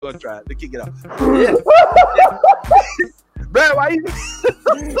gonna try to kick it off. Yeah. Bro, why you?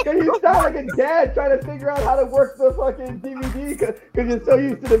 Because you sound like a dad trying to figure out how to work the fucking DVD because you're so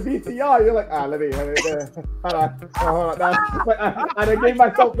used to the VCR. You're like, let me hold on. I gave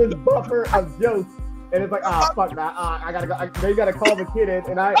myself this buffer of jokes. And it's like, fuck that. I gotta go. They gotta call the kid in,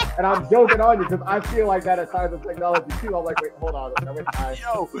 and I'm joking on you because I feel like that at times with technology too. I'm like, wait, hold on. Don't come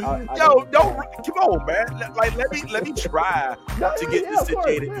on, man. Like, let me try to get this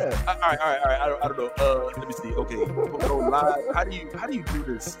situated. Yeah. All right. I don't know. Let me see. Okay, go live. How do you do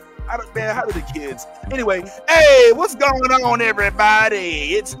this? How do the kids? Anyway, hey, what's going on,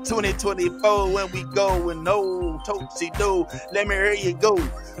 everybody? It's 2024 when we go and no tootsie do. Let me hear you go.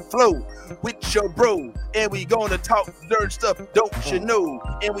 Flow with your bro, and we gonna talk dirt stuff, don't you know?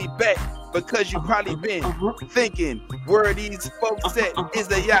 And we back because you probably been thinking where these folks at is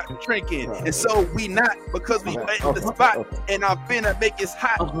the yacht drinking, and so we not because we at the spot, and I'm finna make it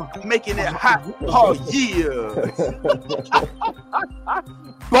hot, making it hot all year.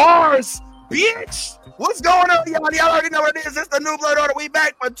 Bars, bitch. What's going on, y'all? Y'all already know what it is. It's the New Blood Order. We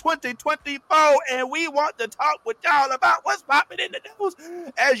back for 2024, and we want to talk with y'all about what's popping in the news.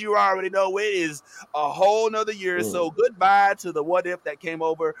 As you already know, it is a whole nother year. So goodbye to the what if that came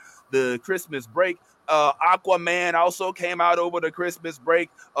over the Christmas break. Aquaman also came out over the Christmas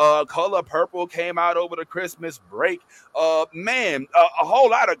break. Color Purple came out over the Christmas break. A whole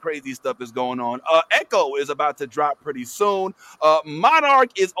lot of crazy stuff is going on. Echo is about to drop pretty soon.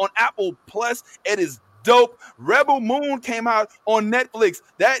 Monarch is on Apple Plus. It is dope. Rebel Moon came out on Netflix.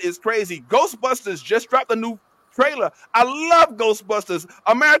 That is crazy. Ghostbusters just dropped a new trailer. I love Ghostbusters,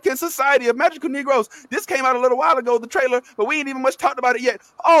 American Society of Magical Negroes. This came out a little while ago, the trailer, but we ain't even much talked about it yet.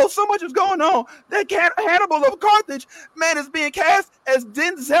 Oh, so much is going on. That Hannibal of Carthage, man, is being cast as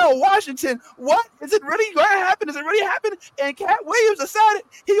Denzel Washington. What? Is it really going to happen? Is it really happening? And Katt Williams decided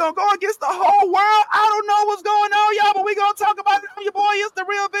he gonna go against the whole world. I don't know what's going on, y'all, but we gonna talk about it. I'm your boy, it's the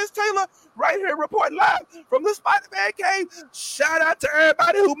real Vince Taylor, right here reporting live from the Spider-Man cave. Shout out to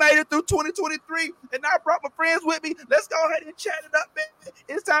everybody who made it through 2023, and I brought my friends with me. Let's go ahead and chat it up, baby.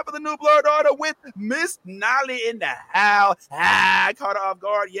 It's time for the New Blood Order with Miss Nolly in the house. I caught her off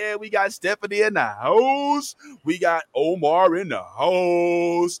guard. Yeah, we got Stephanie in the house. We got Omar in the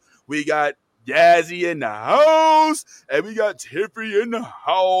house. We got Yazzie in the house, and we got Tiffy in the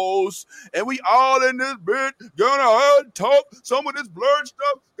house, and we all in this bit gonna talk some of this blurred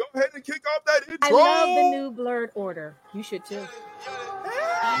stuff. Go ahead and kick off that intro. I love the New Blurred Order. You should too.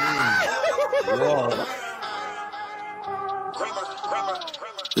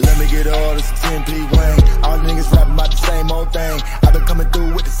 Let me get all this 10P Wayne. All the niggas rapping about the same old thing. I've been coming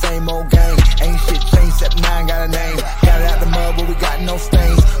through with the same old gang. Ain't shit changed except nine got a name. Got it out the mud but we got no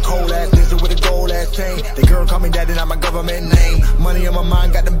stains. Cold ass lizard with a gold ass chain. The girl call me daddy, not my government name. Money on my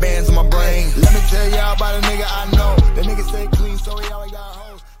mind, got them bands on my brain. Let me tell y'all about a nigga I know. The nigga stay clean, so he always got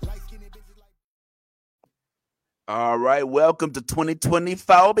hoes. Light skinny bitches like. All right, welcome to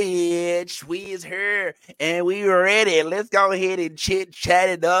 2024, bitch. We is here and we ready. Let's go ahead and chit-chat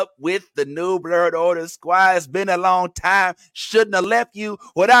it up with the New Blood Order squad. It's been a long time. Shouldn't have left you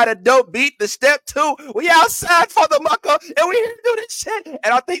without a dope beat. The step two, we outside for the mucker and we here to do this shit.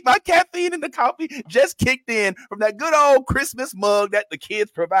 And I think my caffeine and the coffee just kicked in from that good old Christmas mug that the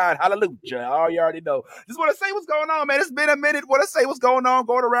kids provide. Hallelujah. Oh, you already know. Just want to say what's going on, man. It's been a minute. Want to say what's going on,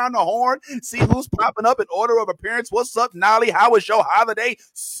 going around the horn, see who's popping up in order of appearance. What's up, Nolly? How was your holiday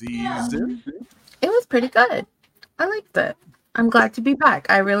season? It was pretty good. I liked it. I'm glad to be back.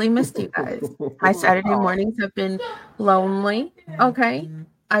 I really missed you guys. My Saturday mornings have been lonely. Okay.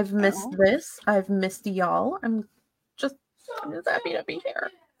 I've missed this. I've missed y'all. I'm just happy to be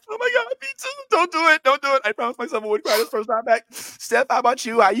here. Oh my God, me too. Don't do it. Don't do it. I promised myself I wouldn't cry this first time back. Steph, how about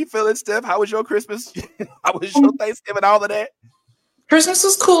you? How you feeling, Steph? How was your Christmas? How was your Thanksgiving? All of that? Christmas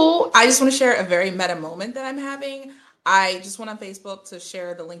was cool. I just want to share a very meta moment that I'm having. I just went on Facebook to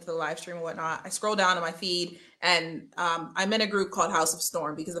share the link to the live stream and whatnot. I scroll down on my feed and I'm in a group called House of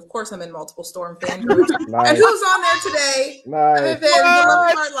Storm because, of course, I'm in multiple Storm fan groups. Nice. And who's on there today? Nice. I'm in the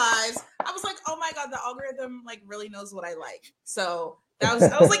love of our lives. I was like, oh my God, the algorithm like really knows what I like. So I was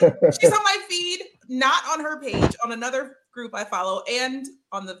like, she's on my feed, not on her page, on another group I follow, and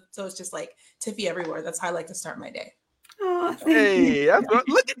so it's just like Tiffy everywhere. That's how I like to start my day. Oh, hey, that's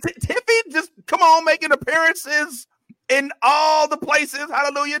look at Tiffy, just come on, making appearances in all the places.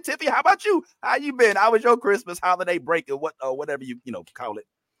 Hallelujah, Tiffy. How about you? How you been? How was your Christmas holiday break or whatever you call it?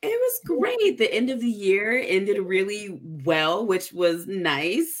 It was great. The end of the year ended really well, which was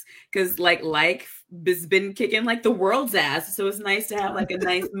nice because like has been kicking like the world's ass. So it's nice to have like a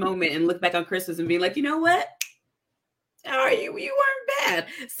nice moment and look back on Christmas and be like, you know what? You weren't bad.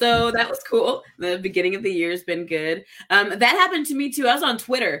 So that was cool. The beginning of the year has been good. That happened to me too. I was on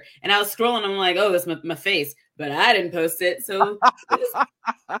Twitter and I was scrolling. I'm like, oh, that's my face, but I didn't post it. So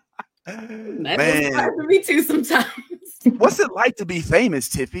that was hard for me too sometimes. What's it like to be famous,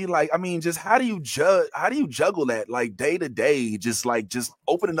 Tiffy? Like, I mean, just how do you juggle that, like, day to day, just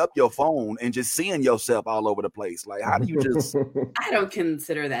opening up your phone and just seeing yourself all over the place? Like, how do you just I don't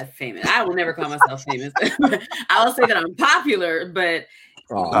consider that famous. I will never call myself famous. I will say that I'm popular, but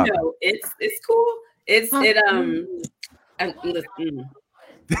it's cool. It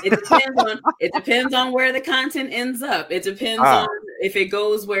depends on where the content ends up. It depends on if it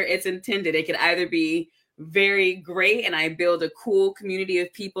goes where it's intended. It could either be very great and I build a cool community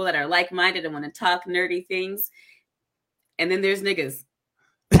of people that are like-minded and want to talk nerdy things. And then there's niggas.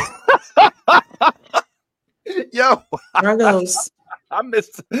 Yo, Struggles. I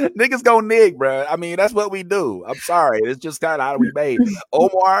miss niggas go nig, bro. I mean, that's what we do. I'm sorry. It's just kind of how we made.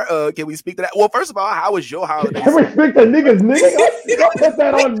 Omar, can we speak to that? Well, first of all, how was your holiday? Can we speak to niggas, nigga? Don't put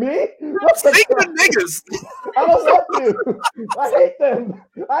that on me. Speak to niggas. I don't want to. I hate them.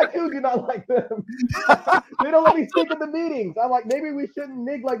 I too do not like them. They don't let me speak in the meetings. I'm like, maybe we shouldn't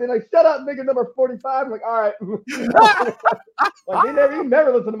nig like they're like, shut up, nigga number 45. I'm like, all right. Like you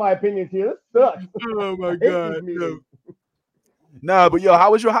never listen to my opinions here. This sucks. Oh my god. No. Nah, but yo,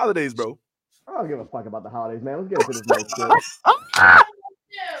 how was your holidays, bro? I don't give a fuck about the holidays, man. Let's get into this next shit.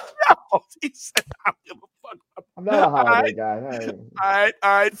 No, he said, I don't give a fuck. I'm not a holiday guy. All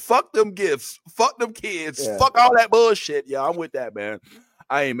right. Fuck them gifts. Fuck them kids. Yeah. Fuck all that bullshit. Yeah, I'm with that, man.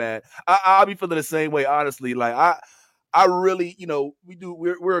 I ain't mad. I'll be feeling the same way, honestly. Like I really,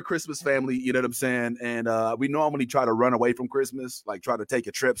 we're a Christmas family, you know what I'm saying? And we normally try to run away from Christmas, like try to take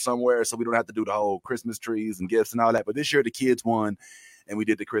a trip somewhere so we don't have to do the whole Christmas trees and gifts and all that. But this year the kids won and we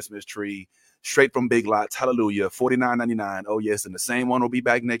did the Christmas tree straight from Big Lots. Hallelujah. $49.99. Oh, yes. And the same one will be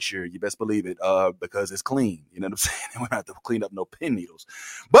back next year. You best believe it, because it's clean. You know what I'm saying? We don't have to clean up no pin needles.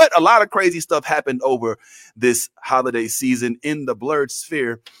 But a lot of crazy stuff happened over this holiday season in the blurred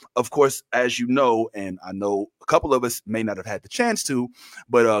sphere. Of course, as you know, and I know a couple of us may not have had the chance to,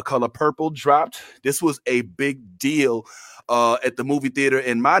 but Color Purple dropped. This was a big deal at the movie theater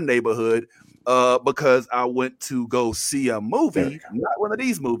in my neighborhood. Because I went to go see a movie, not one of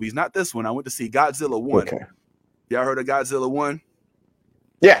these movies, not this one. I went to see Godzilla 1. Okay. Y'all heard of Godzilla 1?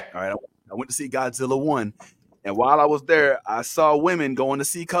 Yeah. All right. I went to see Godzilla 1. And while I was there, I saw women going to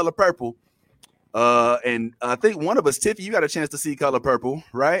see Color Purple. And I think one of us, Tiffy, you got a chance to see Color Purple,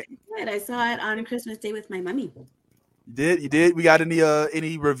 right? I saw it on Christmas Day with my mommy. You did? We got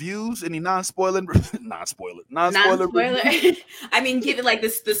any reviews? Any non-spoiler? Non-spoiler. I mean, give it like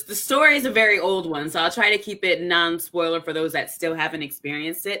this. The story is a very old one, so I'll try to keep it non-spoiler for those that still haven't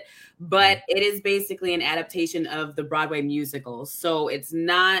experienced it. But it is basically an adaptation of the Broadway musical, so it's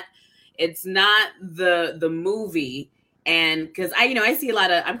not the movie. And because I see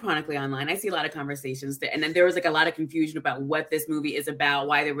I'm chronically online. I see a lot of conversations there, and then there was like a lot of confusion about what this movie is about,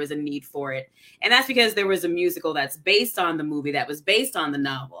 why there was a need for it. And that's because there was a musical that's based on the movie that was based on the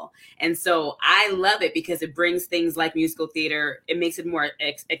novel. And so I love it because it brings things like musical theater. It makes it more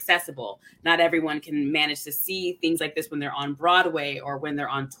accessible. Not everyone can manage to see things like this when they're on Broadway or when they're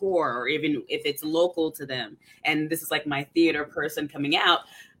on tour, or even if it's local to them. And this is like my theater person coming out.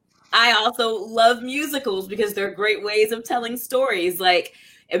 I also love musicals because they're great ways of telling stories. Like,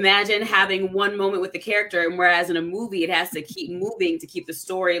 imagine having one moment with the character, and whereas in a movie, it has to keep moving to keep the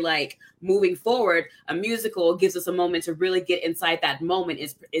story like moving forward. A musical gives us a moment to really get inside that moment.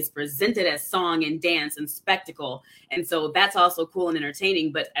 Is presented as song and dance and spectacle. And so that's also cool and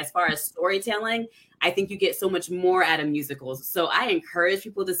entertaining. But as far as storytelling, I think you get so much more out of musicals. So I encourage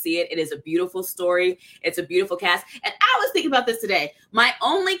people to see it. It is a beautiful story. It's a beautiful cast. And I was thinking about this today. My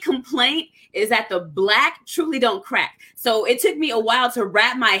only complaint is that the black truly don't crack. So it took me a while to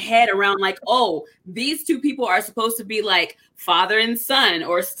wrap my head around like, oh, these two people are supposed to be like father and son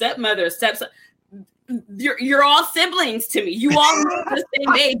or stepmother, stepson. You're all siblings to me. You all look the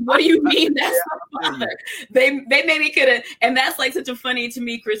same age. What do you mean that's my father? They maybe could have, and that's like such a funny to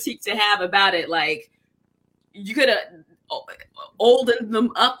me critique to have about it. Like, you could have oldened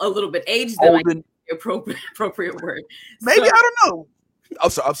them up a little bit, aged them. Appropriate word. Maybe, I don't know. I'm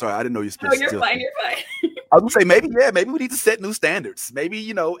sorry. I didn't know you spoke. No, you're fine. You're fine. I was gonna say maybe we need to set new standards. Maybe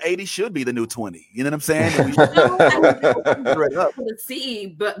 80 should be the new 20. You know what I'm saying? To see,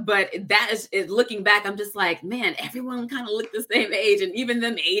 but that is looking back. I'm just like, man, everyone kind of looked the same age, and even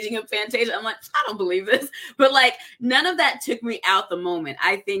them aging up Fantasia. I'm like, I don't believe this. But like, none of that took me out the moment.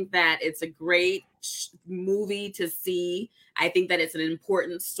 I think that it's a great movie to see. I think that it's an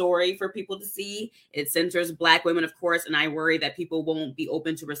important story for people to see. It centers Black women, of course, and I worry that people won't be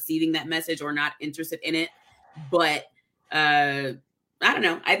open to receiving that message or not interested in it. But I don't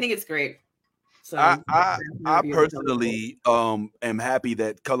know. I think it's great. So I personally am happy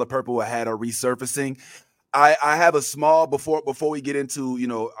that Color Purple had a resurfacing. I have a small before we get into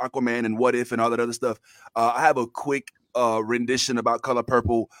Aquaman and What If and all that other stuff. I have a quick rendition about Color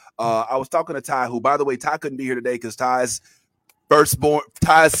Purple. I was talking to Ty, who, by the way, Ty couldn't be here today because Ty's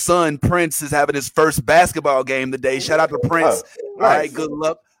son Prince is having his first basketball game today. Shout out to Prince. Oh, All right, nice. good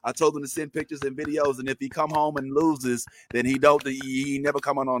luck. I told him to send pictures and videos, and if he come home and loses, then he never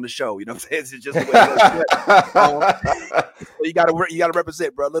come on the show. You know what I'm saying? It's just the way it is. So you gotta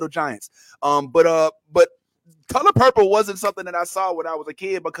represent, bro. Little Giants. But Color Purple wasn't something that I saw when I was a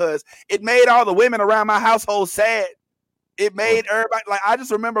kid because it made all the women around my household sad. It made everybody, like, I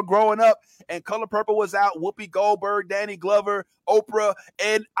just remember growing up and Color Purple was out, Whoopi Goldberg, Danny Glover, Oprah,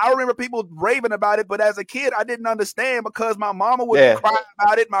 and I remember people raving about it, but as a kid, I didn't understand because my mama would cry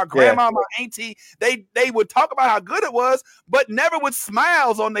about it, my grandma, my auntie, they would talk about how good it was, but never with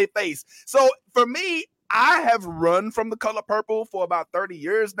smiles on their face. So for me, I have run from the Color Purple for about 30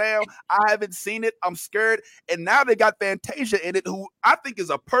 years now. I haven't seen it. I'm scared. And now they got Fantasia in it, who I think is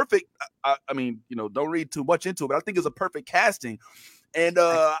a perfect, I mean, don't read too much into it, but I think is a perfect casting. And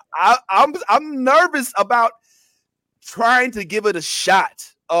I'm nervous about trying to give it a shot.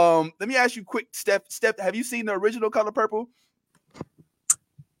 Let me ask you quick, Steph, have you seen the original Color Purple?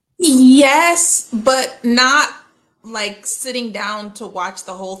 Yes, but not like sitting down to watch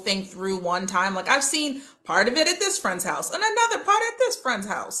the whole thing through one time. Like, I've seen part of it at this friend's house and another part at this friend's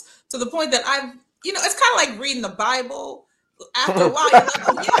house, to the point that it's kind of like reading the Bible. After a while, you're like,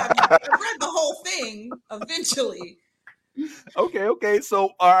 oh yeah, I read the whole thing eventually. Okay. So,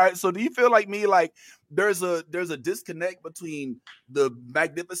 all right. So do you feel like me, like there's a disconnect between the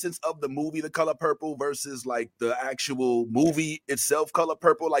magnificence of the movie, The Color Purple, versus like the actual movie itself, Color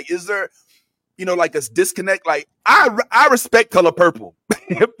Purple? Like, is there, like a disconnect? Like, I respect Color Purple,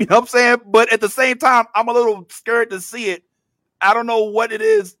 you know what I'm saying? But at the same time, I'm a little scared to see it. I don't know what it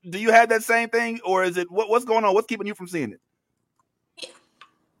is. Do you have that same thing, or is it what's going on? What's keeping you from seeing it?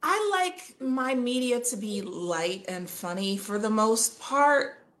 I like my media to be light and funny for the most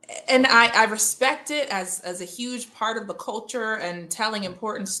part. And I respect it as a huge part of the culture and telling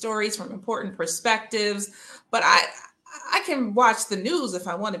important stories from important perspectives. But I can watch the news if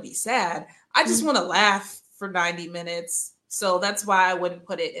I want to be sad. I just want to laugh for 90 minutes. So that's why I wouldn't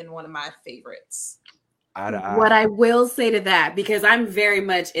put it in one of my favorites. What I will say to that, because I'm very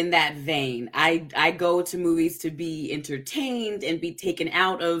much in that vein, I go to movies to be entertained and be taken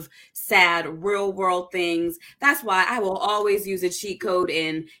out of sad real world things. That's why I will always use a cheat code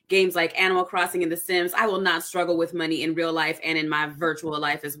in games like Animal Crossing and The Sims. I will not struggle with money in real life and in my virtual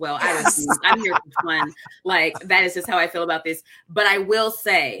life as well. I'm here for fun. Like, that is just how I feel about this. But I will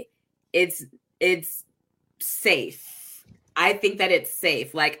say it's safe. I think that it's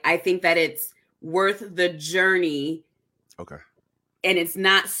safe. Like, I think that it's worth the journey. Okay. And it's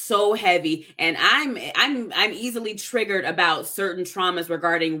not so heavy. And I'm easily triggered about certain traumas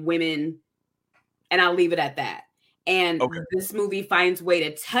regarding women, and I'll leave it at that. And this movie finds a way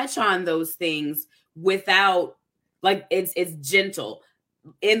to touch on those things without, like, it's gentle.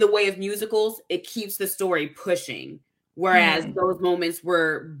 In the way of musicals, it keeps the story pushing. Whereas those moments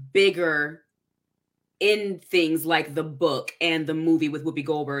were bigger in things like the book and the movie with Whoopi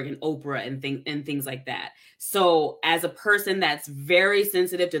Goldberg and Oprah and things like that. So as a person that's very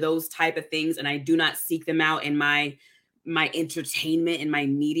sensitive to those type of things, and I do not seek them out in my entertainment and my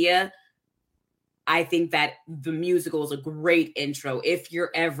media, I think that the musical is a great intro. If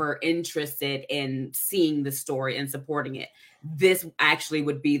you're ever interested in seeing the story and supporting it, this actually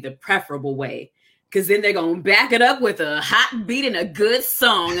would be the preferable way. Because then they're going to back it up with a hot beat and a good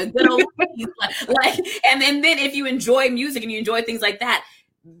song, a good old like, and then if you enjoy music and you enjoy things like that,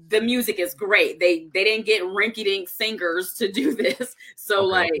 the music is great. They didn't get rinky-dink singers to do this. So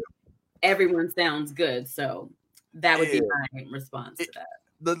like, everyone sounds good. So that would be my response to that.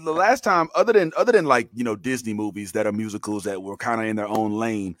 The last time, other than like, Disney movies that are musicals that were kind of in their own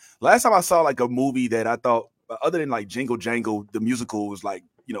lane, last time I saw like a movie that I thought, other than like Jingle Jangle, the musical was like,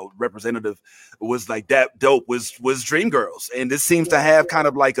 representative, was like that dope, was Dreamgirls. And this seems to have kind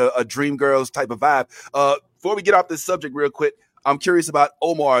of like a Dreamgirls type of vibe. Before we get off this subject real quick, I'm curious about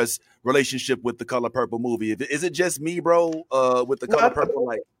Omar's relationship with the Color Purple movie. Is it just me, bro, with the Color Purple?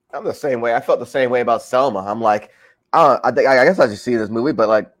 Like, I'm the same way. I felt the same way about Selma. I'm like, I guess I just see this movie, but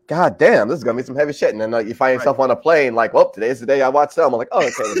like, god damn, this is gonna be some heavy shit. And then you find yourself on a plane, like, well, today's the day I watch Selma. Like, oh,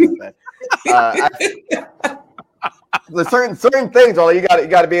 okay, There's certain things. Well, you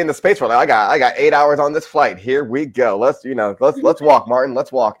got to be in the space for. Like, I got 8 hours on this flight. Here we go. Let's walk, Martin.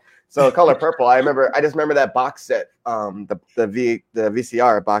 Let's walk. So Color Purple. I just remember that box set, the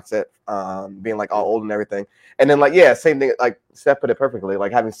VCR box set, being like all old and everything. And then like, yeah, same thing. Like Steph put it perfectly.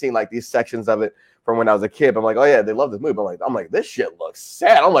 Like having seen like these sections of it from when I was a kid, I'm like, oh yeah, they love this movie. I'm like, this shit looks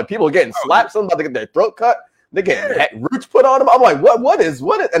sad. I'm like, people are getting slapped. Someone's about to get their throat cut. They're getting roots put on them. I'm like, what is?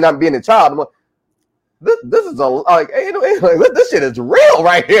 And I'm being a child. I'm like, this is this shit is real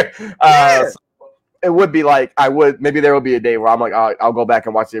right here. So it would be like maybe there will be a day where I'm like, I'll go back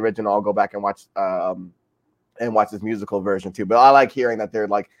and watch the original. I'll go back and watch this musical version too. But I like hearing that they're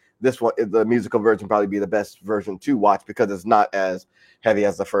like this one. The musical version probably be the best version to watch because it's not as heavy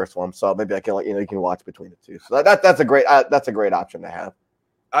as the first one. So maybe I can you can watch between the two. So that's a great option to have.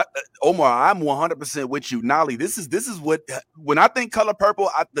 Omar, I'm 100% with you. Nolly, this is what, when I think Color Purple,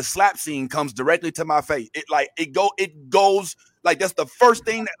 the slap scene comes directly to my face. It goes like, that's the first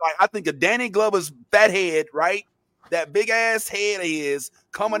thing that, like, I think of Danny Glover's fat head, right? That big ass head is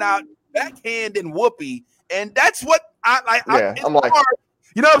coming out, backhand and whoopee. And that's what I like. Yeah, I'm like, hard.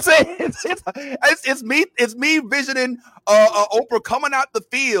 You know what I'm saying? It's me visioning Oprah coming out the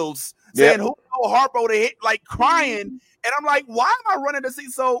fields saying, who know Harpo to hit, like crying. And I'm like, why am I running to see?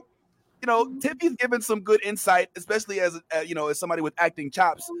 So, Tiffy's given some good insight, especially as somebody with acting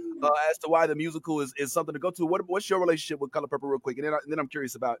chops, as to why the musical is something to go to. What's your relationship with Color Purple, real quick? And then I'm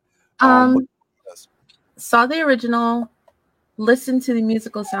curious about. Saw the original, listened to the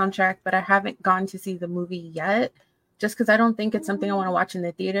musical soundtrack, but I haven't gone to see the movie yet. Just because I don't think it's something I want to watch in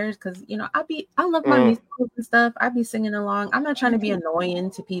the theaters. Because I love my musicals and stuff. I be singing along. I'm not trying to be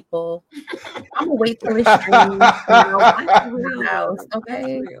annoying to people. I'm gonna wait till it's streamed.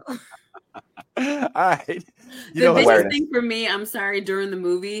 Okay. All right. The biggest thing for me, I'm sorry, during the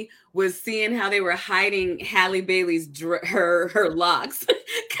movie was seeing how they were hiding Halle Bailey's her locks,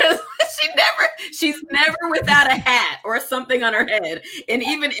 because she's never without a hat or something on her head, and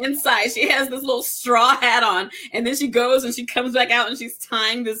even inside she has this little straw hat on, and then she goes and she comes back out and she's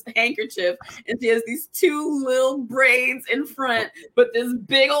tying this handkerchief, and she has these two little braids in front, but this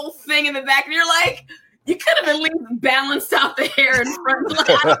big old thing in the back, and you're like, you could have at least balanced out the hair in front. Like,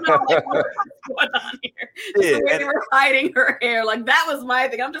 I don't know what's going on here. Yeah, the way they were hiding her hair, like that was my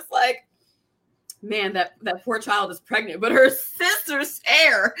thing. I'm just like, man, that poor child is pregnant, but her sister's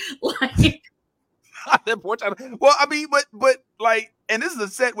hair, like that poor child. Well, I mean, but like, and this is a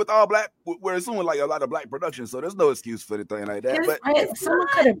set with all black. We're assuming like a lot of black production, so there's no excuse for anything like that. But someone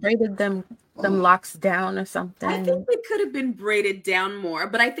could have braided them locks down or something. I think they could have been braided down more,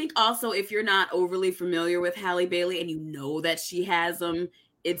 but I think also if you're not overly familiar with Halle Bailey and you know that she has them,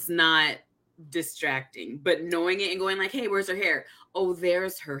 it's not distracting. But knowing it and going like, hey, where's her hair? Oh,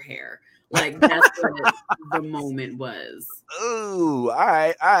 there's her hair. Like that's what the moment was. Oh, all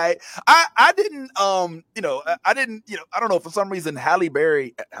right. I didn't, I don't know, for some reason, Halle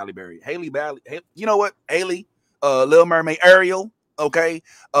Bailey, you know what? Haley, Little Mermaid, Ariel. Okay.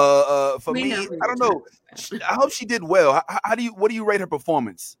 For me, I don't know. I hope she did well. What do you rate her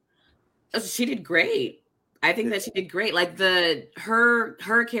performance? She did great. I think that she did great. Like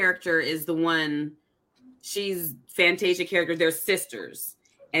her character is the one. She's Fantasia character. They're sisters.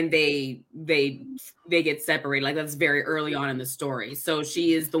 And they get separated. Like that's very early on in the story. So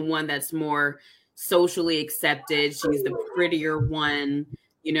she is the one that's more socially accepted. She's the prettier one,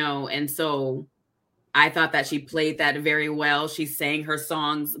 and so I thought that she played that very well. She sang her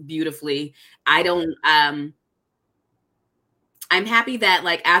songs beautifully. I'm happy that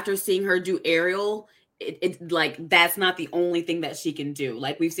like after seeing her do Ariel, it's like that's not the only thing that she can do.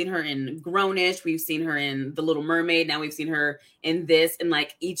 Like we've seen her in Grownish, we've seen her in The Little Mermaid, now we've seen her in this, and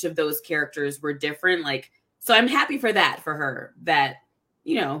like each of those characters were different. Like, so I'm happy for that for her, that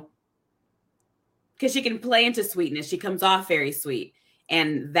because she can play into sweetness. She comes off very sweet,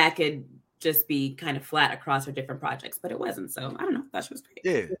 and that could just be kind of flat across her different projects, but it wasn't. So I don't know. That she was great.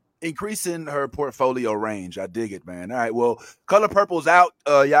 Yeah. Increasing her portfolio range. I dig it, man. All right. Well, Color Purple's out.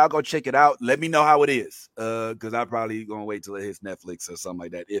 Y'all go check it out. Let me know how it is. Because I'm probably gonna wait till it hits Netflix or something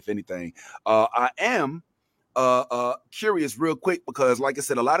like that, if anything. I am curious real quick, because like I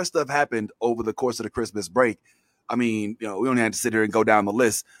said, a lot of stuff happened over the course of the Christmas break. I mean, we don't have to sit here and go down the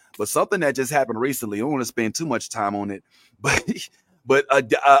list, but something that just happened recently, I don't want to spend too much time on it, but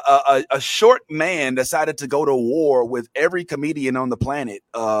a short man decided to go to war with every comedian on the planet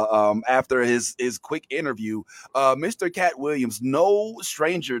after his quick interview. Mr. Katt Williams, no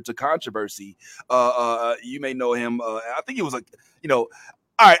stranger to controversy. You may know him. I think he was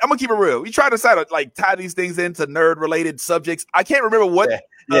all right, I'm gonna keep it real. We try to tie these things into nerd related subjects. I can't remember what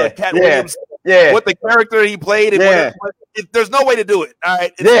Katt Williams, what the character he played, and there's no way to do it. All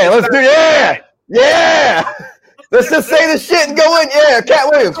right, Let's just say the shit and go in. Yeah, Katt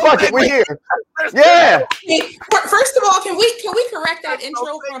Williams. Fuck it, we're here. Yeah. First of all, can we correct that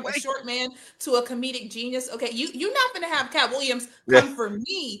intro from a short man to a comedic genius? Okay, you're not gonna have Katt Williams come for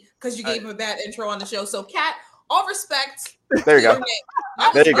me because you gave him a bad intro on the show. So, Katt, all respect. There you go.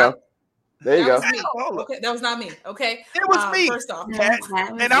 There you go. There you go. Okay, that was not me. Okay, it was me. First off,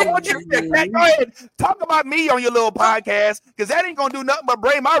 and I want you to Katt, go ahead, talk about me on your little podcast because that ain't gonna do nothing but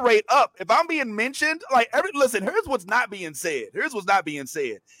bring my rate up. If I'm being mentioned, listen, here's what's not being said.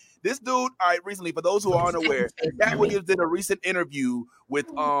 This dude, all right, recently, for those who aren't aware, Katt Williams did a recent interview with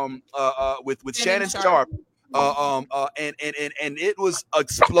Shannon Sharp. And it was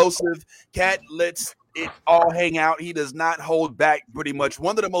explosive. Katt lets it all hang out. He does not hold back pretty much.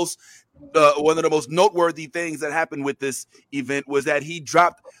 One of the most noteworthy things that happened with this event was that he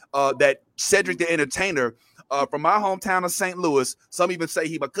dropped that Cedric the Entertainer from my hometown of St. Louis. Some even say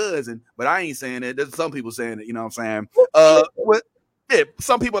he my cousin, but I ain't saying it. There's some people saying it, you know what I'm saying?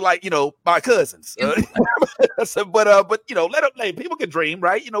 Some people my cousins. But let people can dream,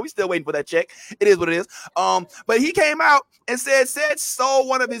 right? We still waiting for that check. It is what it is. But he came out and said stole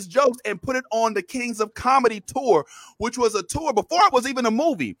one of his jokes and put it on the Kings of Comedy tour, which was a tour before it was even a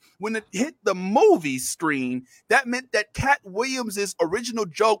movie. When it hit the movie screen, that meant that Katt Williams's original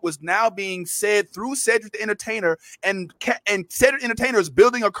joke was now being said through Cedric the Entertainer, and Cedric the Entertainer is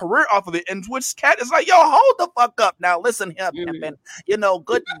building a career off of it. And which Katt is like, yo, hold the fuck up now. Listen here, pimpin'.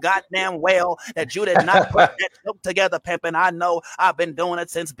 Good goddamn well that you did not put that joke together, pimpin'. I know I've been doing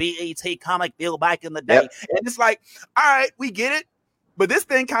it since BET Comic Deal back in the day. Yep. And it's like, all right, we get it. But this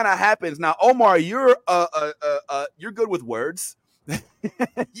thing kind of happens. Now, Omar, you're good with words.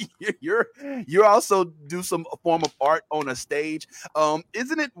 you also do some form of art on a stage.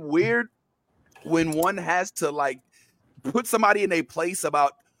 Isn't it weird when one has to put somebody in a place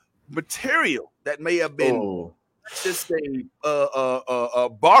about material that may have been just say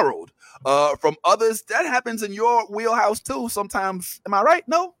borrowed from others? That happens in your wheelhouse too sometimes. Am I right?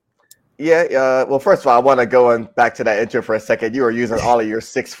 No? Yeah. Well, first of all, I want to go back to that intro for a second. You were using all of your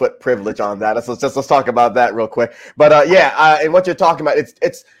 6-foot privilege on that. Let's talk about that real quick. But and what you're talking about,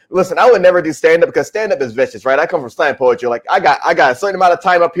 it's listen, I would never do stand-up because stand-up is vicious, right? I come from slam poetry. Like I got a certain amount of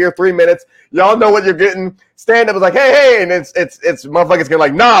time up here, 3 minutes. Y'all know what you're getting. Stand-up is like, hey, and it's motherfuckers getting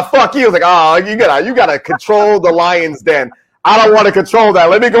like, nah, fuck you. It's like, oh, you gotta control the lion's den. I don't want to control that.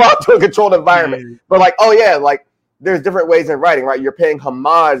 Let me go out to a controlled environment. But there's different ways in writing, right? You're paying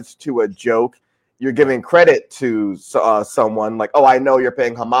homage to a joke. You're giving credit to someone. Like, oh, I know you're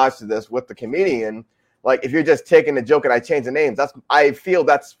paying homage to this with the comedian. Like, if you're just taking a joke and I change the names, I feel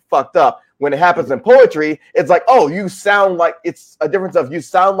that's fucked up. When it happens in poetry, it's like, oh, you sound like, it's a difference of you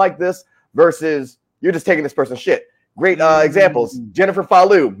sound like this versus you're just taking this person's shit. Great examples. Jennifer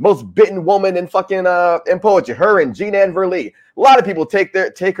Fallou, most bitten woman in fucking in poetry. Her and Jean Ann Verlee. A lot of people take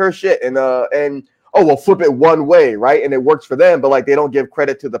her shit and we'll flip it one way, right? And it works for them, but they don't give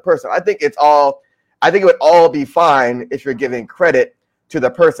credit to the person. I think it would all be fine if you're giving credit to the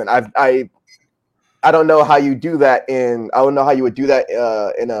person. I don't know how you do that I don't know how you would do that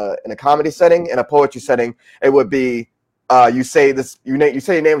in a comedy setting. In a poetry setting, it would be you say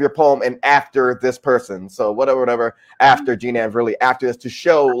the name of your poem and after this person. So whatever after Jean Ann Verlee, after this, to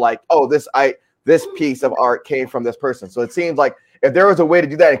show this piece of art came from this person. So it seems like if there was a way to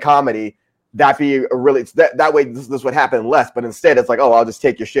do that in comedy, that'd be a really that way this would happen less. But instead, it's like, oh, I'll just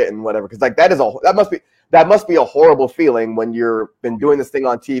take your shit and whatever. Because that must be a horrible feeling when you've been doing this thing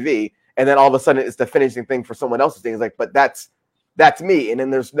on TV and then all of a sudden it's the finishing thing for someone else's thing. It's like, but that's me. And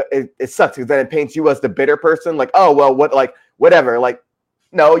then it sucks because then it paints you as the bitter person. Like, oh well, whatever. Like,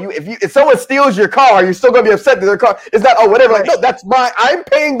 no, if someone steals your car, you're still gonna be upset that their car is not. Oh, whatever. Like, no, that's mine. I'm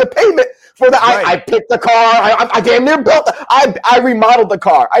paying the payment for the. Right. I picked the car. I damn near built. I remodeled the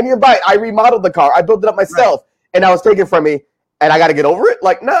car. I remodeled the car. I built it up myself, and I was taken from me, and I got to get over it.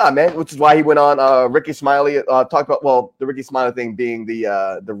 Like, nah, man. Which is why he went on. Ricky Smiley talked about the Ricky Smiley thing being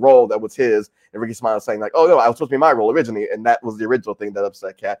the role that was his, and Ricky Smiley saying like, oh no, I was supposed to be my role originally, and that was the original thing that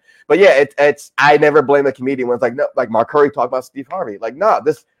upset Katt. But yeah, it's I never blame a comedian when it's like, no, like Mark Curry talked about Steve Harvey. Like, nah,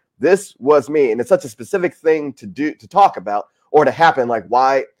 this was me, and it's such a specific thing to talk about or to happen. Like,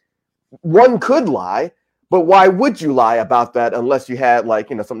 why one could lie, but why would you lie about that unless you had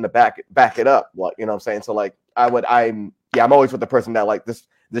something to back it up? What you know what I'm saying? So like I'm always with the person that like this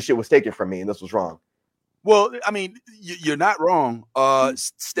shit was taken from me and this was wrong. Well, I mean, you're not wrong.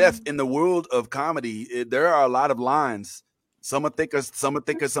 Steph, in the world of comedy, there are a lot of lines Some are thicker, some are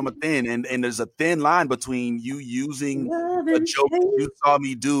thicker, some are thin, and there's a thin line between you using a joke you saw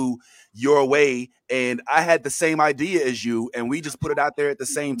me do your way, and I had the same idea as you, and we just put it out there at the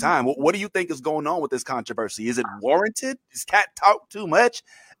same time. What do you think is going on with this controversy? Is it warranted? Is Katt talk too much?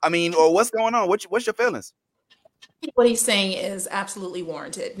 I mean, or what's going on? What's your feelings? What he's saying is absolutely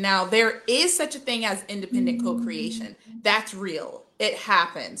warranted. Now, there is such a thing as independent co-creation. That's real. It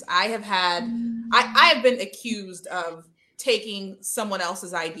happens. I have been accused of taking someone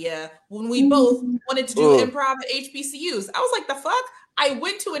else's idea when we both wanted to do improv at HBCUs. I was like, the fuck? I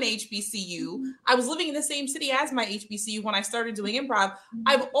went to an HBCU. I was living in the same city as my HBCU when I started doing improv.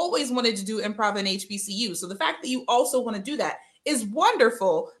 I've always wanted to do improv in HBCU. So the fact that you also want to do that is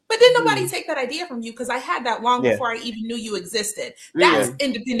wonderful, but didn't nobody take that idea from you? Because I had that long before I even knew you existed. That's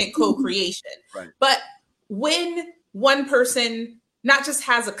independent co-creation. Right. But when one person not just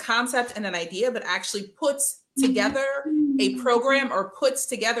has a concept and an idea, but actually puts together a program or puts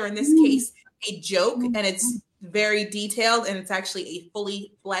together, in this case, a joke, and it's very detailed and it's actually a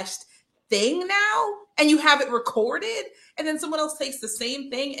fully fleshed thing now, and you have it recorded, and then someone else takes the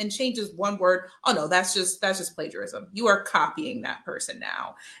same thing and changes one word. Oh no, that's just plagiarism. You are copying that person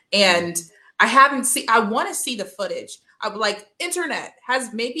now. And I want to see the footage. I'm like, internet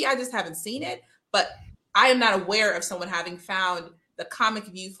maybe I just haven't seen it, but I am not aware of someone having found the Comic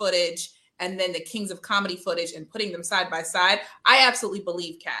View footage and then the Kings of Comedy footage and putting them side by side. I absolutely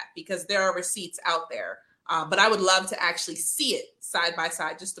believe Katt, because there are receipts out there. But I would love to actually see it side by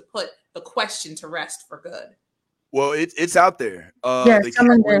side, just to put the question to rest for good. Well, it's out there. The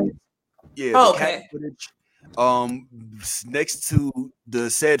Katt footage. Next to the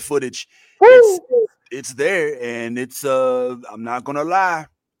said footage, it's there, and it's I'm not gonna lie,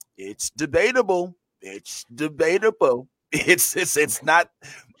 it's debatable. It's not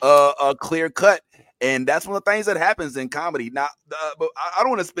a clear cut. And that's one of the things that happens in comedy. Now, but I don't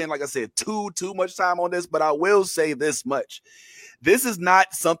want to spend, like I said, too much time on this, but I will say this much. This is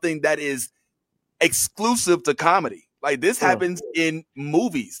not something that is exclusive to comedy. Like, this happens in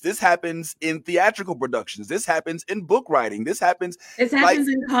movies. This happens in theatrical productions. This happens in book writing. This happens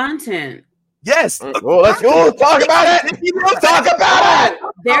in content. Yes. Let's go. Talk about it. Talk about it.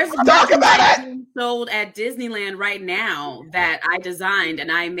 There's talk about it. Sold at Disneyland right now that I designed and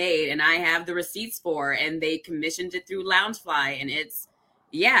I made and I have the receipts for, and they commissioned it through Loungefly, and it's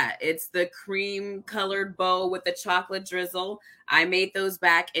the cream colored bow with the chocolate drizzle. I made those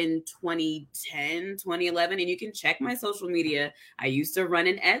back in 2010, 2011, and you can check my social media. I used to run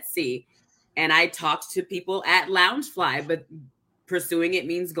an Etsy, and I talked to people at Loungefly, but pursuing it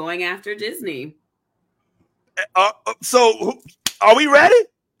means going after Disney. So are we ready?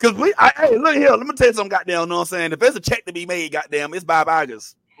 Because hey, look here, let me tell you something, goddamn, you know what I'm saying? If there's a check to be made, goddamn, it's Bob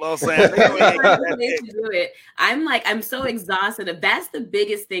Iger's. You know what I'm saying? I'm so exhausted. That's the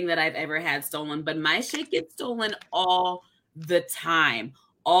biggest thing that I've ever had stolen, but my shit gets stolen all the time.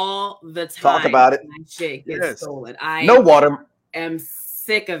 All the time. Talk about it. My shit gets stolen. I am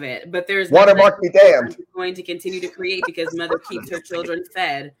sick of it, but there's watermark be damned. I'm going to continue to create because mother keeps her children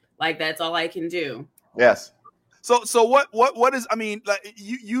fed. Like, that's all I can do. Yes. So what is, I mean, like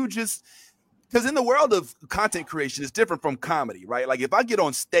you just, because in the world of content creation, it's different from comedy, right? Like, if I get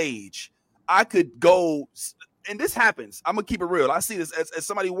on stage, I could go, and this happens, I'm gonna keep it real. I see this as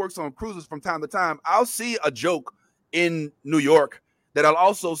somebody who works on cruises from time to time. I'll see a joke in New York that I'll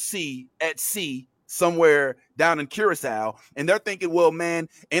also see at sea somewhere down in Curacao, and they're thinking, well, man,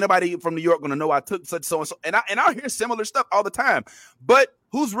 ain't nobody from New York gonna know I took such so and so, and I hear similar stuff all the time. But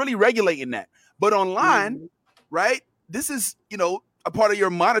who's really regulating that? But online, right? This is, a part of your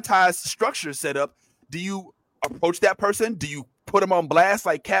monetized structure setup. Do you approach that person? Do you put them on blast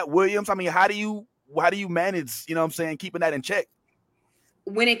like Katt Williams? I mean, how do you manage, keeping that in check?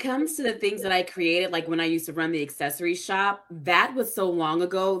 When it comes to the things that I created, like when I used to run the accessory shop, that was so long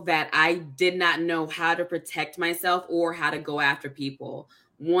ago that I did not know how to protect myself or how to go after people.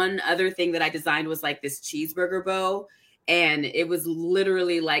 One other thing that I designed was like this cheeseburger bow, and it was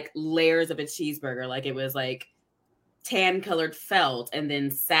literally like layers of a cheeseburger. Like, it was like tan colored felt, and then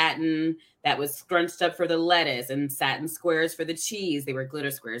satin that was scrunched up for the lettuce, and satin squares for the cheese. They were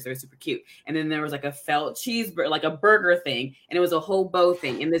glitter squares. They were super cute. And then there was like a felt cheeseburger, like a burger thing. And it was a whole bow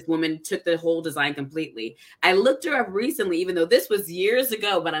thing. And this woman took the whole design completely. I looked her up recently, even though this was years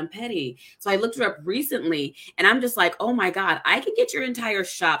ago, but I'm petty. So I looked her up recently, and I'm just like, oh my God, I could get your entire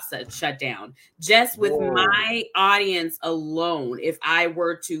shop shut down just with my audience alone if I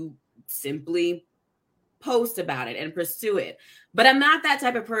were to simply post about it and pursue it. But I'm not that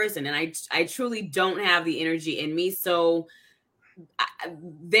type of person, and I truly don't have the energy in me. So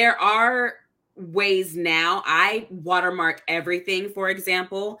there are ways now. I watermark everything, for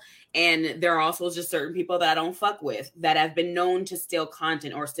example, and there are also just certain people that I don't fuck with that have been known to steal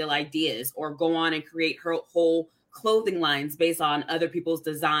content or steal ideas or go on and create whole clothing lines based on other people's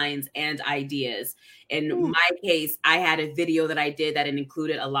designs and ideas. In my case, I had a video that I did that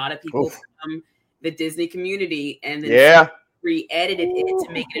included a lot of people from the Disney community, and then re-edited it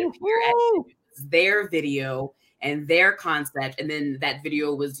to make it appear as their video and their concept, and then that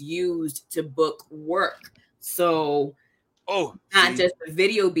video was used to book work. So not just the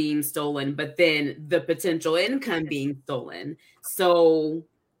video being stolen, but then the potential income being stolen. So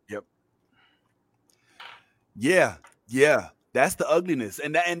yeah, that's the ugliness,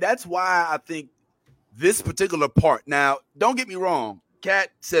 and that's why I think this particular part. Now, don't get me wrong, Katt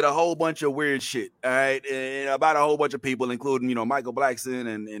said a whole bunch of weird shit, all right, and about a whole bunch of people, including Michael Blackson,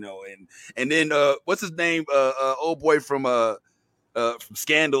 and then what's his name, old boy from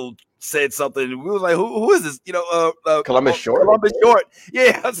Scandal said something. We was like, who is this? Columbus Short. Columbus Short.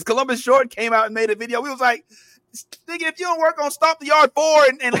 Yeah, Columbus Short came out and made a video. We was like, nigga, if you don't work on Stomp the Yard 4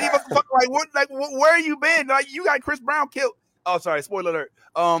 and leave us where you been? Like, you got Chris Brown killed. Oh, sorry, spoiler alert.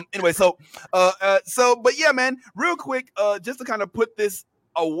 Anyway, but yeah, man, real quick, just to kind of put this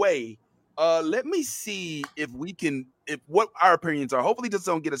away, let me see if what our opinions are. Hopefully this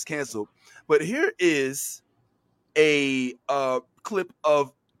don't get us canceled. But here is a clip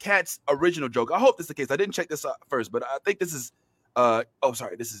of Katt's original joke. I hope this is the case. I didn't check this out first, but I think this is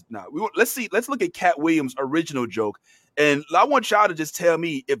this is not. Let's look at Katt Williams' original joke, and I want y'all to just tell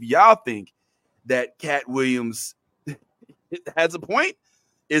me if y'all think that Katt Williams has a point.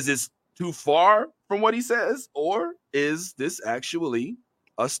 Is this too far from what he says, or is this actually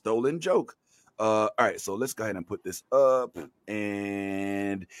a stolen joke? All right, so let's go ahead and put this up.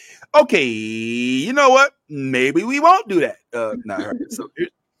 And okay, you know what? Maybe we won't do that. All right. So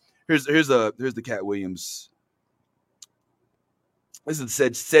here's the Katt Williams. This is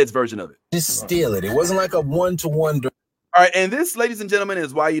Ced's version of it. Just steal it. It wasn't like a one-to-one. All right, and this, ladies and gentlemen,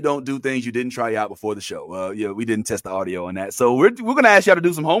 is why you don't do things you didn't try out before the show. We didn't test the audio on that, so we're gonna ask y'all to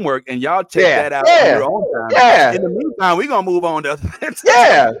do some homework, and y'all check that out on your own time. Yeah. In the meantime, we're gonna move on to other things.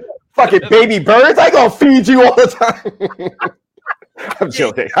 Yeah. Fucking baby birds, I gonna feed you all the time. I'm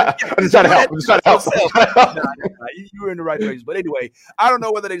joking. I'm just trying to help. You were in the right place, but anyway, I don't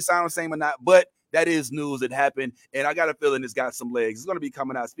know whether they sound the same or not, but that is news that happened, and I got a feeling it's got some legs. It's gonna be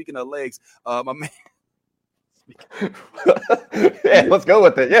coming out. Speaking of legs, my man. Yeah, let's go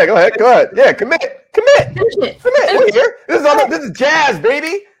with it. Yeah, go ahead. Yeah, commit. We're here. This is jazz,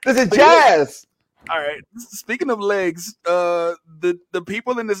 baby. This is jazz. All right. Speaking of legs, the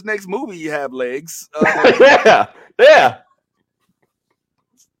people in this next movie have legs. Yeah.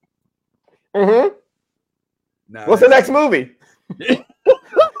 Mm-hmm. What's the next movie?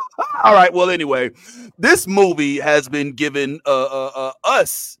 All right. Well, anyway, this movie has been given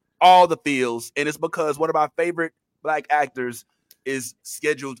us all the feels, and it's because one of our favorite Black actors is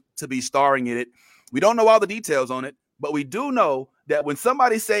scheduled to be starring in it. We don't know all the details on it, but we do know that when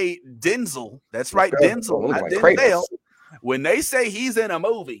somebody say Denzel, that's right, Denzel, not Denzel, when they say he's in a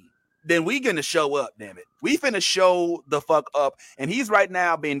movie, then we gonna show up, damn it. We finna show the fuck up, and he's right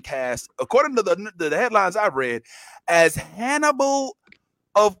now being cast, according to the headlines I've read, as Hannibal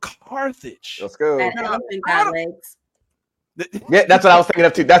of Carthage. Let's go. That elephant got legs. Yeah, that's what I was thinking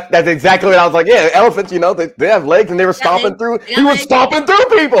of too. That's exactly what I was like. Yeah, elephants, they have legs, and they were stomping through. He was stomping through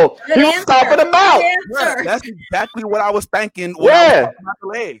people. He was stomping them out. Yeah, that's exactly what I was thinking. When I was about the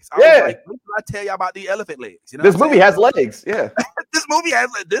legs. I was like, what did I tell you about the elephant legs? This movie has legs. Yeah,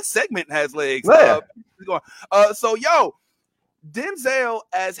 this segment has legs. Yeah. So Denzel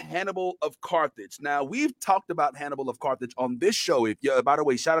as Hannibal of Carthage. Now, we've talked about Hannibal of Carthage on this show. By the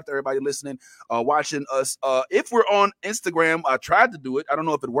way, shout out to everybody listening, watching us. If we're on Instagram, I tried to do it. I don't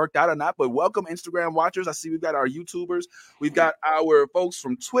know if it worked out or not, but welcome Instagram watchers. I see we've got our YouTubers. We've got our folks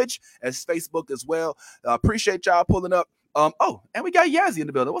from Twitch as Facebook as well. Appreciate y'all pulling up. And we got Yazzie in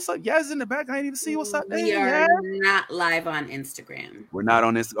the building. What's up? Yazzie in the back. I ain't even see what's up. We are not live on Instagram. We're not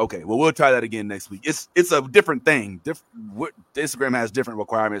on Instagram. Okay, well, we'll try that again next week. It's a different thing. Instagram has different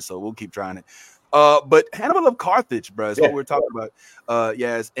requirements, so we'll keep trying it. But Hannibal of Carthage, bro, is what we're talking about.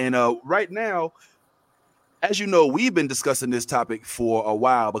 Yaz, and right now, as you know, we've been discussing this topic for a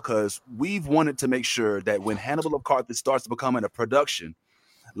while because we've wanted to make sure that when Hannibal of Carthage starts becoming a production,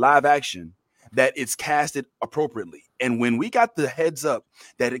 live action, that it's casted appropriately. And when we got the heads up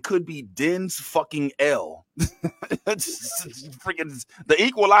that it could be Den's fucking L, freaking the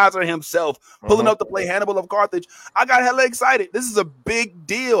equalizer himself, pulling up to play Hannibal of Carthage, I got hella excited. This is a big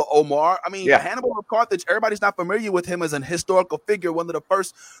deal, Omar. I mean, Hannibal of Carthage, everybody's not familiar with him as an historical figure, one of the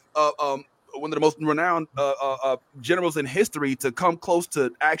first one of the most renowned generals in history to come close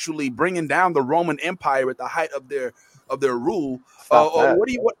to actually bringing down the Roman Empire at the height of their rule.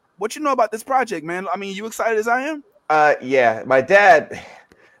 What you know about this project, man? I mean, you excited as I am? Yeah, my dad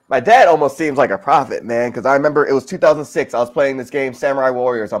almost seems like a prophet, man, because I remember it was 2006. I was playing this game, Samurai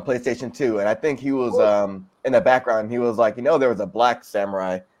Warriors, on PlayStation 2, and I think he was in the background. He was like, there was a black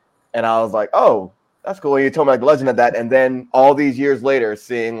samurai, and I was like, oh, that's cool. And he told me like the legend of that, and then all these years later,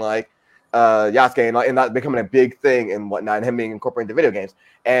 seeing like Yasuke and that becoming a big thing and whatnot, and him being incorporated into video games.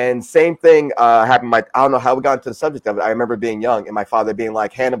 And same thing happened. I don't know how we got into the subject of it. I remember being young and my father being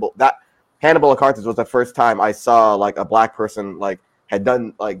like, Hannibal of Carthage was the first time I saw like a black person like had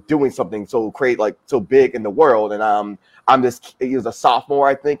done like doing something so great, like so big in the world. And he was a sophomore,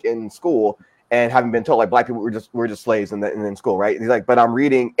 I think, in school, and having been told like black people were just slaves in school, right? And he's like, but I'm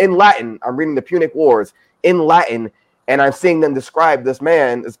reading in Latin. I'm reading the Punic Wars in Latin, and I'm seeing them describe this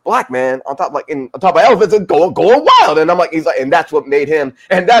black man on top of elephants and going wild. And I'm like, he's like, and that's what made him.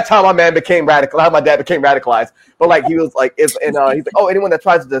 And that's how my man became radical. How my dad became radicalized. But like he was like, he's like, oh, anyone that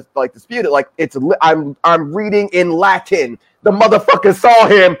tries to like dispute it, like I'm reading in Latin. The motherfucker saw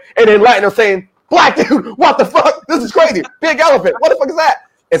him, and in Latin are saying, black dude, what the fuck? This is crazy. Big elephant. What the fuck is that?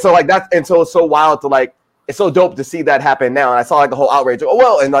 And so like it's so wild to like, it's so dope to see that happen now. And I saw like the whole outrage. Oh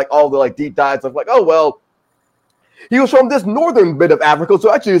well, and like all the like deep dives of like, oh well, he was from this northern bit of Africa,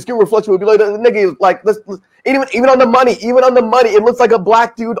 so actually his skin reflection would be like the nigga is like this. Even on the money, it looks like a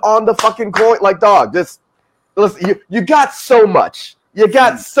black dude on the fucking coin. Like dog, just listen. You got so much. You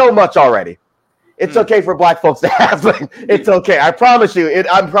got so much already. It's okay for black folks to have. Like, it's okay. I promise you.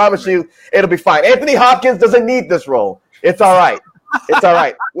 It'll be fine. Anthony Hopkins doesn't need this role. It's all right. It's all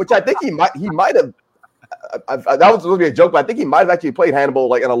right. Which I think he might have. That was supposed to be a joke, but I think he might have actually played Hannibal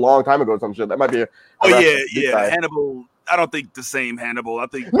like in a long time ago or some shit. That might be. Hannibal. I don't think the same Hannibal. I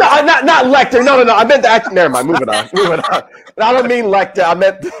think no, not Lecter. No. I meant the actor. Never mind. Moving on. I don't mean Lecter. I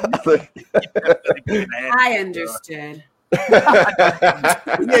meant. I understood.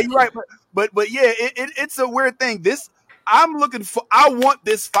 Yeah, you're right. But yeah, it's a weird thing. I want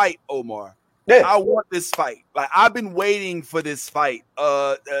this fight, Omar. Yeah. I want this fight. Like I've been waiting for this fight.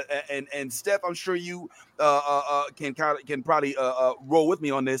 And Steph, I'm sure you can probably roll with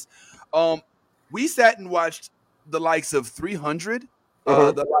me on this. We sat and watched the likes of 300,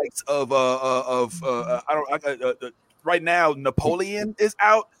 the likes of right now Napoleon is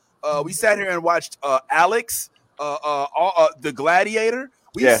out. We sat here and watched Alex, the Gladiator.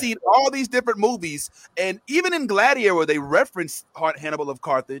 We've seen all these different movies, and even in Gladiator, where they reference Hannibal of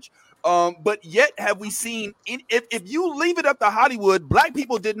Carthage, but yet have we seen? If you leave it up to Hollywood, black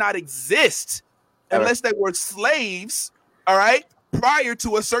people did not exist unless they were slaves. All right, prior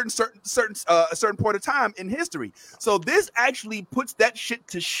to a certain point of time in history. So this actually puts that shit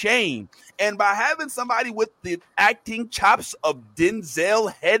to shame. And by having somebody with the acting chops of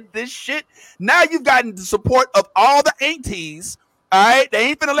Denzel head this shit, now you've gotten the support of all the aunties. All right, they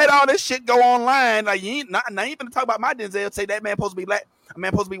ain't finna let all this shit go online. Like you ain't finna talk about my Denzel. Say that man supposed to be black, a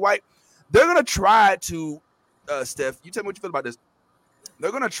man supposed to be white. They're gonna try to, Steph. You tell me what you feel about this.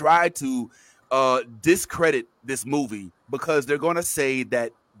 They're gonna try to discredit this movie because they're gonna say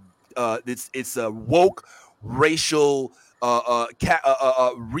that it's a woke racial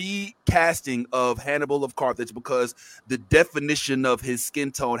recasting of Hannibal of Carthage because the definition of his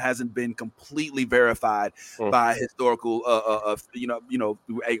skin tone hasn't been completely verified by historical,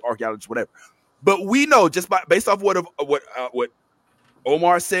 archaeologists, whatever. But we know just based off what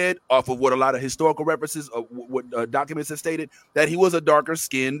Omar said, off of what a lot of historical references, what documents have stated, that he was a darker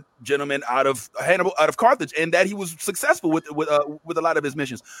skinned gentleman out of Carthage, and that he was successful with a lot of his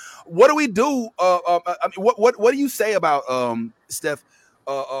missions. What do we do? What do you say about Steph?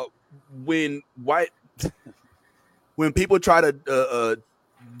 When people try to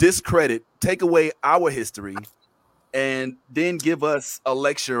discredit, take away our history, and then give us a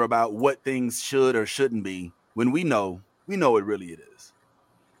lecture about what things should or shouldn't be, when we know it really it is.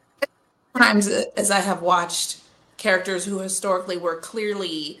 Times as I have watched characters who historically were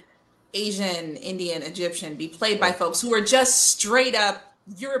clearly Asian, Indian, Egyptian be played by folks who are just straight up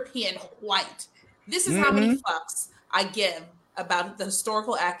European white. This is how many fucks I give about the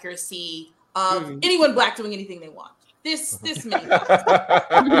historical accuracy of anyone black doing anything they want. This many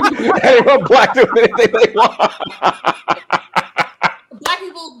fucks. Anyone black doing anything they want. Black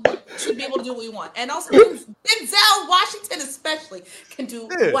people should be able to do what we want. And also Denzel Washington especially can do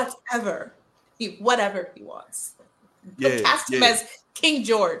whatever he wants. Cast him as King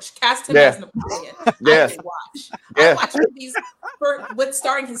George, cast him Yeah. as Napoleon. Yeah. I would watch. Yeah. I watch movies with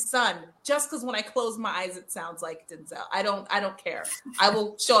starring his son just because when I close my eyes, it sounds like Denzel. I don't care. I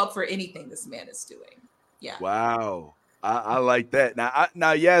will show up for anything this man is doing. Yeah. Wow. I like that.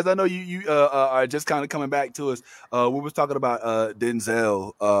 Now, Yaz, I know you are just kind of coming back to us. We was talking about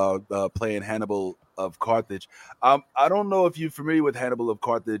Denzel playing Hannibal of Carthage. I don't know if you're familiar with Hannibal of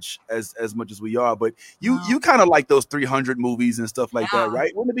Carthage as much as we are, but you kind of like those 300 movies and stuff like that,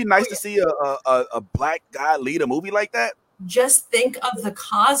 right? Wouldn't it be nice to see a black guy lead a movie like that? Just think of the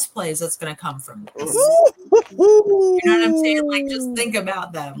cosplays that's going to come from this. You know what I'm saying? Like, just think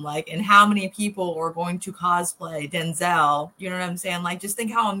about them, like, and how many people are going to cosplay Denzel. You know what I'm saying? Like, just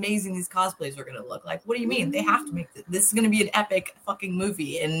think how amazing these cosplays are going to look. Like, what do you mean? They have to make this. This is going to be an epic fucking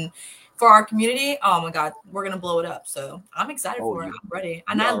movie, and for our community, oh my god, we're going to blow it up. So I'm excited for it. I'm ready,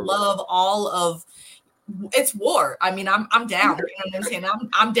 and I love all of. It's war. I mean, I'm down. You know what I'm saying?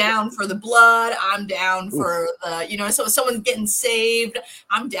 I'm down for the blood. I'm down for the, so someone's getting saved.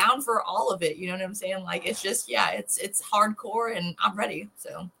 I'm down for all of it. You know what I'm saying? Like, it's just, it's hardcore, and I'm ready.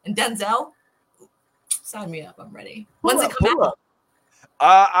 So, and Denzel, sign me up. I'm ready. When's it come out?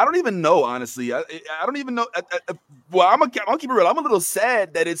 I don't even know, honestly. I don't even know. Well, I'll keep it real. I'm a little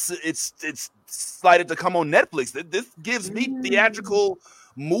sad that it's slated to come on Netflix. This gives me theatrical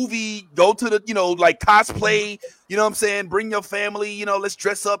movie, go to the, like cosplay, you know what I'm saying? Bring your family, let's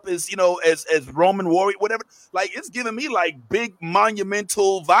dress up as, as Roman warrior, whatever. Like, it's giving me like big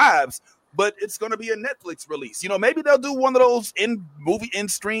monumental vibes, but it's going to be a Netflix release. Maybe they'll do one of those in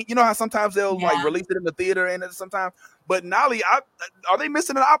stream. You know how sometimes they'll like release it in the theater and sometimes, but Nolly, are they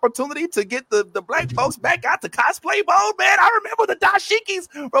missing an opportunity to get the black folks back out to cosplay mode, man? I remember the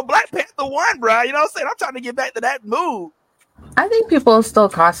dashikis from Black Panther 1, bro. You know what I'm saying? I'm trying to get back to that mood. I think people will still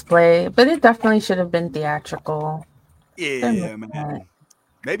cosplay, but it definitely should have been theatrical. Yeah, man.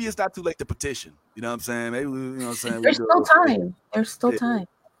 Maybe it's not too late to petition. You know what I'm saying? Maybe There's still time. There's still time.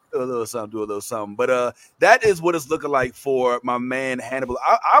 Do a little something. But that is what it's looking like for my man Hannibal.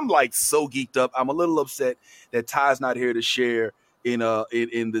 I'm like so geeked up. I'm a little upset that Ty's not here to share in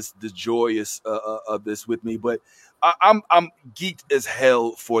this joyous of this with me. But I'm geeked as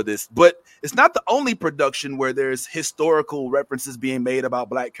hell for this. But it's not the only production where there's historical references being made about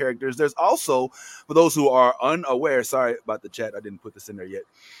black characters. There's also, for those who are unaware, sorry about the chat, I didn't put this in there yet.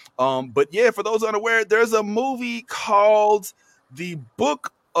 But yeah, for those unaware, there's a movie called The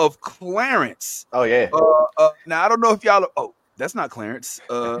Book of Clarence. Oh yeah. Now I don't know if y'all. Oh, that's not Clarence.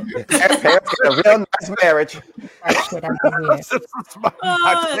 A real nice marriage. My Clarence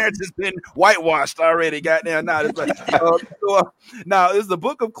has been whitewashed already. Goddamn, now it's like, now it's the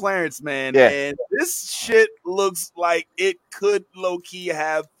Book of Clarence, man. Yeah. And this shit looks like it could low key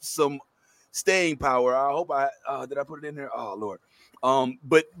have some staying power. I hope did I put it in there? Oh Lord.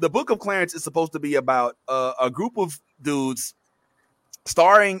 But the Book of Clarence is supposed to be about a group of dudes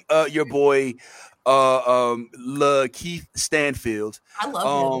starring your boy Keith Stanfield. I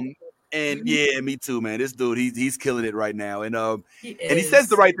love him. And yeah, me too, man. This dude, he's killing it right now. And he says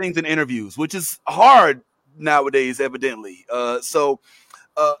the right things in interviews, which is hard nowadays, evidently. So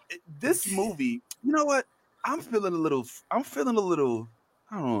this movie, you know what? I'm feeling a little,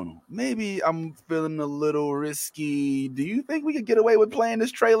 I don't know. Maybe I'm feeling a little risky. Do you think we could get away with playing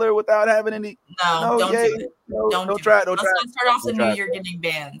this trailer without having any? No, don't do it. Don't try it. Let's not start off the new year getting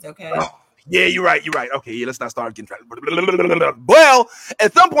banned, okay? Oh, yeah, you're right. Okay, yeah, let's not start getting well,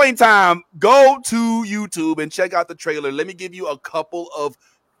 at some point in time, go to YouTube and check out the trailer. Let me give you a couple of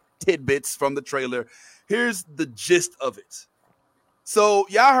tidbits from the trailer. Here's the gist of it. So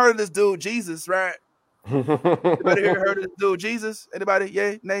y'all heard of this dude Jesus, right? Anybody here heard of this dude Jesus? Anybody?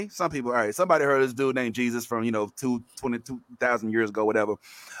 Yay? Nay? Some people. All right. Somebody heard of this dude named Jesus from 22,000 years ago, whatever.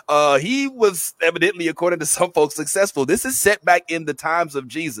 He was evidently, according to some folks, successful. This is set back in the times of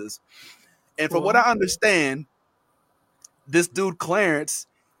Jesus, and from what I understand, this dude Clarence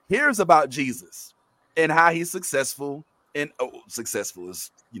hears about Jesus and how he's successful. And successful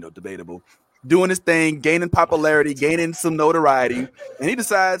is debatable. Doing his thing, gaining popularity, gaining some notoriety, and he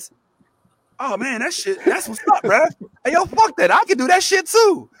decides, oh man, that's what's up, bro. Hey, yo, fuck that. I can do that shit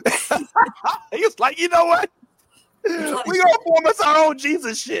too. He was like, you know what? We gonna form us our own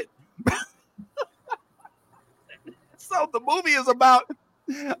Jesus shit. So the movie is about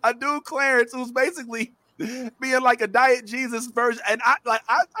a dude, Clarence, who's basically being like a diet Jesus version. And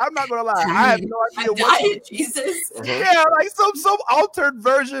I'm not gonna lie, I have no idea what diet Jesus. Yeah, like some altered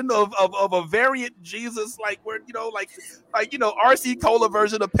version of a variant Jesus, like where like RC Cola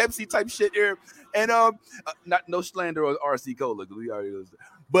version of Pepsi type shit here. And not no slander on RC Cola, because we already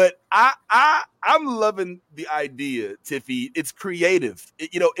But I'm loving the idea, Tiffy. It's creative.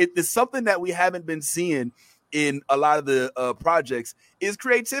 It's something that we haven't been seeing in a lot of the projects is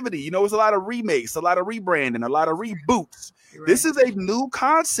creativity. It's a lot of remakes, a lot of rebranding, a lot of reboots. Right. This is a new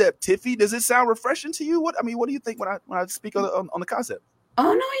concept, Tiffy. Does it sound refreshing to you? What do you think when I speak on the concept?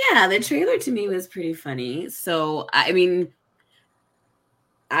 Oh no, yeah, the trailer to me was pretty funny. So I mean,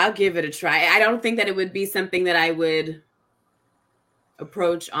 I'll give it a try. I don't think that it would be something that I would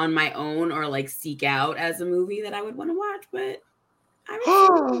approach on my own or like seek out as a movie that I would want to watch, but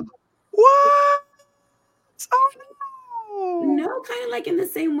what? Oh no, kind of like in the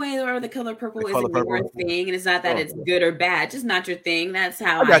same way where The Color Purple isn't your thing, and it's not that it's good or bad, just not your thing. That's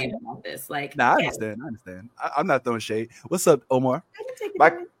how I am about this. Like, I understand. I'm not throwing shade. What's up, Omar?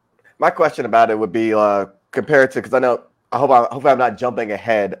 My question about it would be compared to, because I hope I'm not jumping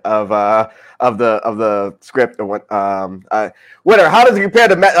ahead of the script or what. Whatever. How does it compare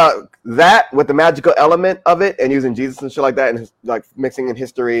to that with the magical element of it and using Jesus and shit like that, and like mixing in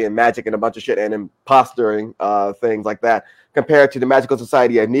history and magic and a bunch of shit and impostering things like that, compared to the Magical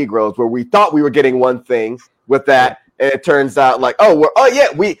Society of Negroes, where we thought we were getting one thing with that, and it turns out like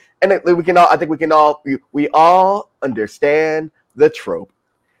we all understand the trope.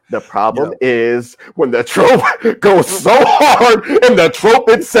 The problem is when the trope goes so hard, and the trope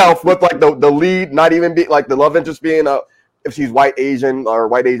itself with like the lead not even be like the love interest being if she's white Asian,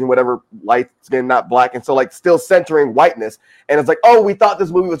 whatever, light skin, not black, and so like still centering whiteness, and it's like, oh, we thought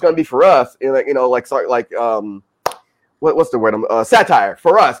this movie was going to be for us, and what's the word? Satire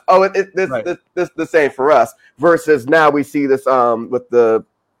for us. Oh, this the same for us. Versus now we see this with the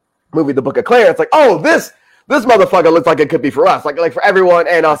movie The Book of Clarence, like, oh, this motherfucker looks like it could be for us, like for everyone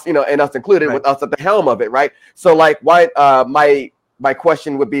and us, and us included, right, with us at the helm of it, right? So like, why? My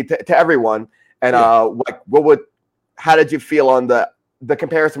question would be to everyone, and how did you feel on the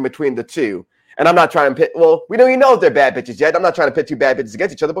comparison between the two? And I'm not trying to pit. Well, we don't even know if they're bad bitches yet. I'm not trying to pit two bad bitches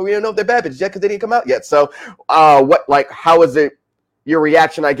against each other, but we don't know if they're bad bitches yet because they didn't come out yet. So, how is it your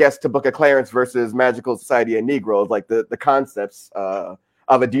reaction, I guess, to Book of Clarence versus Magical Society of Negroes, like the concepts of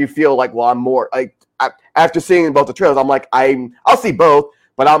it? Do you feel like, well, I'm more like, after seeing both the trailers, I'm like, I'll see both,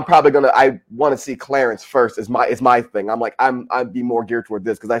 but I'm probably I want to see Clarence first is my thing. I'm like, I'd be more geared toward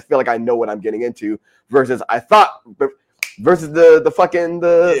this because I feel like I know what I'm getting into versus the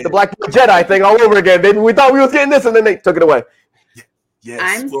Black Jedi thing all over again. We thought we was getting this, and then they took it away. Yes.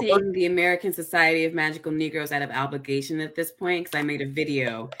 I'm seeing the American Society of Magical Negroes out of obligation at this point because I made a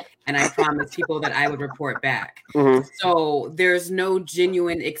video and I promised people that I would report back. Mm-hmm. So there's no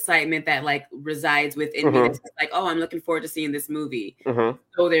genuine excitement that like resides within me. It's just like, oh, I'm looking forward to seeing this movie. Mm-hmm.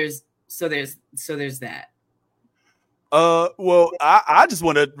 So there's that. Well, I just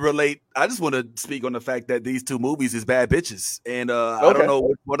want to relate. I just want to speak on the fact that these two movies is bad bitches, and I don't know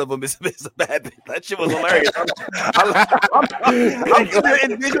which one of them is a bad bitch. That shit was hilarious.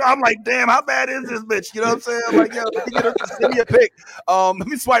 I'm like, damn, how bad is this bitch? You know what I'm saying? I'm like, yo, send me a pic. Let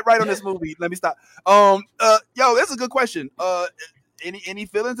me swipe right on this movie. Let me stop. Yo, that's a good question. Any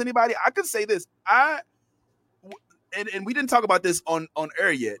feelings? Anybody? I could say this. And we didn't talk about this on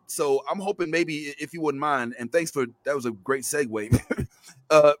air yet, so I'm hoping maybe if you wouldn't mind, and thanks that was a great segue.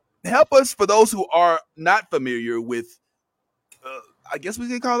 Help us for those who are not familiar with, I guess we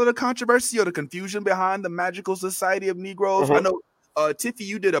can call it a controversy or the confusion behind the Magical Society of Negroes. Mm-hmm. I know, Tiffy,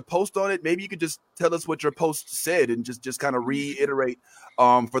 you did a post on it. Maybe you could just tell us what your post said and just kind of reiterate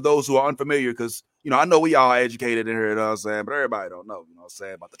for those who are unfamiliar, because I know we all educated in here, you know what I'm saying, but everybody don't know, what I'm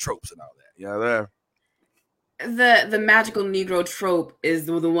saying, about the tropes and all that. There. The magical Negro trope is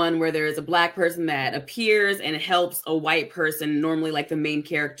the one where there is a black person that appears and helps a white person, normally like the main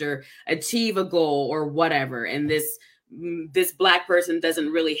character, achieve a goal or whatever. And this black person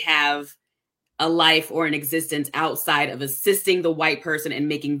doesn't really have a life or an existence outside of assisting the white person and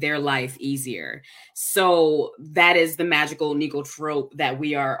making their life easier. So that is the magical Negro trope that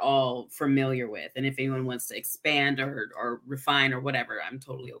we are all familiar with. And if anyone wants to expand or refine or whatever, I'm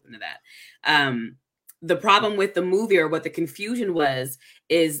totally open to that. The problem with the movie, or what the confusion was,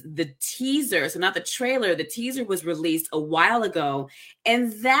 is the teaser. So not the trailer, the teaser was released a while ago.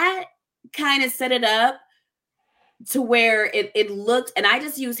 And that kind of set it up to where it looked, and I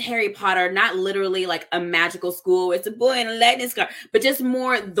just use Harry Potter, not literally like a magical school, it's a boy in a lightning scar, but just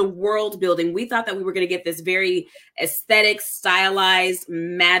more the world building. We thought that we were going to get this very aesthetic, stylized,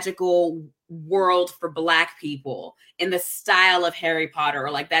 magical world for Black people in the style of Harry Potter,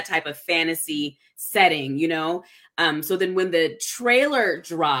 or like that type of fantasy setting, So then when the trailer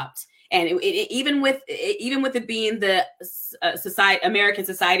dropped, And even with it being the American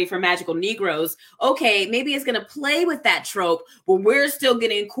Society for Magical Negroes, okay, maybe it's gonna play with that trope, but we're still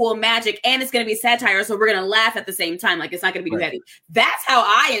getting cool magic, and it's gonna be satire, so we're gonna laugh at the same time. Like, it's not gonna be too heavy. That's how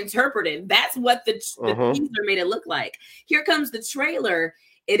I interpreted. That's what the teaser made it look like. Here comes the trailer.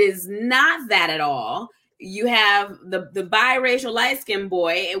 It is not that at all. You have the biracial light-skinned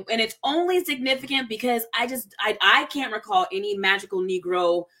boy, and it's only significant because I can't recall any magical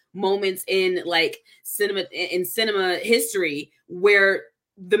Negro moments in like cinema history where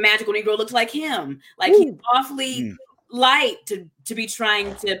the magical Negro looks like him. Like, he's awfully light to be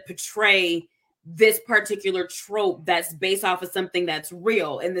trying to portray this particular trope that's based off of something that's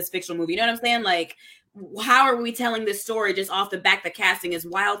real in this fictional movie. You know what I'm saying? Like, how are we telling this story just off the back? The casting is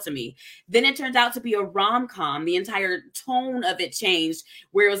wild to me. Then it turns out to be a rom-com. The entire tone of it changed,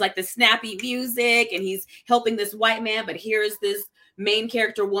 where it was like the snappy music and he's helping this white man, but here's this main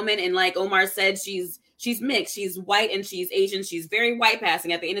character woman, and like Omar said, she's mixed. She's white and she's Asian. She's very white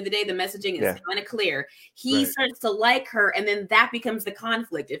passing. At the end of the day, the messaging is kind of clear. He starts to like her, and then that becomes the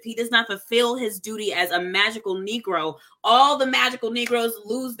conflict. If he does not fulfill his duty as a magical Negro, all the magical Negroes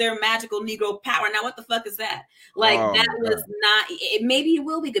lose their magical Negro power. Now, what the fuck is that? Like, that was not. Maybe it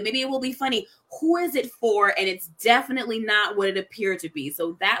will be good. Maybe it will be funny. Who is it for? And it's definitely not what it appeared to be.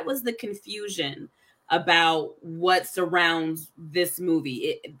 So that was the confusion about what surrounds this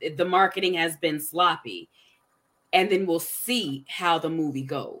movie. The marketing has been sloppy, and then we'll see how the movie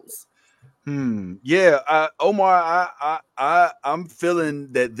goes. Yeah, Omar, I'm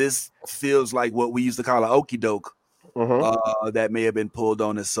feeling that this feels like what we used to call an okie doke. That may have been pulled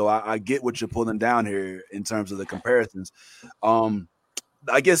on us. So I get what you're pulling down here in terms of the comparisons.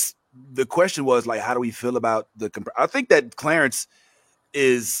 I guess the question was, like, how do we feel about I think that Clarence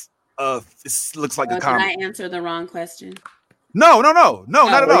is it looks like a comic. Did I answer the wrong question? No, not at all.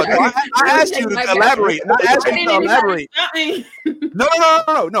 I asked you to elaborate. I asked you to elaborate. No.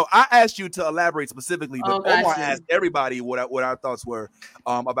 I asked you to elaborate specifically, but Omar asked everybody what our thoughts were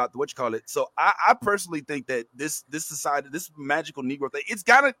about what you call it. So I personally think that this society, this magical Negro thing, it's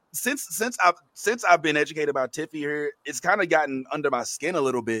gotta since I've been educated about Tiffy here, it's kind of gotten under my skin a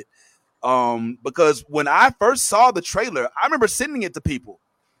little bit. Because when I first saw the trailer, I remember sending it to people.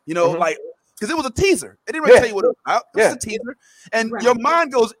 You know, like, because it was a teaser. It didn't really tell you what it was about. It was a teaser. And your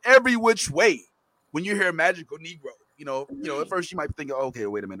mind goes every which way when you hear magical Negro. You know, at first you might think, oh, okay,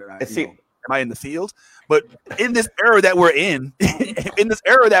 wait a minute. Am I in the field? But in this era that we're in, you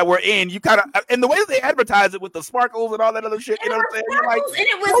kind of, and the way that they advertise it with the sparkles and all that other shit, you know what I'm saying? You're like, and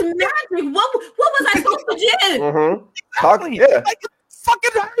it was magic. What was I supposed to do? Like,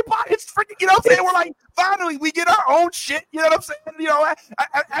 fucking Harry Potter. It's freaking, you know what I'm saying? We're like, finally, we get our own shit. You know what I'm saying? You know,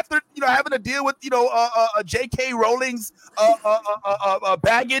 after, you know, having to deal with, you know, J.K. Rowling's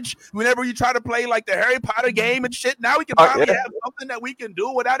baggage whenever you try to play like the Harry Potter game and shit. Now we can finally have something that we can do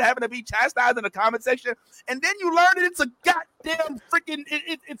without having to be chastised in the comment section. And then you learn that it's a goddamn freaking,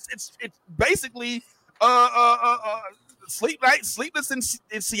 it's basically Sleepless in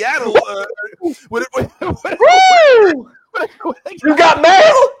Seattle. You got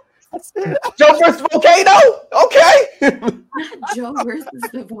mail? Joe versus Volcano? Okay. Joe versus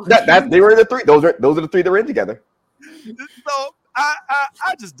the Volcano. They were the three. Those are the three that were in together. So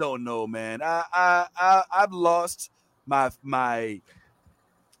I just don't know, man. I've lost my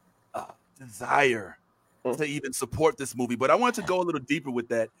desire to even support this movie, but I wanted to go a little deeper with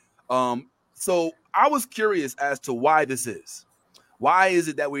that. So I was curious as to why this is. Why is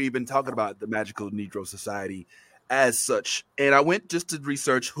it that we're even talking about the Magical Negro Society as such? And I went just to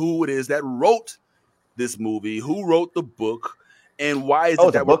research who it is that wrote this movie, who wrote the book, and why is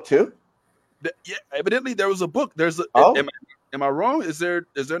it that book too? Yeah, evidently there was a book. There's a. Am I wrong? Is there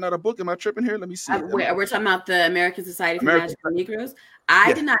not a book? Am I tripping here? Let me see. We're talking about the American Society for Magical Negroes.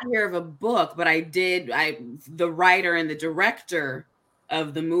 I did not hear of a book, but I did. The writer and the director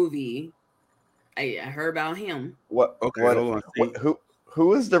of the movie, I heard about him. What? Okay, hold on.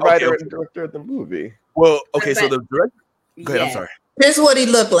 Who is the writer and director of the movie? Well, okay, so the director. Go ahead, I'm sorry. Here's what he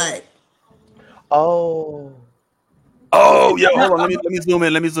looked like. Oh, yeah. Hold on. Let me zoom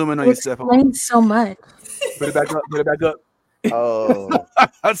in. Let me zoom in on you, Steph. Thanks so much. Put it back up. Oh.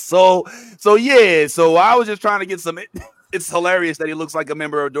 So yeah. So I was just trying to get some. It's hilarious that he looks like a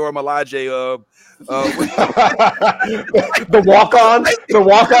member of Dora Milaje. The walk-on.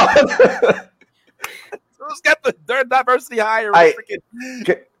 It's got the diversity hire.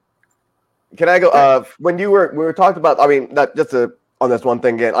 Can I go? When we were talking about, I mean, not just on this one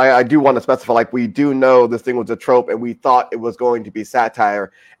thing again, I do want to specify, like, we do know this thing was a trope and we thought it was going to be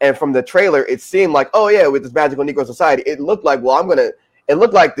satire. And from the trailer, it seemed like, oh yeah, with this Magical Negro Society, it looked like, well, I'm going to it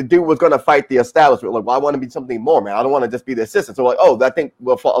looked like the dude was going to fight the establishment. Like, well, I want to be something more, man. I don't want to just be the assistant. So like, I think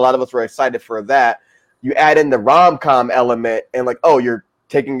a lot of us were excited for that. You add in the rom-com element and like, oh, you're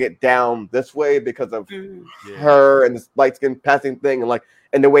taking it down this way because of her and this light skin passing thing,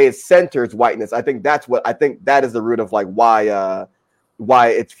 and the way it centers whiteness. I think that is the root of like why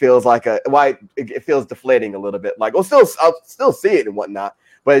it feels like it feels deflating a little bit. Like, I'll still see it and whatnot,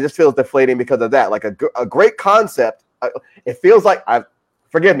 but it just feels deflating because of that. Like a great concept. It feels like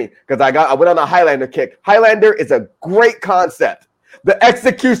forgive me because I went on a Highlander kick. Highlander is a great concept. The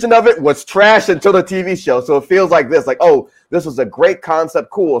execution of it was trash until the TV show. So it feels like this, like, oh, this was a great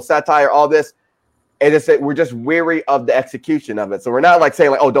concept, cool, satire, all this. And we're just weary of the execution of it. So we're not like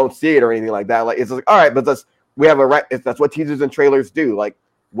saying like, oh, don't see it or anything like that. Like, it's like, all right, but we have a right. That's what teasers and trailers do. Like,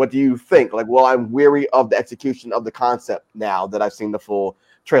 what do you think? Like, well, I'm weary of the execution of the concept now that I've seen the full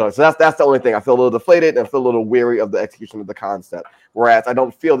trailer. So that's the only thing. I feel a little deflated and I feel a little weary of the execution of the concept. Whereas I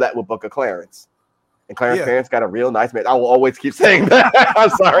don't feel that with Book of Clarence. And Clarence Parents got a real nice man. I will always keep saying that. I'm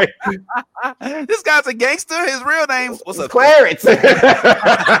sorry. This guy's a gangster. His real name's what's up, Clarence?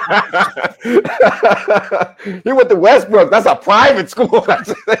 He went to Westbrook. That's a private school.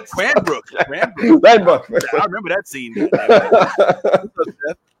 Cranbrook. I remember that scene.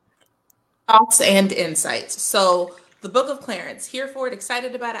 Thoughts and insights. So the Book of Clarence, here for it,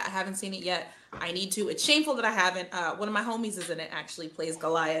 excited about it. I haven't seen it yet. I need to. It's shameful that I haven't. One of my homies is in it, actually plays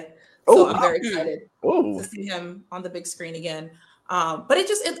Goliath. So I'm very excited to see him on the big screen again. But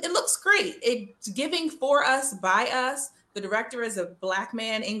it looks great. It's giving for us, by us. The director is a black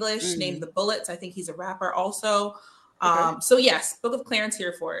man, English, named The Bullets. I think he's a rapper also. So yes, Book of Clarence,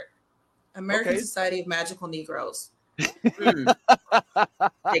 here for it. American Society of Magical Negroes. They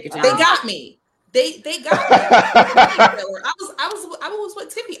got me. They got me. I was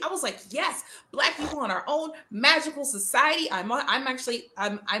with Tiffany. I was like, yes, black people in our own magical society. I'm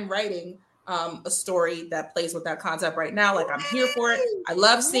writing a story that plays with that concept right now. Like, I'm here for it. I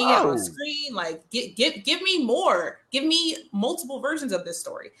love seeing it on screen. Like, give me more. Give me multiple versions of this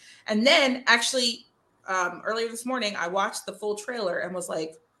story. And then actually, earlier this morning, I watched the full trailer and was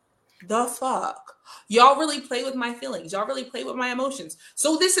like, the fuck? Y'all really play with my feelings. Y'all really play with my emotions.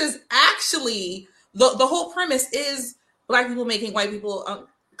 So this is actually the whole premise is black people making white people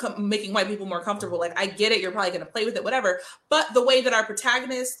more comfortable. Like, I get it. You're probably going to play with it, whatever. But the way that our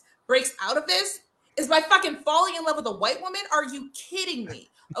protagonist breaks out of this is by fucking falling in love with a white woman. Are you kidding me?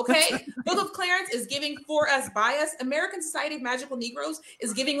 Okay. Book of Clarence is giving for us, by us. American Society of Magical Negroes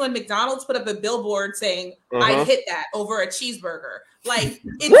is giving when McDonald's put up a billboard saying, I'd hit that over a cheeseburger. Like,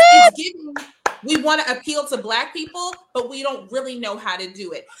 it's giving, we want to appeal to black people, but we don't really know how to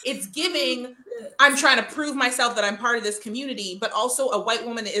do it. It's giving, I'm trying to prove myself that I'm part of this community, but also a white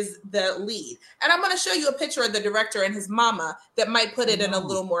woman is the lead. And I'm going to show you a picture of the director and his mama that might put it in a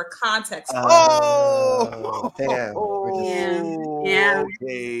little more context. Damn. Yeah.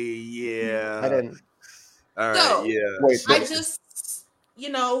 Okay, yeah. I didn't. All So, right, yeah. Wait, I just,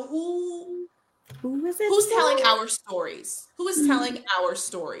 Who is it? who's telling our stories? Who is telling our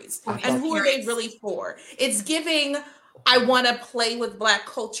stories? And who are they really for? It's giving, I want to play with black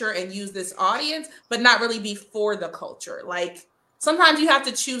culture and use this audience, but not really be for the culture. Like, sometimes you have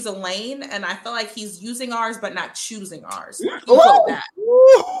to choose a lane, and I feel like he's using ours, but not choosing ours.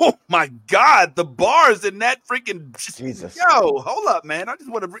 Oh my God, the bars in that freaking Jesus. Yo, hold up, man. I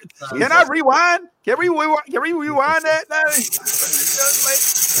just want to. Can I rewind? Can we rewind that?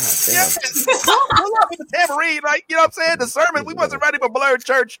 Pull up with the tambourine, like, you know what I'm saying? The sermon. We wasn't ready for Blurred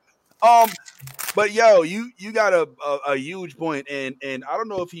Church. But yo, you got a huge point, and I don't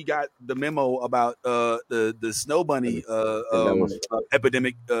know if he got the memo about the snow bunny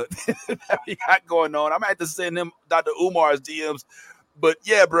epidemic that we got going on. I'm gonna have to send him Dr. Umar's DMs. But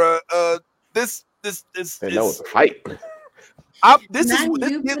yeah, bro, this They know it's a fight. This is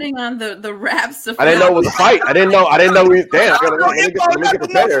putting on the raps. I didn't know it was a fight. I didn't know we. Damn, let me get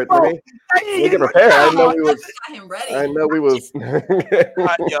prepared. Let me get prepared. I didn't know we was. I didn't know we was.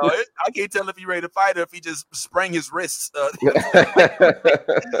 Yo, I can't tell if he ready to fight or if he just sprang his wrists. But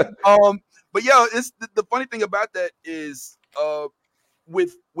yo, it's the funny thing about that is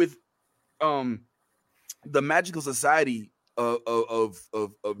with the magical society of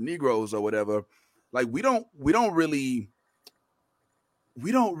Negroes or whatever, like we don't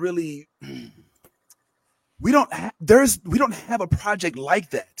have a project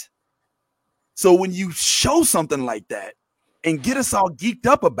like that. So when you show something like that and get us all geeked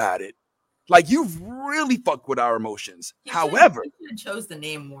up about it, like, you've really fucked with our emotions. However, you chose the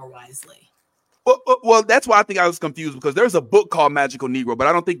name more wisely. Well, that's why I think I was confused because there's a book called Magical Negro, but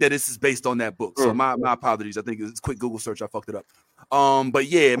I don't think that this is based on that book. So my apologies. I think it's a quick Google search. I fucked it up. But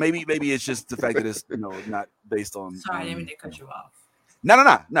yeah, maybe it's just the fact that it's not based on. Sorry, I didn't mean to cut you off.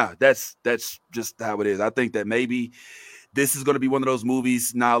 No. That's just how it is. I think that maybe this is going to be one of those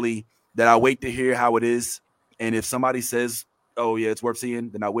movies, Nolly, that I wait to hear how it is, and if somebody says, "Oh yeah, it's worth seeing,"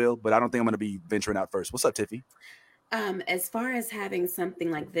 then I will. But I don't think I'm going to be venturing out first. What's up, Tiffy? As far as having something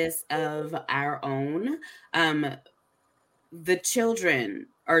like this of our own, the children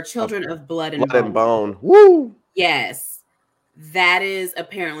of blood and bone. Woo! Yes, that is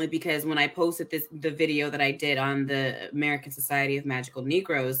apparently because when I posted the video that I did on the American Society of Magical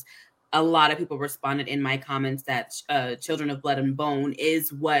Negroes, a lot of people responded in my comments that Children of Blood and Bone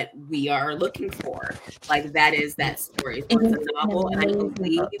is what we are looking for. Like that is that story. So it's a novel, and I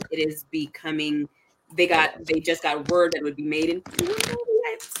believe it is becoming. They just got word that it would be made in.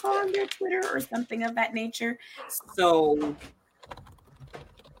 I saw on their Twitter or something of that nature. So.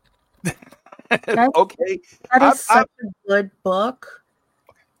 Okay. That is such a good book.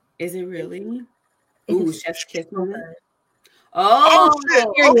 Is it really? Ooh, Chef's Kiss moment. Oh shit!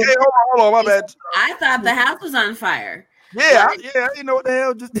 Okay, hold on, my bad. I thought the house was on fire. Yeah, I didn't know what the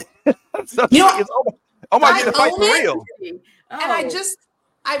hell just. Oh my god, the fight for real. And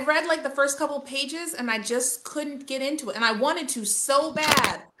I read like the first couple pages and I just couldn't get into it. And I wanted to so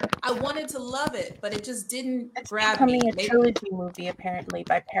bad. I wanted to love it, but it just didn't grab me. It's becoming a trilogy movie apparently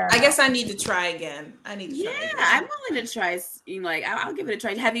by Paramount. I guess I need to try again. I'm willing to try. I'll give it a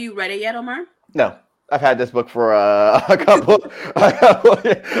try. Have you read it yet, Omar? No. I've had this book for a couple.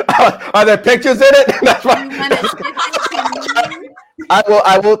 Are there pictures in it? That's fine. I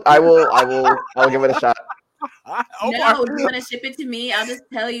will give it a shot. No, you want to ship it to me? I'll just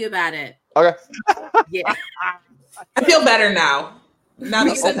tell you about it. Okay. Yeah. I feel better now. Now that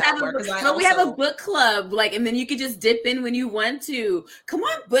you said that word, we have a book club, and then you can just dip in when you want to. Come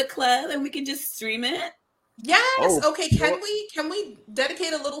on, book club, and we can just stream it. Yes. Okay. Can we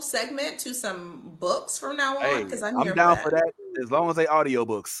dedicate a little segment to some books from now on? Because I'm down for that as long as they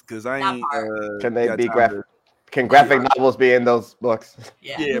audiobooks. Because I ain't. Can they be graphic? Can graphic novels be in those books?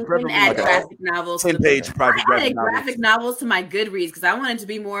 Yeah, preferably add graphic novels. 10-page private I added graphic novels to my Goodreads because I wanted to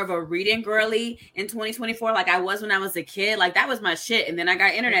be more of a reading girly in 2024, like I was when I was a kid. Like that was my shit. And then I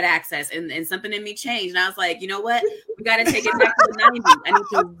got internet access, and something in me changed. And I was like, you know what? We got to take it back to the 90s. I need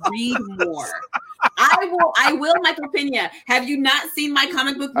to read more. I will, Michael Pena. Have you not seen my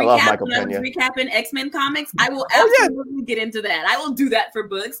comic book recap when I was recapping X-Men comics? I will absolutely get into that. I will do that for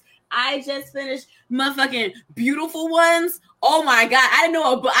books. I just finished motherfucking Beautiful Ones. Oh my God. I didn't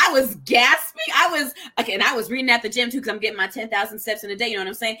know, but I was gasping. And I was reading at the gym too, because I'm getting my 10,000 steps in a day. You know what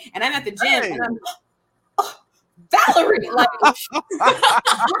I'm saying? And I'm at the gym and I'm, Valerie, the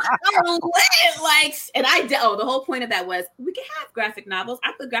whole point of that was we can have graphic novels.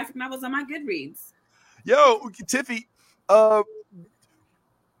 I put graphic novels on my Goodreads. Yo, Tiffy,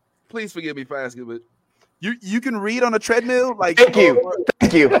 please forgive me for asking, but you can read on a treadmill? Thank you.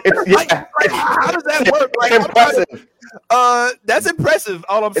 How does that work? Impressive. That's impressive.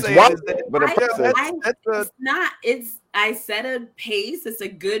 All I'm saying is that I set a pace. It's a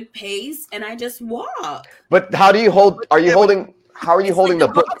good pace, and I just walk. But how do you hold? Are you holding? How are you holding the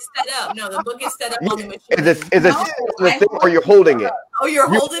book? Set up. No, the book is set up on the machine. Is this the thing, or you're holding it? Oh, you're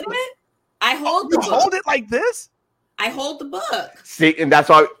holding it? I hold the book. Hold it like this? I hold the book. See, and that's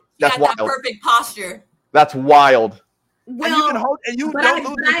why. That's wild. That perfect posture. That's wild. Well, and you can hold, and you don't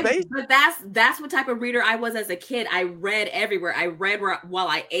lose your face. But that's what type of reader I was as a kid. I read everywhere. I read while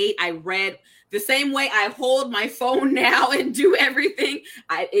I ate. I read the same way I hold my phone now and do everything.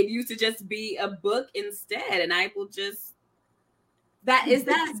 It used to just be a book instead, and I will just. Is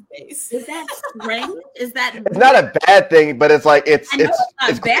that strange? Is that? It's not a bad thing, but it's like it's. I know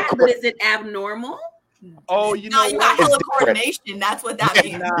it's not bad, but is it abnormal? Oh, you know, you got hella coordination. That's what that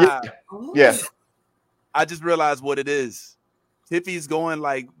means. Yeah. I just realized what it is. Tiffy's going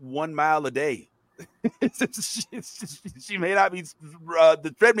 1 mile a day. She may not be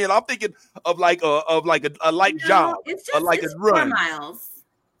the treadmill. I'm thinking of a light jog, it's a run. 4 miles.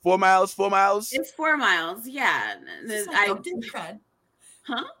 4 miles. 4 miles. It's 4 miles. Yeah. I didn't tread.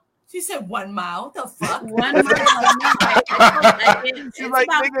 Huh? She said 1 mile. The fuck? 1 mile. It's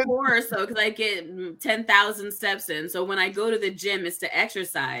about 4 or so because I get 10,000 steps in. So when I go to the gym, it's to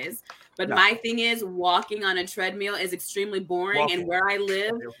exercise. But my thing is walking on a treadmill is extremely boring. And where I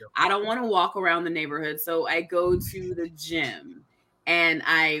live, I don't want to walk around the neighborhood. So I go to the gym and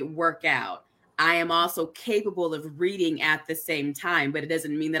I work out. I am also capable of reading at the same time, but it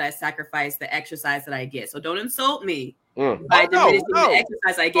doesn't mean that I sacrifice the exercise that I get. So don't insult me by diminishing the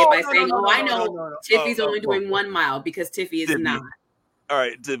exercise I get by saying, I know Tiffy's only doing 1 mile because Tiffy is not. All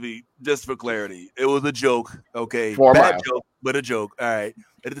right, Tiffy, just for clarity, it was a joke, okay? 4 Bad miles. joke, but a joke. All right.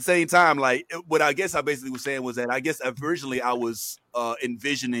 At the same time, like what I guess I basically was saying was that I guess originally I was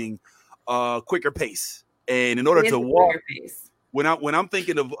envisioning quicker pace, and in order to walk, when I'm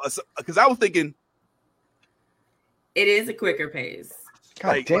thinking of, because I was thinking, it is a quicker pace.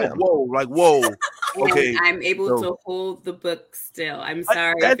 Like whoa. Okay, I'm able to hold the book still. I'm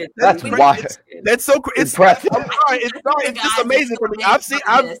sorry. That's why. That's so impressive. I'm sorry. It's just amazing for me.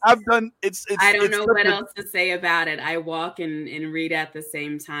 I've done. I don't know what else to say about it. I walk and read at the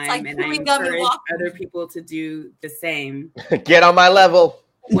same time, and I encourage other people to do the same. Get on my level.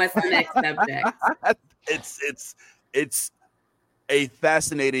 What's the next subject? It's a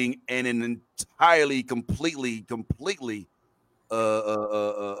fascinating and an entirely, completely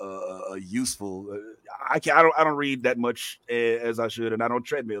useful. I don't read that much as I should, and I don't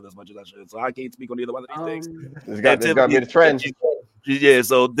treadmill as much as I should, so I can't speak on either one of these things. It's got to be the trend. Yeah,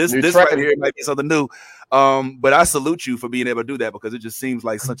 so this right here might be something new. But I salute you for being able to do that because it just seems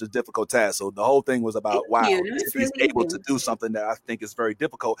like such a difficult task. So the whole thing was about he's able to do something that I think is very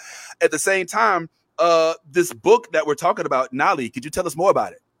difficult. At the same time, this book that we're talking about, Nali, could you tell us more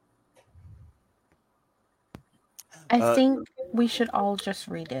about it? I think we should all just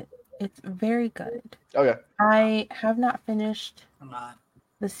read it. It's very good. Okay. I have not finished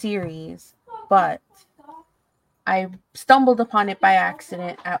the series, but I stumbled upon it by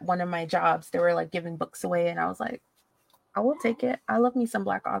accident at one of my jobs. They were like giving books away, and I was like, I will take it. I love me some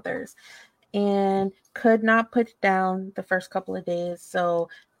Black authors. And could not put it down the first couple of days. So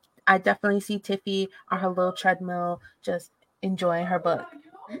I definitely see Tiffy on her little treadmill just enjoying her book.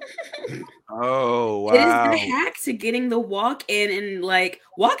 Oh wow! It is the hack to getting the walk in, and like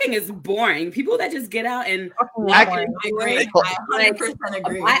walking is boring. People that just get out and walk, I agree. I 100%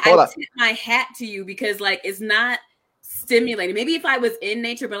 agree. I tip my hat to you because like it's not stimulating. Maybe if I was in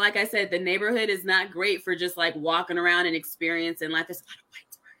nature, but like I said, the neighborhood is not great for just like walking around and experiencing life. There's a lot of white.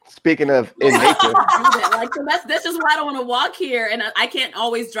 Speaking of in nature, like so that's just why I don't want to walk here, and I can't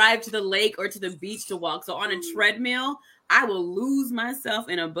always drive to the lake or to the beach to walk. So on a treadmill, I will lose myself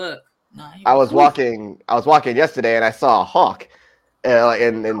in a book. I was walking yesterday and I saw a hawk,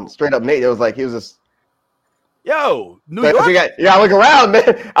 and straight up Nate, it was like he was just. Yo, New York. I look around,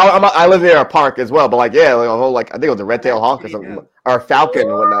 man. I live near a park as well, but like a whole I think it was a red-tailed hawk or something, or a falcon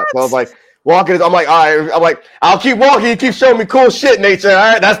and whatnot. So I was like walking. I'm like, all right. I'm like, I'll keep walking. You keep showing me cool shit, nature. All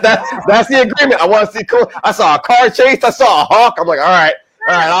right, that's the agreement. I want to see cool. I saw a car chase. I saw a hawk. I'm like, all right.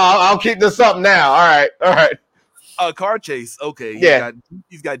 I'll keep this up now. All right. A car chase, okay. Yeah,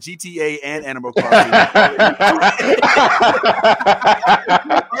 he's got GTA and Animal Crossing. Right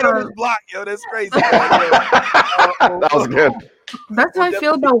on his block, yo, that's crazy. That was good. That's how I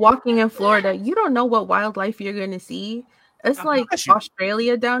feel about walking in Florida. You don't know what wildlife you're gonna see. It's like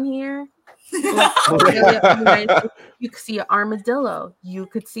Australia down here. You could see an armadillo. You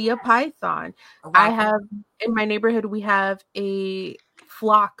could see a python. I have in my neighborhood. We have a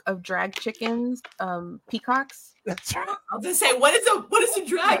flock of drag chickens, peacocks. That's right. I was gonna say, what is a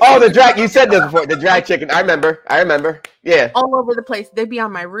drag? Oh, the drag! You said this before. The drag chicken. I remember. Yeah. All over the place. They'd be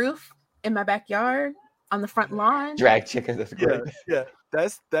on my roof, in my backyard, on the front lawn. Drag chickens. That's great. Yeah.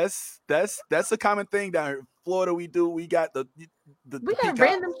 That's a common thing down here in Florida. We got the we got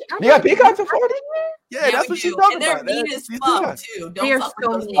random. You got peacocks in Florida? Yeah, that's what she's talking about. And they're mean as fuck too. Don't fuck with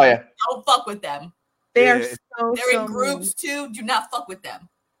those. Oh yeah. Don't fuck with them. They're in groups too. Do not fuck with them.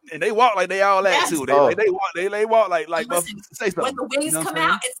 And they walk like they all that too. They walk like listen, say something. When the wings come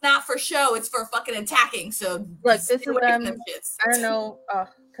out, it's not for show. It's for fucking attacking. So look, this is I don't know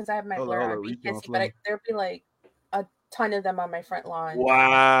because I have my blur on. But there'd be like a ton of them on my front lawn.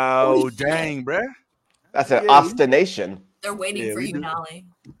 Wow, dang, bruh. That's an obstination. They're waiting for you, Nolly.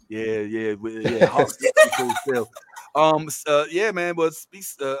 Yeah. Hawks cool still. Yeah, man. But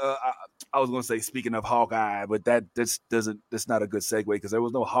I was gonna say, speaking of Hawkeye, but that's not a good segue because there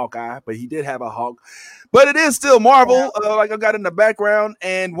was no Hawkeye, but he did have a hawk. But it is still Marvel, like I got in the background.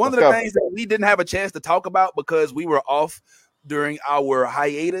 And one of the things that we didn't have a chance to talk about because we were off during our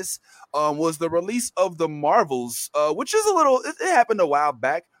hiatus was the release of the Marvels, which is it happened a while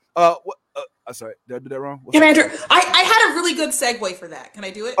back. Sorry, did I do that wrong? Yeah, Andrew, I had a really good segue for that. Can I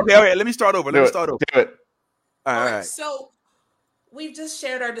do it? Okay, all right, let me start over. Do it. All right. So we've just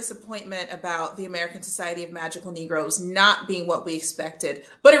shared our disappointment about the American Society of Magical Negroes not being what we expected.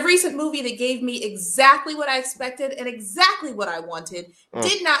 But a recent movie that gave me exactly what I expected and exactly what I wanted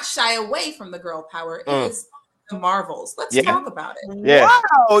did not shy away from the girl power is the Marvels. Let's talk about it. Yeah. Wow,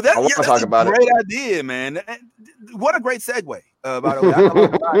 I want to talk about it. Great idea, man. what a great segue, by the way. I love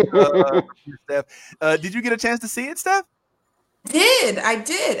a lot, Steph. Did you get a chance to see it, Steph? I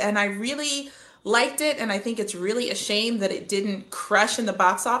did. And I really liked it. And I think it's really a shame that it didn't crush in the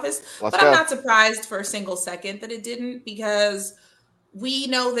box office. But I'm not surprised for a single second that it didn't, because we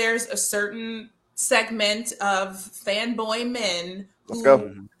know there's a certain segment of fanboy men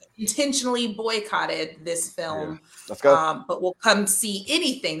who intentionally boycotted this film. But will come see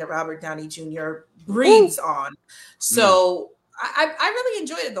anything that Robert Downey Jr. breathes on. So I really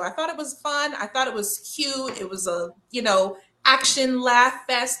enjoyed it, though. I thought it was fun. I thought it was cute. It was a, action, laugh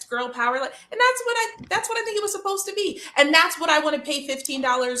fest, girl power, and that's what I think it was supposed to be, and that's what I want to pay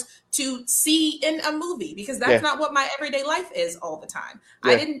 $15 to see in a movie, because that's not what my everyday life is all the time.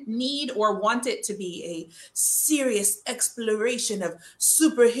 I didn't need or want it to be a serious exploration of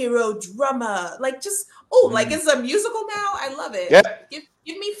superhero drama, like just like it's a musical now. I love it.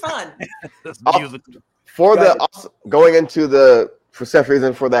 Give me fun. For going into the for some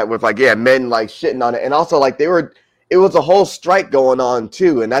reason for that with men like shitting on it, and also like it was a whole strike going on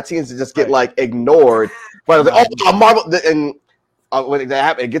too, and that seems to just get like ignored. But I was like, Marvel, and when that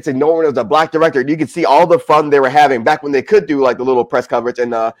happened, it gets ignored. It was a black director. You could see all the fun they were having back when they could do like the little press coverage,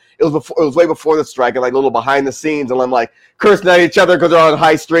 and it was way before the strike, and like little behind the scenes, and I'm like cursing at each other because they're on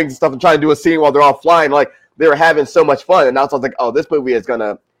high strings and stuff, and trying to do a scene while they're all flying. Like they were having so much fun, and now I was like, oh, this movie is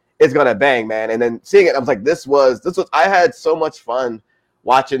gonna bang, man. And then seeing it, I was like, this was I had so much fun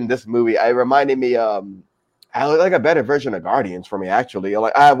watching this movie. It reminded me I like a better version of Guardians for me, actually.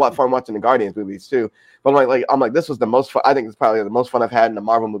 Like I had fun watching the Guardians movies too. But I'm like this was the most fun. I think it's probably the most fun I've had in a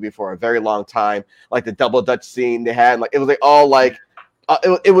Marvel movie for a very long time. Like the double Dutch scene they had, like it was like all like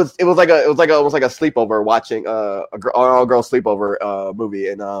it was like almost like a sleepover watching a all girl sleepover movie,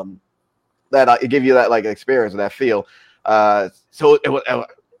 and that it gave you that like experience and that feel. So it was.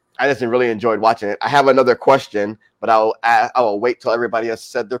 I just really enjoyed watching it. I have another question, but I will wait till everybody has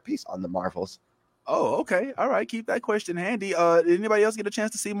said their piece on the Marvels. Oh, okay. All right. Keep that question handy. Did anybody else get a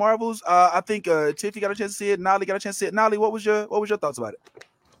chance to see Marvels? I think Tiffy got a chance to see it. Nolly got a chance to see it. Nolly, what was your thoughts about it?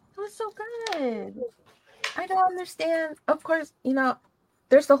 It was so good. I don't understand. Of course,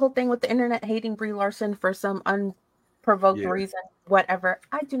 there's the whole thing with the internet hating Brie Larson for some unprovoked reason, whatever.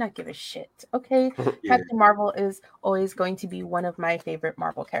 I do not give a shit. Okay. Captain Marvel is always going to be one of my favorite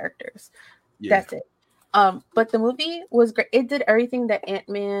Marvel characters. That's it. But the movie was great. It did everything that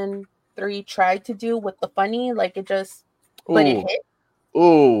Ant-Man 3 tried to do with the funny, like it just, but it hit.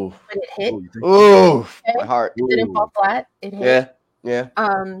 Ooh. But it hit. Ooh. Okay? My heart. It didn't fall flat. It hit. Yeah.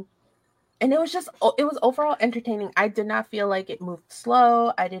 And it was overall entertaining. I did not feel like it moved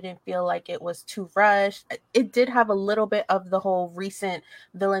slow. I didn't feel like it was too rushed. It did have a little bit of the whole recent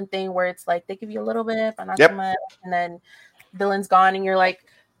villain thing where it's like they give you a little bit, but not so much, and then villain's gone, and you're like,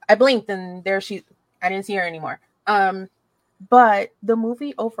 I blinked, and I didn't see her anymore. But the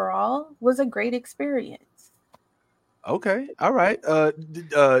movie overall was a great experience. Okay. All right.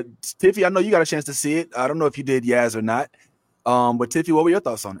 Tiffy, I know you got a chance to see it. I don't know if you did, Yaz, or not. But Tiffy, what were your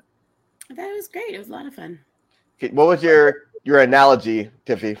thoughts on it? I thought it was great. It was a lot of fun. Okay, what was your analogy,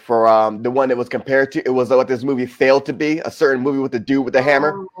 Tiffy, for the one that was compared to? It was what this movie failed to be, a certain movie with the dude with the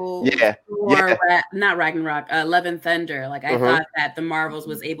hammer. Not Ragnarok. Love and Thunder. Like I thought that the Marvels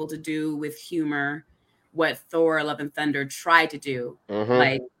was able to do with humor what Thor: Love and Thunder tried to do.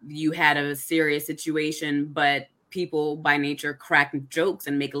 Like you had a serious situation, but people by nature crack jokes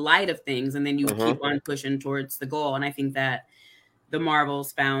and make light of things, and then you keep on pushing towards the goal. And I think that the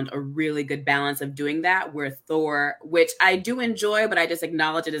Marvels found a really good balance of doing that, where Thor, which I do enjoy, but I just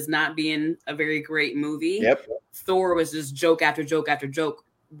acknowledge it as not being a very great movie. Thor was just joke after joke after joke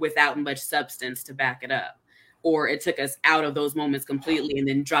without much substance to back it up. Or it took us out of those moments completely and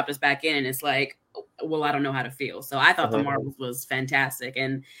then dropped us back in. And it's like, well, I don't know how to feel. So I thought the Marvels was fantastic.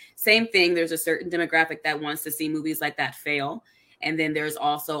 And same thing, there's a certain demographic that wants to see movies like that fail. And then there's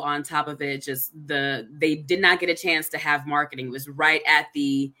also on top of it, just they did not get a chance to have marketing. It was right at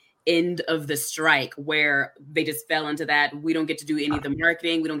the end of the strike where they just fell into that. We don't get to do any of the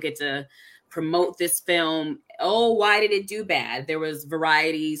marketing. We don't get to promote this film. Oh, why did it do bad? There was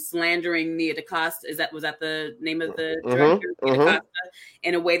Variety slandering Nia DaCosta. Was that the name of the director? Nia DaCosta,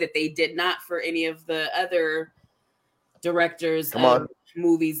 in a way that they did not for any of the other directors of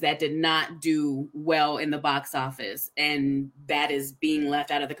movies that did not do well in the box office. And that is being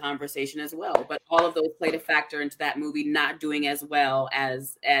left out of the conversation as well. But all of those played a factor into that movie not doing as well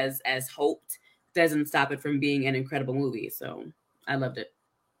as hoped. Doesn't stop it from being an incredible movie. So I loved it.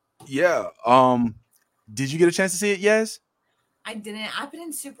 Yeah. Did you get a chance to see it? Yes. I didn't. I've been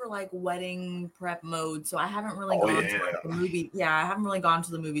in super like wedding prep mode, so I haven't really gone to like the movie. Yeah, I haven't really gone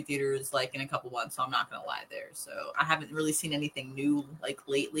to the movie theaters like in a couple months, so I'm not gonna lie there. So I haven't really seen anything new like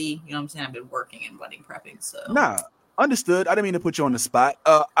lately. You know what I'm saying? I've been working and wedding prepping. So nah, understood. I didn't mean to put you on the spot.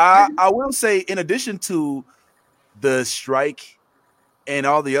 I will say, in addition to the strike and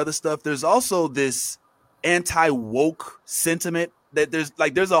all the other stuff, there's also this anti-woke sentiment that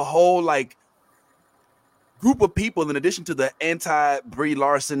there's a whole like group of people, in addition to the anti-Brie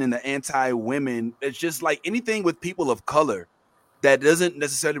Larson and the anti-women. It's just like anything with people of color that doesn't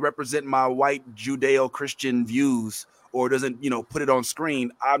necessarily represent my white Judeo-Christian views or doesn't, put it on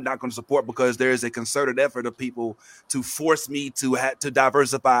screen, I'm not going to support, because there is a concerted effort of people to force me to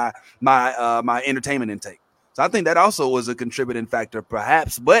diversify my my entertainment intake. So I think that also was a contributing factor,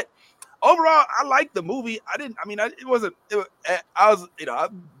 perhaps. But overall, I liked the movie. I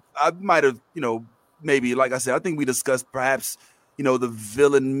might have, maybe, like I said, I think we discussed perhaps, the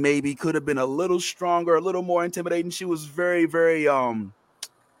villain maybe could have been a little stronger, a little more intimidating. She was very, very, Did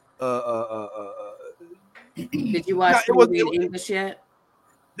you watch the movie in English yet?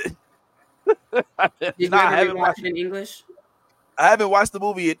 Did you ever watch it in English? I haven't watched the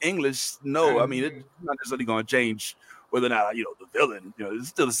movie in English. No, I mean, it's not necessarily going to change whether or not, the villain, it's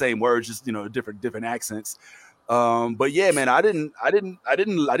still the same words, just, different accents. But yeah, man, I didn't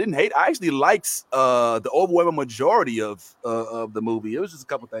hate. I actually liked the overwhelming majority of the movie. It was just a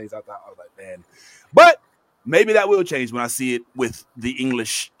couple things I thought I was like, man, but maybe that will change when I see it with the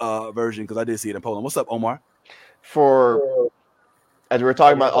English version, because I did see it in Poland. What's up, Omar? As we were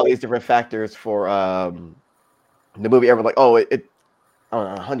talking about all these different factors for the movie, everyone's like, oh, it I don't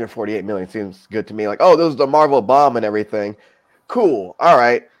know, 148 million seems good to me. Like, oh, this was the Marvel bomb and everything. Cool, all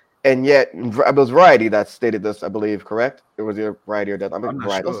right. And yet, it was Variety that stated this, I believe, correct? It was either Variety or Death.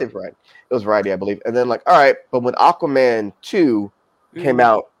 Variety. Let's say Variety. It was Variety, I believe. And then, like, all right, but when Aquaman 2 came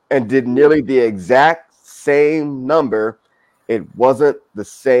out and did nearly the exact same number, it wasn't the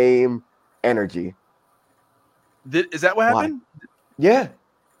same energy. Is that what happened? Yeah.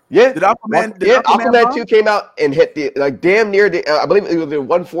 Yeah. Did Aquaman 2 came out and hit the damn near the I believe it was the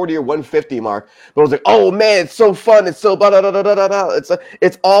 140 or 150 mark. But it was like, oh man, it's so fun. It's so blah, blah, blah, blah, blah, blah.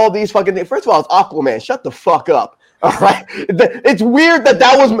 It's all these fucking things. First of all, it's Aquaman. Shut the fuck up. All right. It's weird that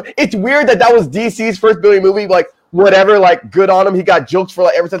was DC's first billion movie. Like, whatever, like, good on him. He got jokes for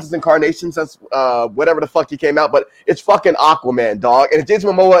like ever since his incarnation, since whatever the fuck he came out. But it's fucking Aquaman, dog. And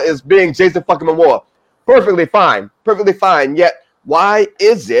Jason Momoa is being Jason fucking Momoa. Perfectly fine. Yet why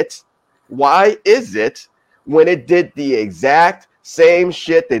is it when it did the exact same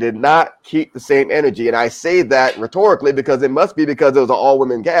shit, they did not keep the same energy? And I say that rhetorically because it must be because it was an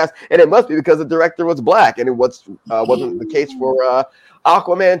all-women cast, and it must be because the director was black, and it wasn't the case for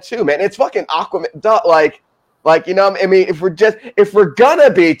Aquaman 2, man. It's fucking Aquaman, like, I mean, if we're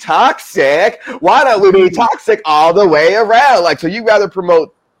gonna be toxic, why don't we be toxic all the way around? Like, so you rather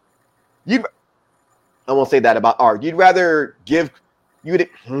promote I won't say that about art. You'd rather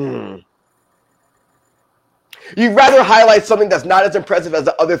highlight something that's not as impressive as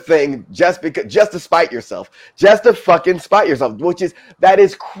the other thing just to spite yourself, just to fucking spite yourself, that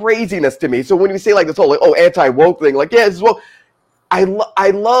is craziness to me. So when you say like this whole like, anti-woke thing, like, yeah,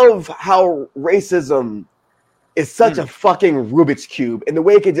 I love how racism is such a fucking Rubik's Cube, and the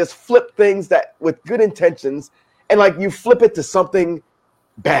way it can just flip things that with good intentions, and like you flip it to something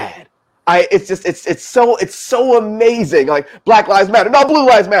bad. It's so amazing. Like, Black Lives Matter, no, Blue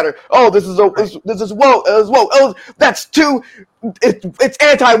Lives Matter. Oh, this is woke. Oh, that's too. It's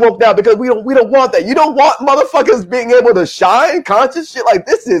anti-woke now because we don't want that. You don't want motherfuckers being able to shine, conscious shit. Like,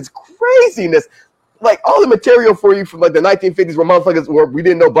 this is craziness. Like, all the material for you from like the 1950s where we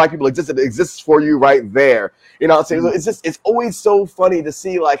didn't know black people existed exists for you right there. You know what I'm saying? It's always so funny to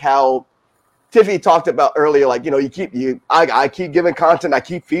see like how Tiffany talked about earlier, like, I keep giving content, I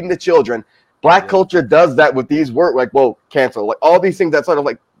keep feeding the children. Black culture does that with these words, like, whoa, cancel, like all these things that sort of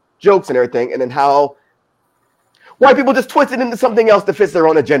like jokes and everything, and then how white people just twist it into something else that fits their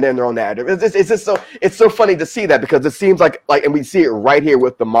own agenda and their own narrative. It's so funny to see that, because it seems like, and we see it right here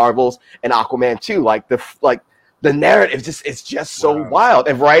with the Marvels and Aquaman 2, like the narrative it's just so wild,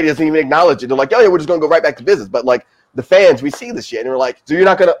 and Variety doesn't even acknowledge it. They're like, oh yeah, we're just gonna go right back to business, but like the fans, we see this shit, and we're like, so you're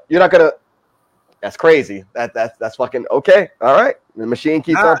not gonna. That's crazy. That's fucking okay. All right, the machine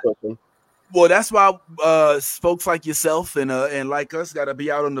keeps on pushing. Well, that's why folks like yourself and like us got to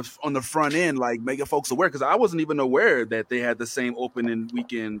be out on the front end, like making folks aware. Because I wasn't even aware that they had the same opening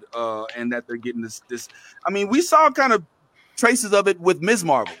weekend and that they're getting this. I mean, we saw kind of traces of it with Ms.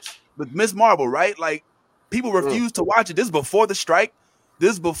 Marvel, right? Like, people refused to watch it. This is before the strike.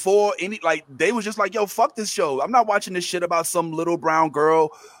 This before any, like, they was just like, yo, fuck this show. I'm not watching this shit about some little brown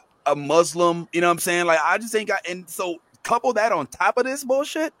girl, a Muslim. You know what I'm saying? Like, I just ain't got. And so couple that on top of this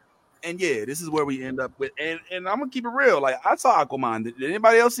bullshit, and yeah, this is where we end up with. And I'm gonna keep it real. Like, I saw Aquaman. Did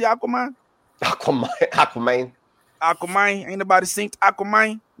anybody else see Aquaman? Aquaman. Aquaman. Ain't nobody synced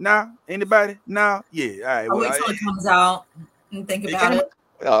Aquaman? Nah. Anybody? Nah. Yeah. All right. I'll wait till it comes out and think about it.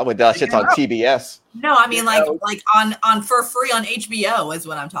 Oh, but that shit's on TBS. No, I mean like on for free on HBO is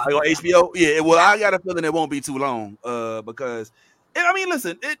what I'm talking about. HBO? Yeah. Well, I got a feeling it won't be too long. Because I mean,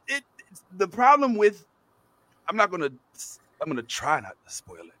 listen, it the problem with I'm gonna try not to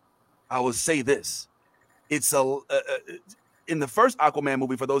spoil it. I will say this: it's in the first Aquaman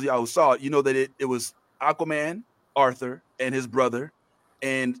movie. For those of y'all who saw it, you know that it was Aquaman, Arthur, and his brother,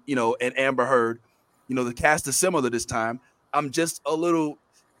 and and Amber Heard. The cast is similar this time. I'm just a little.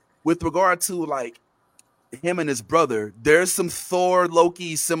 With regard to like him and his brother, there's some Thor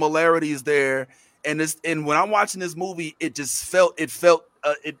Loki similarities there, and when I'm watching this movie, it felt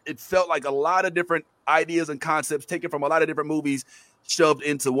like a lot of different ideas and concepts taken from a lot of different movies shoved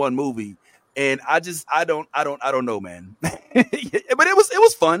into one movie, and I don't know, man. But it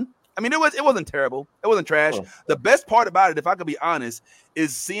was fun. I mean, it wasn't terrible. It wasn't trash. Oh. The best part about it, if I could be honest,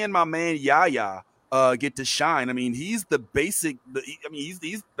 is seeing my man Yaya get to shine. I mean, he's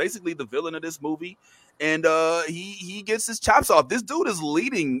he's basically the villain of this movie, and he gets his chops off. This dude is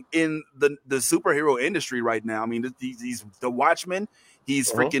leading in the superhero industry right now. I mean, he's the Watchmen.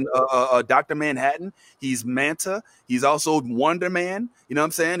 He's freaking Dr. Manhattan. He's Manta. He's also Wonder Man. You know what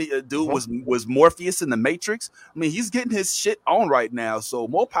I'm saying? Dude was Morpheus in the Matrix. I mean, he's getting his shit on right now. So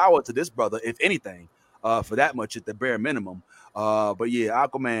more power to this brother, if anything, for that much at the bare minimum. But yeah,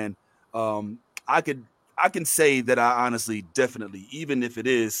 Aquaman. I can say that I honestly, definitely, even if it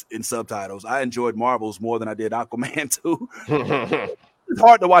is in subtitles, I enjoyed Marvels more than I did Aquaman too. It's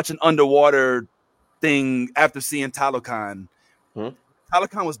hard to watch an underwater thing after seeing Talokan.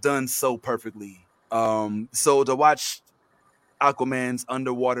 Talokan was done so perfectly. So to watch Aquaman's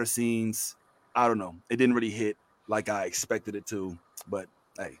underwater scenes, I don't know. It didn't really hit like I expected it to. But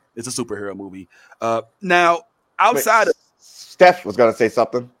hey, it's a superhero movie. Now, outside of Steph was going to say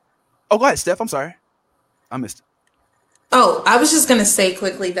something. Oh, go ahead, Steph. I'm sorry. I missed it. Oh, I was just going to say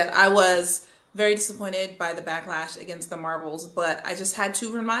quickly that I was very disappointed by the backlash against the Marvels, but I just had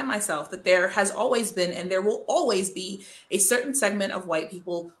to remind myself that there has always been and there will always be a certain segment of white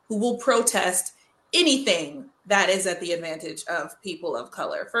people who will protest anything that is at the advantage of people of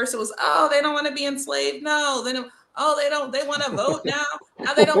color. First it was, oh, they don't want to be enslaved. No, they don't. Oh, they want to vote now.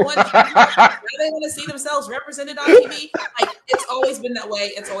 Now they don't want to. Now they want to see themselves represented on TV. Like, it's always been that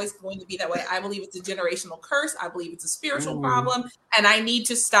way. It's always going to be that way. I believe it's a generational curse. I believe it's a spiritual problem. And I need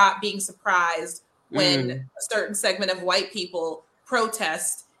to stop being surprised when a certain segment of white people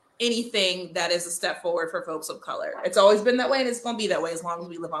protest anything that is a step forward for folks of color. It's always been that way, and it's going to be that way as long as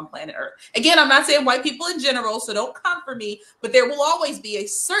we live on planet Earth. Again, I'm not saying white people in general, so don't come for me, but there will always be a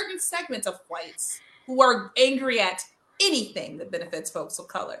certain segment of whites who are angry at anything that benefits folks of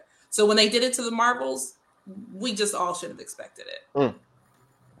color. So when they did it to the Marvels, we just all should have expected it.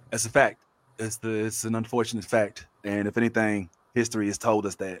 That's a fact. It's an unfortunate fact. And if anything, history has told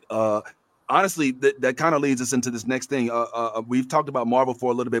us that. Honestly, that kind of leads us into this next thing. We've talked about Marvel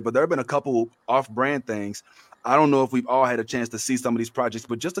for a little bit, but there have been a couple off-brand things. I don't know if we've all had a chance to see some of these projects,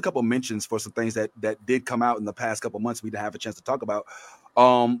 but just a couple mentions for some things that did come out in the past couple months we didn't have a chance to talk about.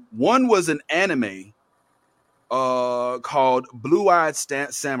 One was an anime called Blue-Eyed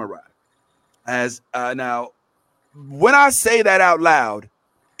Samurai. Now, when I say that out loud,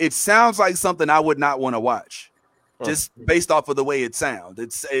 it sounds like something I would not want to watch, just based off of the way it sounds.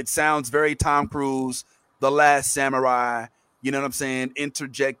 It sounds very Tom Cruise, The Last Samurai. You know what I'm saying?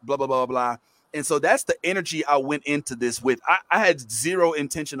 Interject, blah blah blah blah. And so that's the energy I went into this with. I had zero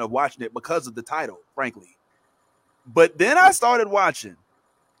intention of watching it because of the title, frankly. But then I started watching,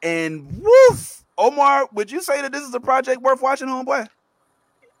 and woof, Omar, would you say that this is a project worth watching, homeboy?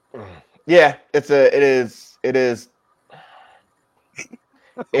 Yeah, it is.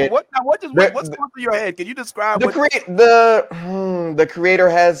 What's going through your head? Can you describe the creator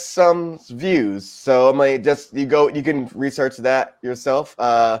has some views, so I mean, you can research that yourself.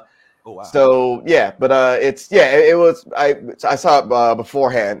 Oh, wow. So yeah, but it was I saw it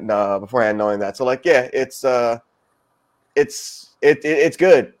beforehand knowing that. So like it's good.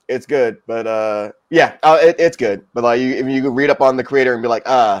 It's good, but it's good. But like you can read up on the creator and be like,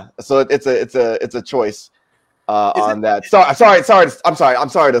 so it's a choice on that. I'm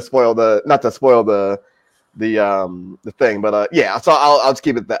sorry to spoil not to spoil the the thing. But yeah, so I'll just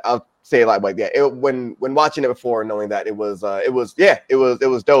keep it that I'll say it like yeah. When watching it before, knowing that it was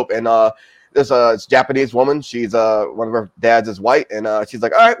dope. And there's this Japanese woman. She's one of her dads is white, and she's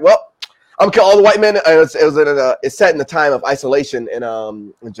like, all right, well, I'm gonna kill all the white men. And it's set in the time of isolation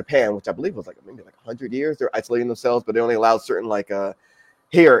in Japan, which I believe was maybe 100 years. They're isolating themselves, but they only allowed certain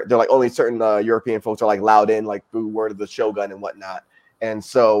here they're only certain European folks are allowed in through word of the shogun and whatnot. And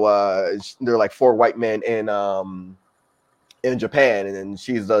so there are 4 white men in Japan, and then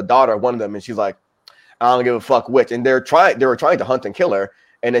she's the daughter of one of them, and she's like, I don't give a fuck which. And they were trying to hunt and kill her,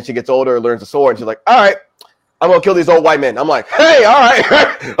 and then she gets older, learns the sword, and she's like, all right, I'm gonna kill these old white men. I'm like, hey, all right,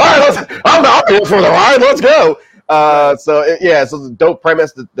 I'm here for the ride. Let's go. So it's a dope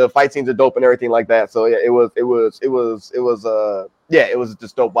premise. The fight scenes are dope and everything like that. So yeah, it was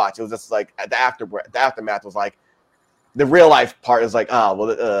just dope watch. It was just the aftermath was the real life part is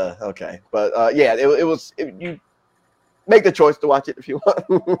okay, but you make the choice to watch it if you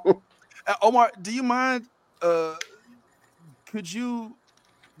want. Omar, do you mind? Could you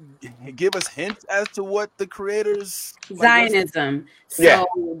give us hints as to what the creators Zionism? So yeah.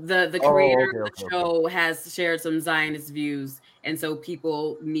 the creator of the show has shared some Zionist views, and so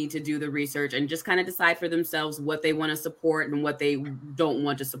people need to do the research and just kind of decide for themselves what they want to support and what they don't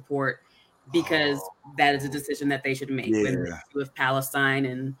want to support, because that is a decision that they should make with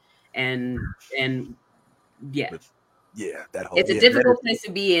Palestine and yeah. That whole, it's a difficult place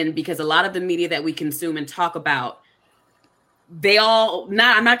to be in, because a lot of the media that we consume and talk about, I'm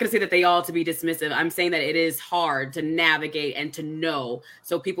not going to say that they all to be dismissive. I'm saying that it is hard to navigate and to know.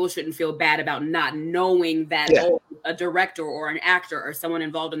 So people shouldn't feel bad about not knowing that a director or an actor or someone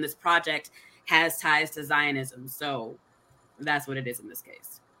involved in this project has ties to Zionism. So that's what it is in this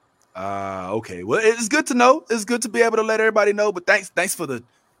case. Okay. Well, it's good to know. It's good to be able to let everybody know. But thanks for the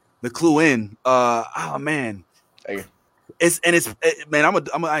clue in. Oh man, man, I'm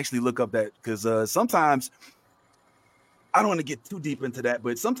gonna actually look up that, because sometimes I don't want to get too deep into that,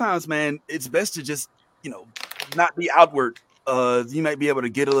 but sometimes, man, it's best to just not be outward. You might be able to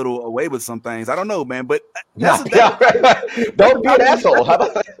get a little away with some things. I don't know, man, but don't be an asshole. How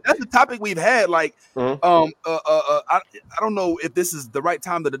about that? That's the topic we've had. I don't know if this is the right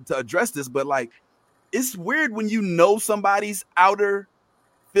time to address this, but it's weird when you know somebody's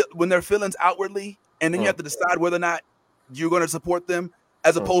when their feelings outwardly, and then you have to decide whether or not you're going to support them,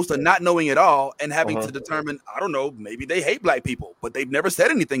 as opposed to not knowing at all and having to determine, I don't know, maybe they hate black people, but they've never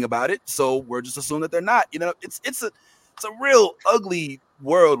said anything about it, so we're just assuming that they're not. It's a real ugly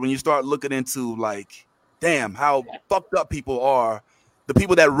world when you start looking into damn, how fucked up people are, the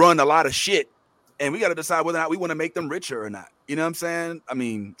people that run a lot of shit, and we got to decide whether or not we want to make them richer or not. You know what I'm saying? I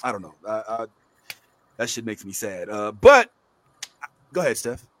mean, I don't know. That shit makes me sad. But go ahead,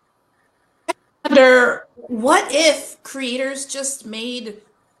 Steph. What if creators just made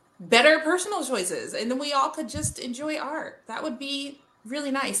better personal choices and then we all could just enjoy art? That would be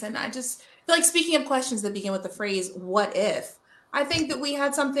really nice. And I just feel like, speaking of questions that begin with the phrase what if, I think that we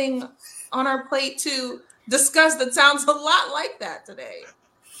had something on our plate to discuss that sounds a lot like that today.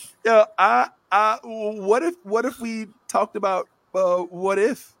 Yeah, what if we talked about what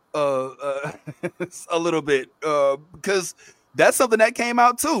if a little bit, because that's something that came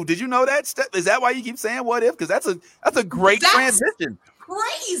out too. Did you know that? Is that why you keep saying what if? Because that's a great transition.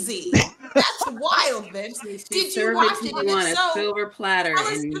 Crazy. That's wild, Vince. Did you watch it? On a silver platter,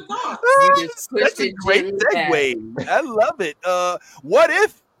 and you just that's a great segue. I love it. What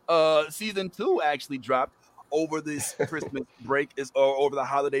if season 2 actually dropped over this Christmas break or over the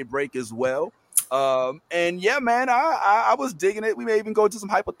holiday break as well? And yeah, man, I was digging it. We may even go into some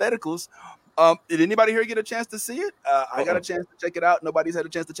hypotheticals. Did anybody here get a chance to see it? I got a chance to check it out. Nobody's had a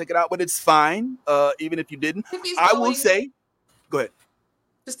chance to check it out, but it's fine. Even if you didn't, I will say, go ahead.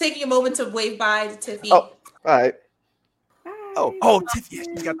 Just taking a moment to wave bye to Tiffy. Oh, all right. Oh, Tiffy,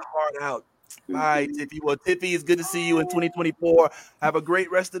 she's got the heart out. Bye, Tiffy. Well, Tiffy, it's good to see you in 2024. Have a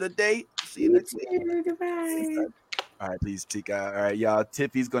great rest of the day. See you next week. Goodbye. All right, please, Tika. All right, y'all.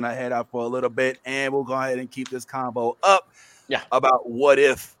 Tiffy's gonna head out for a little bit, and we'll go ahead and keep this combo up. Yeah. About what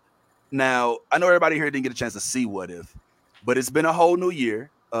if. Now, I know everybody here didn't get a chance to see what if, but it's been a whole new year.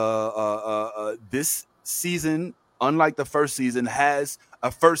 This season, unlike the first season, has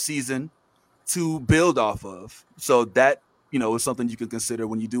a first season to build off of. So that, is something you can consider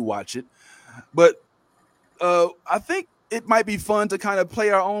when you do watch it. But I think it might be fun to kind of play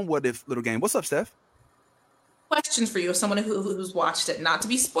our own what if little game. What's up, Steph? Questions for you as someone who's watched it. Not to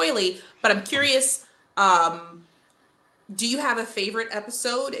be spoily, but I'm curious. Do you have a favorite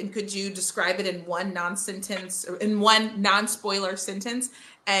episode, and could you describe it in one non-spoiler sentence?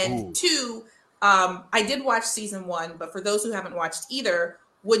 And 2, I did watch season 1, but for those who haven't watched either,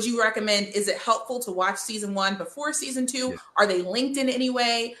 would you recommend, is it helpful to watch season 1 before season 2? Yeah. Are they linked in any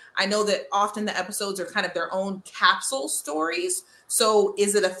way? I know that often the episodes are kind of their own capsule stories. So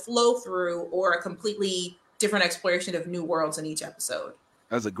is it a flow through or a completely different exploration of new worlds in each episode?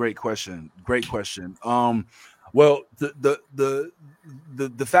 That's a great question. Great question. Well, the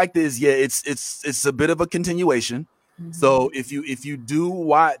fact is, yeah, it's a bit of a continuation. Mm-hmm. So if you do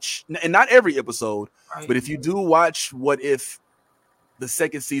watch, and not every episode, right, but if you do watch What If the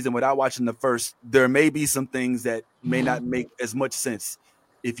second season without watching the first, there may be some things that may not make as much sense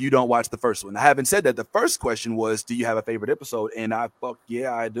if you don't watch the first one. Now, having said that, the first question was, do you have a favorite episode? And I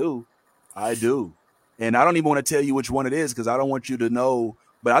do. And I don't even want to tell you which one it is because I don't want you to know.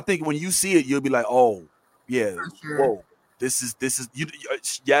 But I think when you see it, you'll be like, oh, yeah, sure. Whoa, this is you.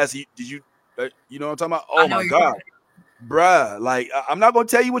 Yes, did you? You know what I'm talking about? Oh my God, bruh! Like I'm not gonna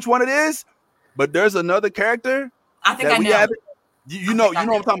tell you which one it is, but there's another character. I think I know. You know what I'm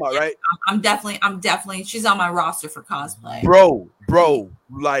talking about, right? I'm definitely. She's on my roster for cosplay, bro.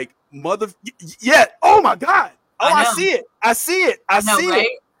 Like yeah. Oh my God. Oh, I see it. I see it. Right?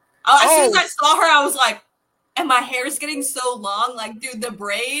 It. As soon as I saw her, I was like, and my hair is getting so long. Like, dude, the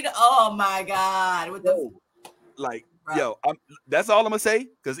braid. Oh my God. With the that's all I'm gonna say.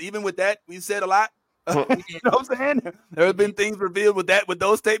 Because even with that, we've said a lot. You know what I'm saying? There have been things revealed with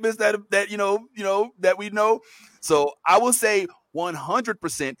those statements that you know that we know. So I will say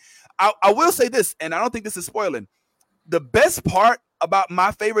 100%. I will say this, and I don't think this is spoiling. The best part about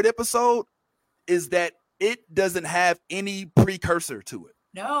my favorite episode is that it doesn't have any precursor to it.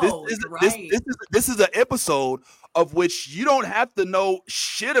 No, this is an episode of which you don't have to know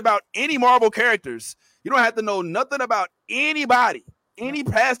shit about any Marvel characters. You don't have to know nothing about anybody, any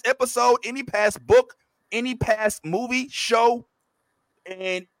past episode, any past book, any past movie, show.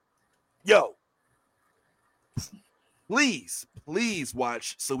 And please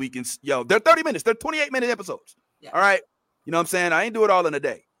watch so we can, they're 30 minutes. They're 28-minute episodes. Yeah. All right. You know what I'm saying? I ain't do it all in a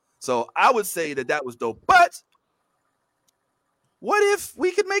day. So I would say that was dope. But what if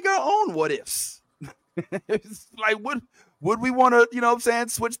we could make our own what ifs? It's like, would we want to, you know what I'm saying,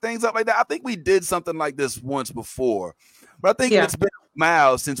 switch things up like that? I think we did something like this once before. But I think it's been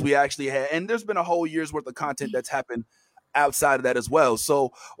miles since we actually had, and there's been a whole year's worth of content that's happened outside of that as well.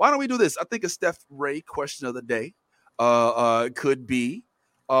 So why don't we do this? I think a Steph Ray question of the day could be,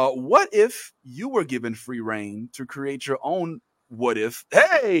 what if you were given free reign to create your own what if?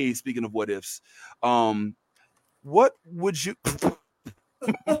 Hey, speaking of what ifs, what would you?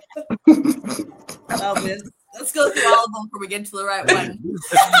 Let's go through all of them before we get to the right one.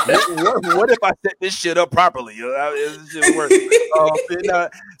 What if I set this shit up properly?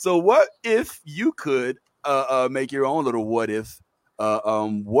 So what if you could make your own little what if?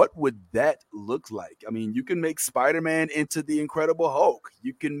 What would that look like? I mean, you can make Spider-Man into the Incredible Hulk.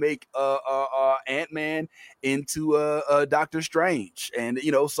 You can make Ant-Man into Doctor Strange, and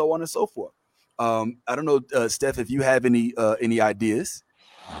so on and so forth. I don't know, Steph, if you have any ideas.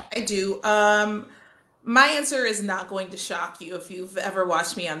 I do. My answer is not going to shock you if you've ever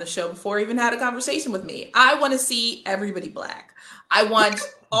watched me on the show before, even had a conversation with me. I want to see everybody black. I want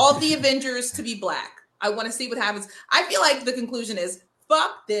all the Avengers to be black. I want to see what happens. I feel like the conclusion is,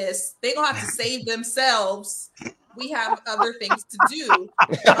 fuck this. They're going to have to save themselves. We have other things to do.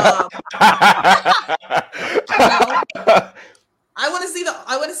 I want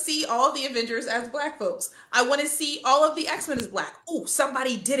to see all the Avengers as black folks. I want to see all of the X-Men as black. Oh,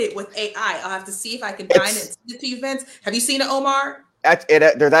 somebody did it with AI. I'll have to see if I can find it and send it to you, Vince. Have you seen it, Omar?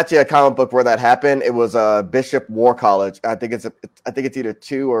 There's actually a comic book where that happened. It was Bishop War College. I think it's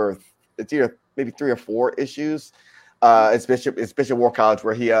either maybe 3 or 4 issues. It's Bishop War College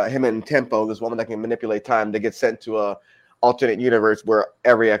where him and Tempo, this woman that can manipulate time, they get sent to a alternate universe where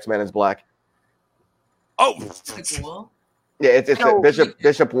every X-Men is black. Oh, cool. Yeah, it's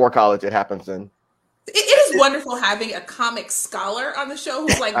Bishop War College. It happens in. It is wonderful having a comic scholar on the show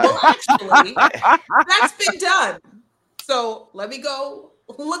who's like, well, actually, that's been done. So let me go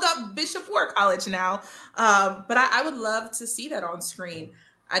look up Bishop War College now. But I would love to see that on screen.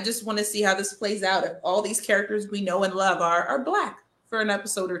 I just want to see how this plays out. If all these characters we know and love are black for an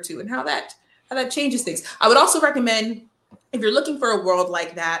episode or two, and how that changes things. I would also recommend, if you're looking for a world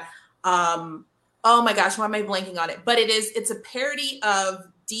like that. Oh my gosh, why am I blanking on it? But it's a parody of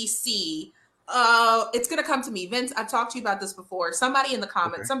DC. It's gonna come to me. Vince, I've talked to you about this before. Somebody in the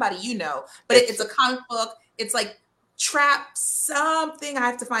comments, somebody but it's a comic book. It's like Trap something. I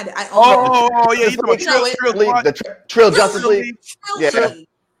have to find it. Yeah, you know Trill Justice League.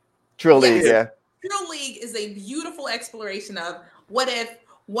 Trill League, yeah. Trill League is a beautiful exploration of what if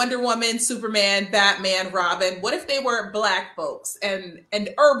Wonder Woman, Superman, Batman, Robin. What if they were Black folks and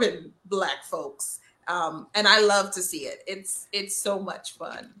urban Black folks? And I love to see it. It's so much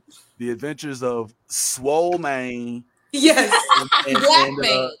fun. The Adventures of Swole Mane. Yes, and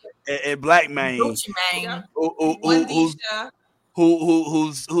Black Mane. Yeah.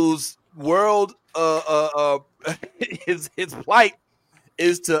 Whose world his plight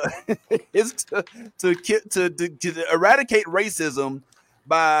is to eradicate racism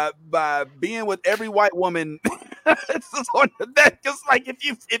by being with every white woman. Just like if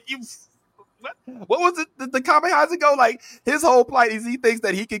you what was it the kamikaze go, like his whole plight is he thinks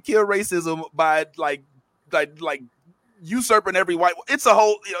that he could kill racism by like usurping every white. It's a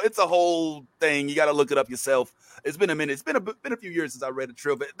whole thing. You got to look it up yourself. It's been a minute. It's been a few years since I read a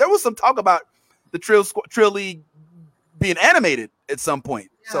Trill, but there was some talk about the Trill League being animated at some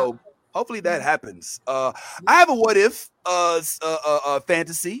point. Yeah. So hopefully that happens. I have a what if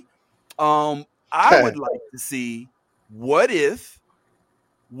fantasy. I would like to see what if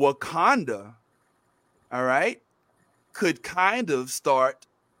Wakanda, all right, could kind of start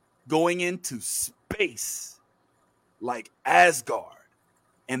going into space like Asgard,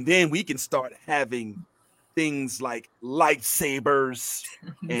 and then we can start having things like lightsabers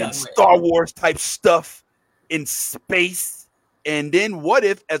and Star Wars type stuff in space. And then what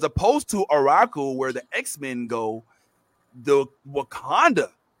if, as opposed to Oracle, where the X-Men go, the Wakanda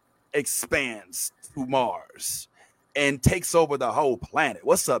expands to Mars and takes over the whole planet?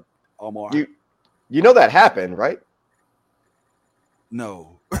 What's up, Omar? You know that happened, right?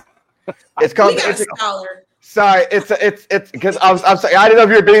 No. It's called. Sorry, it's because I'm sorry. I didn't know if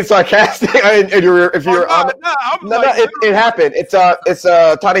you were being sarcastic. If you were it happened. It's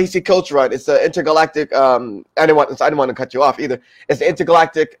Ta-Nehisi Coates run. It's an intergalactic. I didn't want to cut you off either. It's the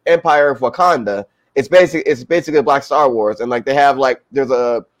intergalactic empire of Wakanda. It's basically Black Star Wars, and like they have like there's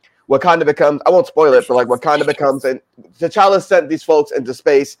a Wakanda becomes. I won't spoil it, but like Wakanda becomes, and T'Challa sent these folks into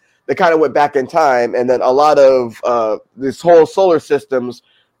space. They kind of went back in time, and then a lot of these whole solar systems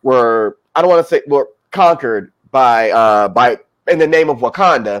were. I don't want to say were conquered by in the name of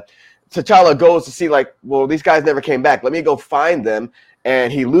Wakanda. T'Challa goes to see like, well, these guys never came back. Let me go find them,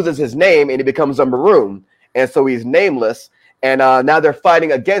 and he loses his name and he becomes a maroon, and so he's nameless. And now they're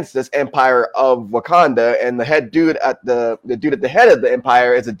fighting against this empire of Wakanda, and the head dude at the head of the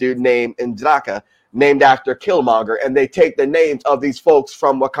empire is a dude named N'Jaka, named after Killmonger, and they take the names of these folks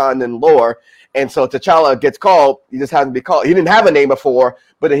from Wakandan lore. And so T'Challa gets called. He just hasn't been called. He didn't have a name before,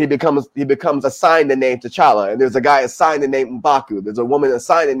 but then he becomes assigned the name T'Challa. And there's a guy assigned the name M'Baku. There's a woman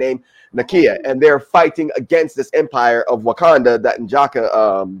assigned the name Nakia, and they're fighting against this empire of Wakanda that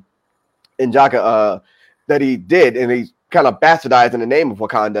N'Jaka that he did, and he kind of bastardized in the name of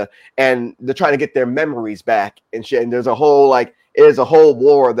Wakanda. And they're trying to get their memories back and shit. And there's a whole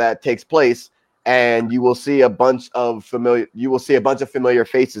war that takes place. And you will see a bunch of familiar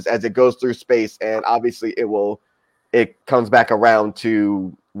faces as it goes through space, and obviously it comes back around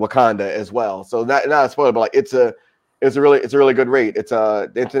to Wakanda as well. So not a spoiler, but like it's a really good read. It's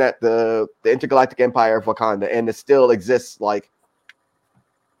the intergalactic empire of Wakanda, and it still exists like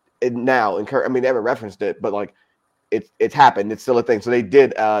now. I mean, they haven't referenced it, but like it's happened. It's still a thing. So they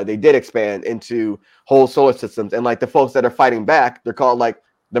did expand into whole solar systems, and like the folks that are fighting back, they're called like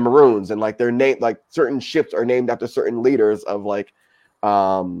the Maroons, and like they're named, like certain ships are named after certain leaders of like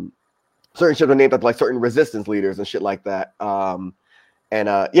certain ships are named after like certain resistance leaders and shit like that. So I'm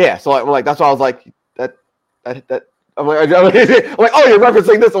like, that's why I was like that I'm like, oh, you're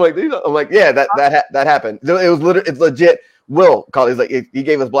referencing this. I'm like, yeah, that happened. It was literally, it's legit. Will call it. He's like, he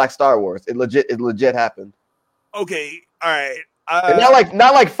gave us Black Star Wars. It legit happened. Okay, all right. And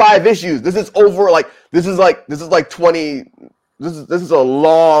not like 5 issues. This is over. Like this is like 20. This is a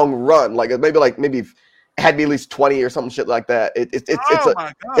long run. Like maybe it had to be at least 20 or some shit like that.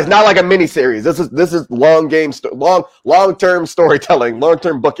 It's not like a mini series. This is long-term storytelling,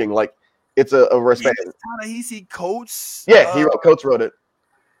 long-term booking. Like it's a respect. Ta-Nehisi Coates. Yeah, Coates wrote it.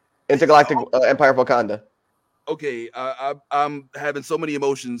 Intergalactic Empire of Wakanda. Okay, I'm having so many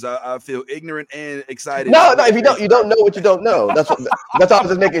emotions. I feel ignorant and excited. No. If you don't know what you don't know. That's all I was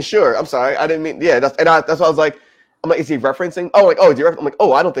just making sure. I'm sorry. I didn't mean. Yeah. That's why I was like. I'm like, is he referencing? Oh, like, is he referencing? I'm like,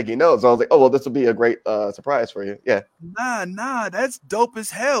 I don't think he knows. So I was like, well, this will be a great surprise for you. Yeah. Nah, that's dope as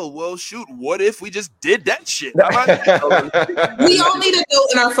hell. Well, shoot, what if we just did that shit? How about that? We all need a note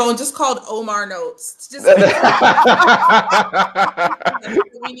in our phone just called Omar Notes. Just we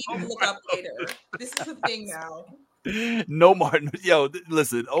need to look up later. This is a thing now. No more. Yo,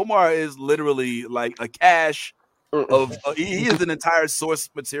 listen, Omar is literally like a cache of he is an entire source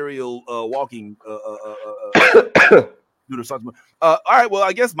material walking do the songs. All right, well,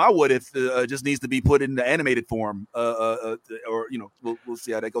 I guess my what if just needs to be put in the animated form, or we'll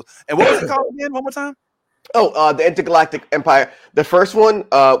see how that goes. And what was it called again? One more time. Oh, the Intergalactic Empire. The first one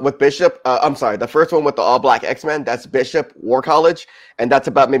with Bishop. I'm sorry. The first one with the all-black X-Men. That's Bishop War College, and that's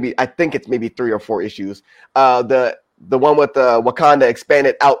about I think it's maybe 3 or 4 issues. The one with Wakanda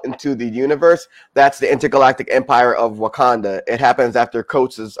expanded out into the universe. That's the Intergalactic Empire of Wakanda. It happens after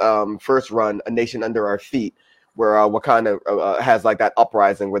Coates' first run, A Nation Under Our Feet, where Wakanda has like that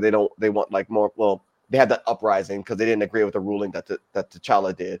uprising where they want like more. Well, they had that uprising because they didn't agree with the ruling that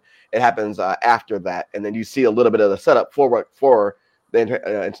T'Challa did. It happens after that, and then you see a little bit of the setup for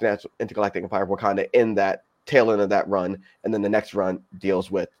the Intergalactic Empire of Wakanda in that tail end of that run, and then the next run deals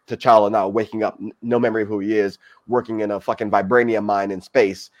with T'Challa now waking up, no memory of who he is, working in a fucking vibranium mine in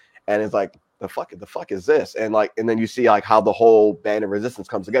space, and it's like the fuck is this? And then you see like how the whole band of resistance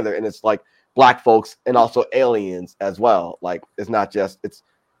comes together, and it's like black folks and also aliens as well. Like it's not just it's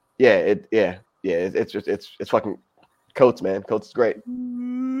fucking Coates, man. Coates is great.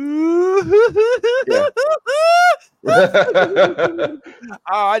 Yeah. Oh,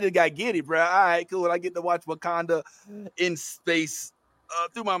 I just got giddy, bro. All right, cool. I get to watch Wakanda in space.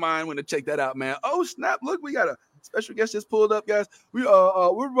 Through my mind when to check that out, man. Oh snap! Look, we got a special guest just pulled up, guys.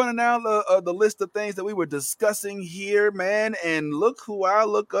 We're running down the list of things that we were discussing here, man. And look who I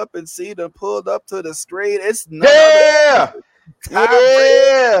look up and see them pulled up to the screen. It's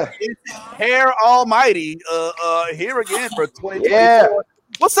it's Hair Almighty here again for 2024. Yeah.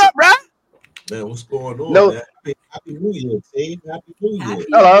 What's up, bro? Man, what's going on? No. Man? Happy New Year, team. Happy New Year.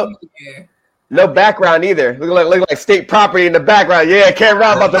 Hello. No background either. Look like state property in the background. Yeah,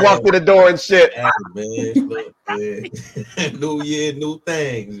 Cameron about to walk through the door and shit. Hey, man, look, man. New year, new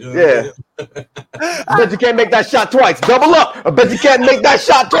things. You know Yeah. I bet you can't make that shot twice. Double up. I bet you can't make that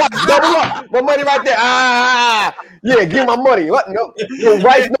shot twice. Double up. My money right there. Yeah, give my money. What? No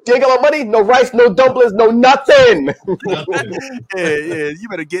rice. No, you ain't got my money. No rice. No dumplings. No nothing. Yeah. You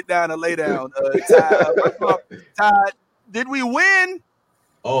better get down and lay down. Todd, did we win?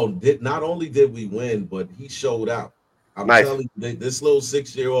 Oh, not only did we win, but he showed out. I'm Nice. telling you, this little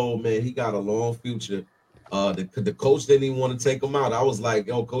 6-year-old man, he got a long future. The coach didn't even want to take him out. I was like,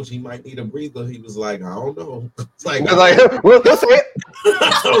 "Yo, coach, he might need a breather." He was like, "I don't know." It's like, Well, he'll say it.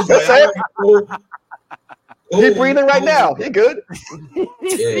 I was He'll like, say "All right, cool." He's breathing right now. He good.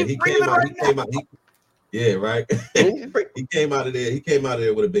 Yeah, he came out. Yeah, right. He came out of there. He came out of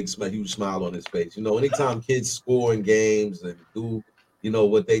there with a big smile, huge smile on his face. You know, anytime kids score in games and do,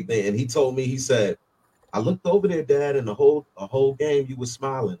 what they think. And he told me, he said, "I looked over there, Dad, and the whole game you were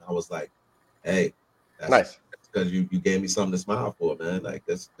smiling." I was like, "Hey, that's Nice. because you gave me something to smile for, man. Like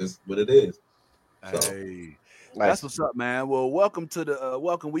that's what it is." So, Hey. Nice. That's what's up, man. Well, welcome to the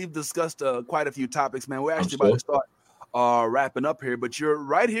welcome. We've discussed quite a few topics, man. We're actually about to start wrapping up here, but you're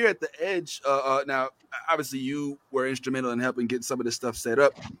right here at the edge. Now, obviously, you were instrumental in helping get some of this stuff set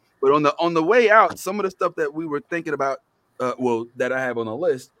up. But on the way out, some of the stuff that we were thinking about, that I have on the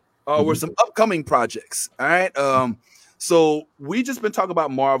list, were some upcoming projects. All right. So we just been talking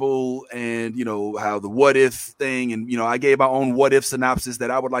about Marvel and, how the what if thing. And, I gave my own what if synopsis that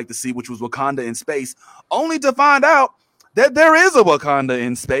I would like to see, which was Wakanda in space, only to find out that there is a Wakanda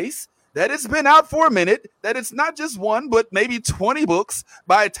in space, that it's been out for a minute, that it's not just one, but maybe 20 books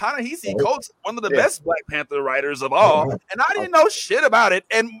by Ta-Nehisi Coates, one of the best Black Panther writers of all. And I didn't know shit about it.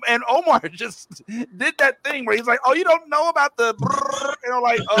 And Omar just did that thing where he's like, "Oh, you don't know about the brrr,"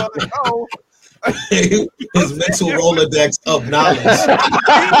 no. his mental Rolodex of knowledge.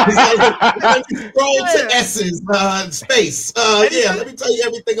 Let me scroll to S's, space. Let me tell you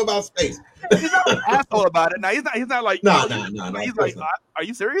everything about space. He's not an asshole about it. Now he's not like no. He's like, "Are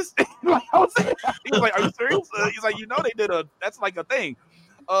you serious?" Like, I was saying, he's like, "Are you serious?" He's like, they did that's like a thing.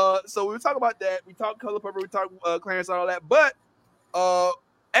 So we talk about that. We talk Color Purple. We talk Clarence and all that. But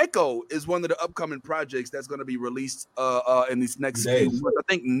Echo is one of the upcoming projects that's going to be released in these next few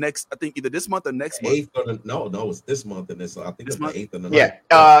months. I think either this month or next month. No, it's this month and this. I think it's the 8th and the 9th. Yeah,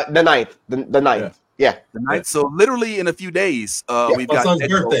 the 9th. The 9th. Yeah. The 9th. So literally in a few days, we've got my son's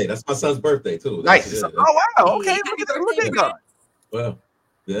Echo. birthday. That's my son's birthday too. Nice. Oh wow. Okay. Look at God. Well,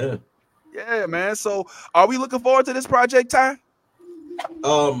 yeah. Yeah, man. So are we looking forward to this project, Ty?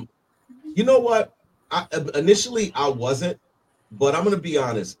 You know what? Initially I wasn't. But I'm gonna be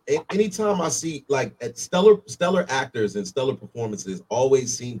honest. Anytime I see stellar actors and stellar performances,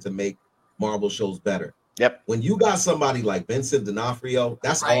 always seem to make Marvel shows better. Yep. When you got somebody like Vincent D'Onofrio,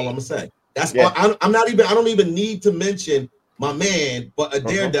 that's all I'm gonna say. That's all. I don't even need to mention my man, but a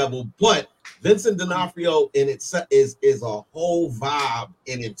Daredevil. But Vincent D'Onofrio in itself is a whole vibe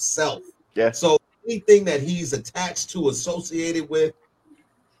in itself. Yeah. So anything that he's attached to, associated with.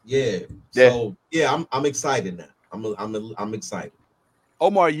 Yeah. So yeah, I'm excited now. I'm excited.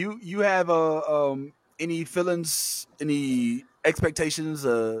 Omar, you have any feelings, any expectations?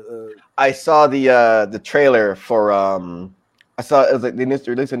 I saw the trailer for I saw it was like they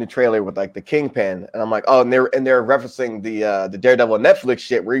released a new trailer with like the Kingpin, and I'm like, oh, and they're referencing the Daredevil Netflix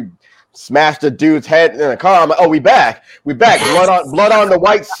shit where he smashed the dude's head in a car. I'm like, oh, we back. Blood on the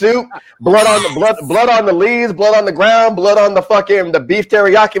white suit, blood on the leaves, blood on the ground, blood on the beef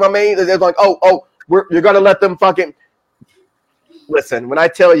teriyaki. My man, they're like, oh, you're gonna let them fucking listen. When I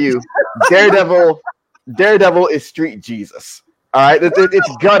tell you, Daredevil is street Jesus. All right,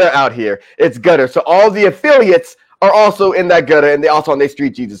 it's gutter out here. It's gutter. So all the affiliates are also in that gutter, and they also on their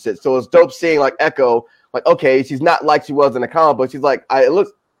street Jesus shit. So it's dope seeing like Echo, like, okay, she's not like she was in the comic book. She's like, it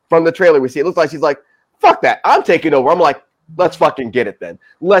looks from the trailer we see, it looks like she's like, fuck that, I'm taking over. I'm like, let's fucking get it then.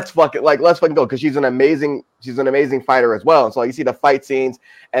 Let's fucking go, because she's an amazing fighter as well. And so like, you see the fight scenes,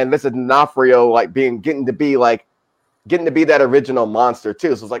 and this is D'Onofrio like getting to be that original monster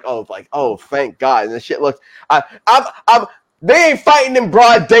too. So it's like, oh, thank God. And this shit looks, they ain't fighting in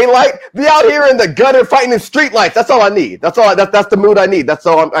broad daylight. They out here in the gutter fighting in street lights. That's all I need. That's the mood I need. That's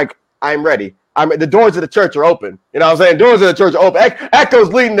all. I'm ready. The doors of the church are open. You know what I'm saying? Doors of the church are open.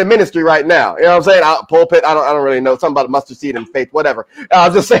 Echo's leading the ministry right now. You know what I'm saying? Pulpit. I don't really know. Something about mustard seed and faith. Whatever.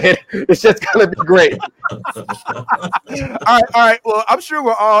 I'm just saying, it's just gonna be great. All right. Well, I'm sure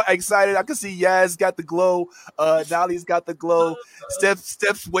we're all excited. I can see Yaz got the glow. Nolly's got the glow.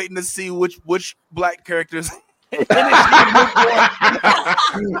 Steph's waiting to see which black characters.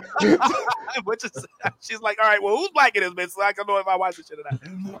 Which is, she's like, all right, well, who's black in this bitch? So I can know if I watch this shit or not.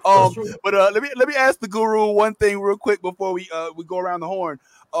 But let me ask the guru one thing real quick before we go around the horn.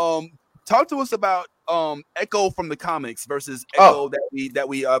 Talk to us about Echo from the comics versus Echo that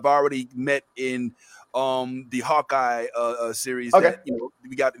we have already met in the Hawkeye series. Okay. That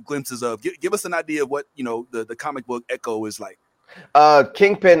we got glimpses of. Give us an idea of what the comic book Echo is like.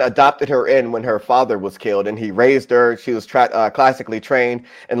 Kingpin adopted her in when her father was killed, and he raised her. She was classically trained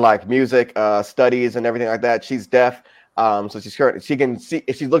in like music studies and everything like that. She's deaf, so she can see.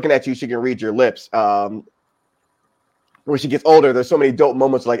 If she's looking at you, she can read your lips. When she gets older, there's so many dope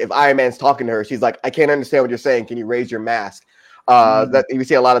moments. Like if Iron Man's talking to her, she's like, "I can't understand what you're saying. Can you raise your mask?" That you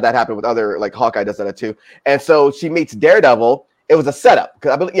see a lot of that happen with other, like Hawkeye does that too. And so she meets Daredevil. It was a setup,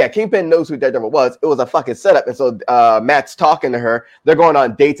 because I believe, Kingpin knows who Daredevil was. It was a fucking setup. And so Matt's talking to her. They're going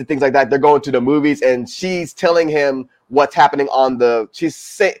on dates and things like that. They're going to the movies, and she's telling him what's happening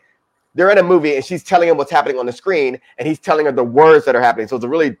they're in a movie, and she's telling him what's happening on the screen, and he's telling her the words that are happening. So it's a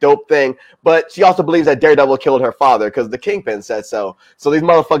really dope thing. But she also believes that Daredevil killed her father because the Kingpin said so. So these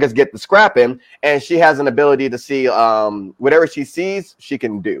motherfuckers get to scrapping, and she has an ability to see whatever she sees, she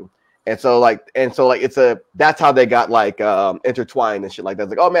can do. And so that's how they got like intertwined and shit like that.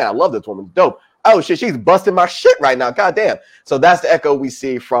 It's like, oh man, I love this woman. Dope. Oh shit, she's busting my shit right now. God damn. So that's the Echo we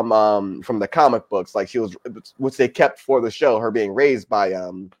see from the comic books. Like she was, which they kept for the show, her being raised by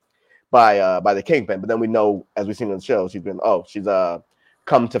the Kingpin. But then we know, as we've seen in the show, she's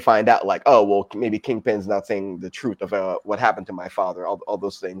come to find out like, oh well, maybe Kingpin's not saying the truth of what happened to my father. All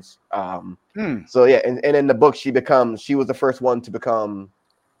those things. So yeah, and in the book she was the first one to become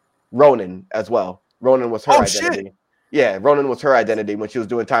Ronin as well. Ronin was her identity. Shit. Yeah, Ronin was her identity when she was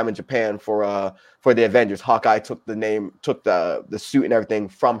doing time in Japan for the Avengers. Hawkeye took the suit and everything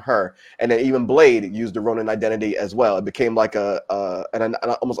from her, and then even Blade used the Ronin identity as well. It became like an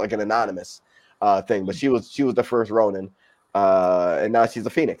almost like an anonymous thing. But she was the first Ronin, and now she's a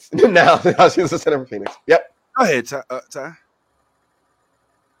Phoenix. now she's the center of Phoenix. Yep. Go ahead, Ty.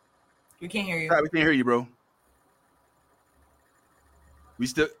 We can't hear you. Ty, we can't hear you, bro. We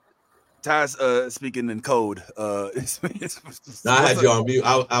still. Ty's speaking in code. I had you on mute.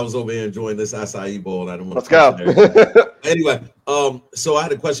 I was over here enjoying this acai bowl. I don't want to. Let's go. Anyway, so I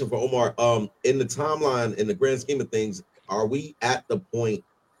had a question for Omar. In the timeline, in the grand scheme of things, are we at the point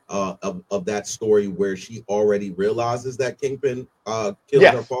of that story where she already realizes that Kingpin killed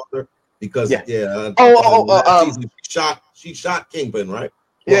her father? Because she shot Kingpin, right?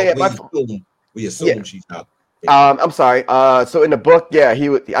 We assume she shot. I'm sorry. So in the book, I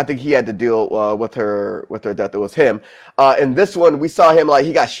think he had to deal with her death. It was him. In this one, we saw him like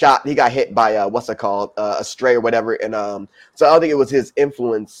he got shot. He got hit by a stray or whatever. And so I don't think it was his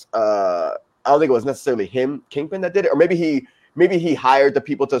influence. I don't think it was necessarily him, Kingpin, that did it. Or maybe he hired the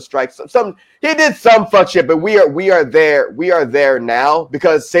people to strike some. He did some fuck shit. But we are there now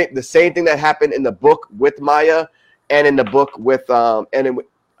because the same thing that happened in the book with Maya and in the book with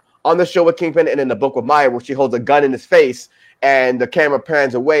on the show with Kingpin and in the book with Maya, where she holds a gun in his face and the camera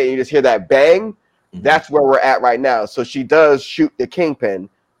pans away and you just hear that bang. That's where we're at right now. So she does shoot the Kingpin.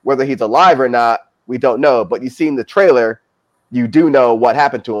 Whether he's alive or not, we don't know. But you see in the trailer, you do know what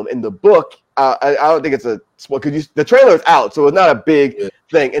happened to him. In the book, I don't think it's a because the trailer is out, so it's not a big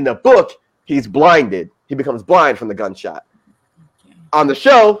thing. In the book, he's blinded. He becomes blind from the gunshot. On the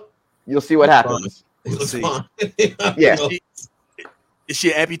show, you'll see what happens. We'll see. Yeah. Is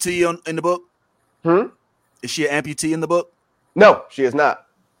she an amputee in the book? Is she an amputee in the book? No, she is not.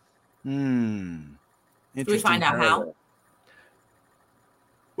 Do we find out how?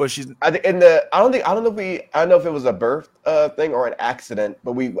 Well, she's. I think I don't know if it was a birth thing or an accident,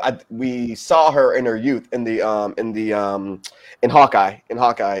 but we saw her in her youth in Hawkeye. In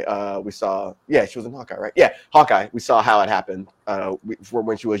Hawkeye, we saw. Yeah, she was in Hawkeye, right? Yeah, Hawkeye. We saw how it happened. For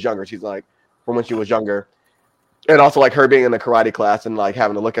when she was younger. She's like from when she was younger, and also like her being in the karate class and like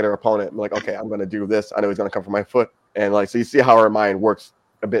having to look at her opponent and like, okay, I'm gonna do this. I know he's gonna come for my foot, and like so you see how her mind works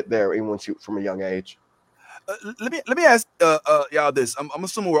a bit there, even when she from a young age. Let me ask y'all this. I'm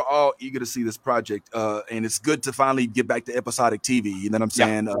assuming we're all eager to see this project, and it's good to finally get back to episodic TV. You know what I'm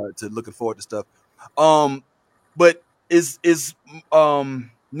saying? To looking forward to stuff. But is now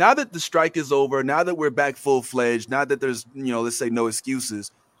that the strike is over, now that we're back full fledged, now that there's let's say no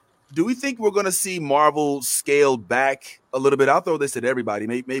excuses, do we think we're going to see Marvel scaled back a little bit? I'll throw this at everybody.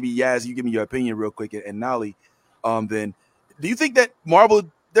 Maybe Yaz, you give me your opinion real quick, and Nolly, then do you think that Marvel?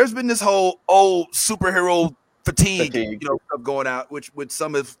 There's been this whole old superhero fatigue. Stuff going out, which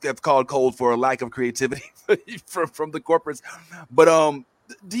some have called cold for a lack of creativity from the corporates. But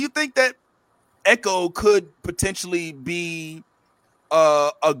do you think that Echo could potentially be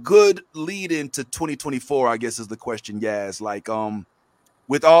a good lead into 2024? I guess is the question, Yaz. Like,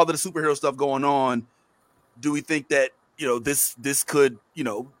 with all the superhero stuff going on, do we think that this could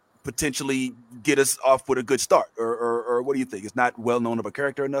potentially get us off with a good start, or what do you think? It's not well known of a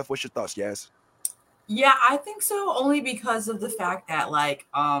character enough. What's your thoughts, Yaz? Yeah, I think so. Only because of the fact that, like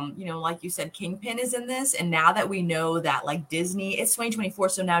you said, Kingpin is in this, and now that we know that, like Disney, it's 2024,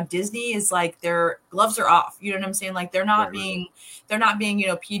 so now Disney is like their gloves are off. You know what I'm saying? Like they're not being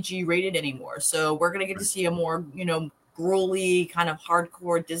PG rated anymore. So we're gonna get to see a more gruely kind of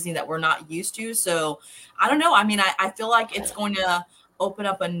hardcore Disney that we're not used to. So I don't know. I mean, I feel like it's going to open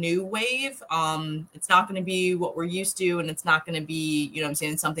up a new wave. It's not going to be what we're used to, and it's not going to be,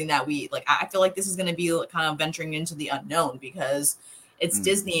 something that we like. I feel like this is going to be kind of venturing into the unknown because it's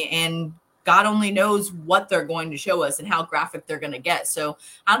Disney, and God only knows what they're going to show us and how graphic they're going to get. So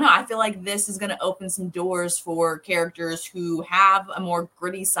I don't know. I feel like this is going to open some doors for characters who have a more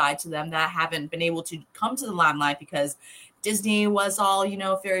gritty side to them that haven't been able to come to the limelight because Disney was all,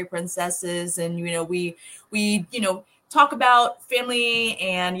 fairy princesses, and we talk about family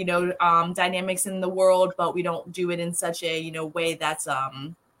and dynamics in the world, but we don't do it in such a way that's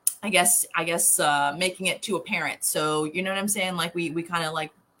I guess making it too apparent. So you know what I'm saying? Like we kind of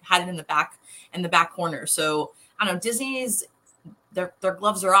like had it in the back corner. So I don't know, Disney's their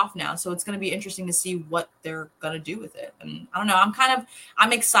gloves are off now, so it's going to be interesting to see what they're going to do with it. And I don't know,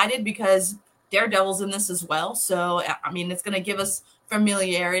 I'm excited because Daredevil's in this as well. So I mean, it's going to give us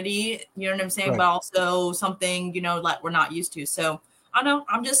familiarity, you know what I'm saying, right. But also something, like we're not used to. So I don't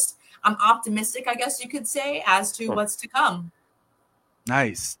know, I'm optimistic, I guess you could say, as to what's to come.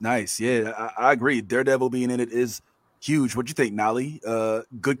 Nice. Yeah, I agree. Daredevil being in it is huge. What do you think, Nolly?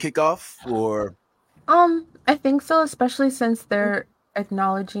 Good kickoff or? I think so, especially since they're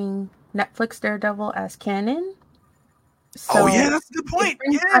acknowledging Netflix Daredevil as canon. So yeah, that's a good point.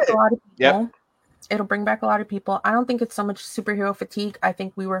 A lot of people. It'll bring back a lot of people. I don't think it's so much superhero fatigue. I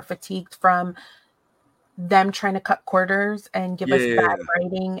think we were fatigued from them trying to cut corners and give us bad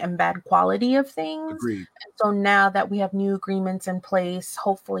writing and bad quality of things. Agreed. And so now that we have new agreements in place,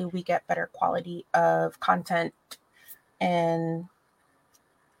 hopefully we get better quality of content, and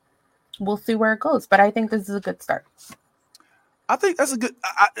we'll see where it goes. But I think this is a good start. I think that's a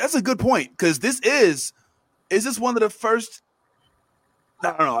good point, because this is this one of the first.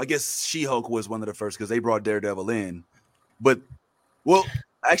 I don't know. I guess She-Hulk was one of the first because they brought Daredevil in, but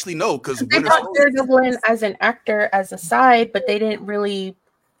actually no, because they brought Daredevil in as an actor as a side, but they didn't really.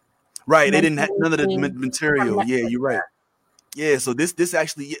 Right, they didn't have none of the material. Yeah, you're right. Yeah, so this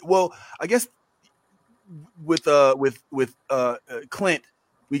actually, I guess with Clint,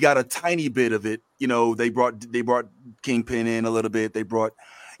 we got a tiny bit of it. They brought Kingpin in a little bit. They brought,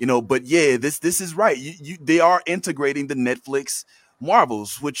 but yeah, this is right. They are integrating the Netflix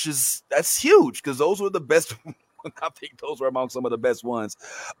Marvels, that's huge, because those were the best. I think those were among some of the best ones.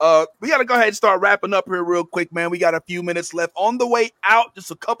 We got to go ahead and start wrapping up here real quick, man. We got a few minutes left. On the way out, just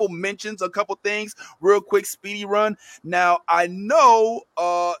a couple mentions, a couple things, real quick, speedy run. Now, I know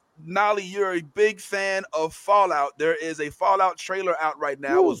Nolly, you're a big fan of Fallout. There is a Fallout trailer out right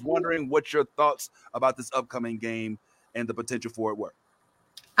now. I was wondering what your thoughts about this upcoming game and the potential for it were.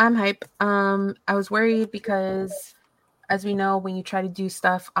 I'm hype. I was worried because, as we know, when you try to do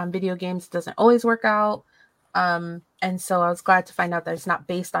stuff on video games, it doesn't always work out. And so I was glad to find out that it's not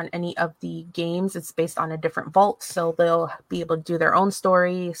based on any of the games. It's based on a different vault. So they'll be able to do their own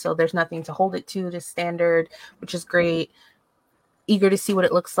story. So there's nothing to hold it to standard, which is great. Eager to see what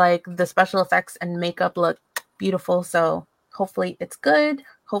it looks like. The special effects and makeup look beautiful. So hopefully it's good.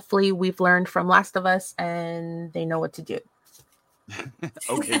 Hopefully we've learned from Last of Us and they know what to do.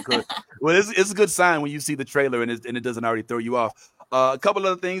 Okay, good. Well, it's a good sign when you see the trailer and it doesn't already throw you off. A couple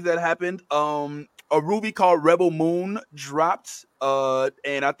of things that happened. A movie called Rebel Moon dropped,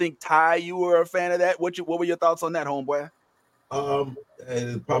 and I think Ty, you were a fan of that. What were your thoughts on that, homeboy?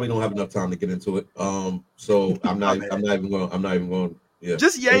 Probably don't have enough time to get into it. So I'm not even going. Yeah.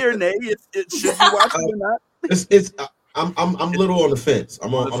 Just yay or nay. It should you watch it or not? I'm a little on the fence.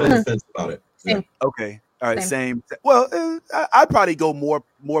 I'm on the fence about it. Yeah. Okay. All right. Same. Well, I'd probably go more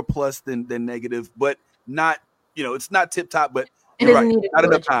plus than negative, but not. It's not tip top, but you're right. Not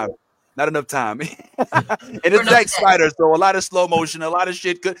enough time. Not enough time. And it's Zack Snyder, so a lot of slow motion, a lot of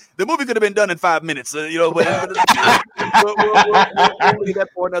shit. The movie could have been done in 5 minutes, but we'll leave that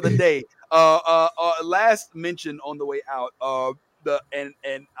for another day. Last mention on the way out, I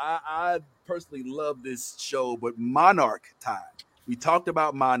personally love this show, but Monarch time. We talked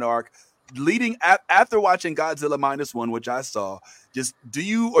about Monarch. Leading after watching Godzilla -1, which I saw, just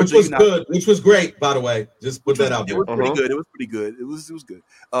which was good, which was great, by the way. Just put that out there. It was pretty good. It was pretty good. It was good.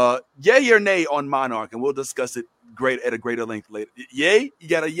 Yay or nay on Monarch, and we'll discuss it at a greater length later. Yay, you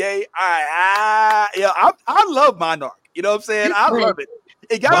got a yay. I love Monarch. You know what I'm saying? I love it.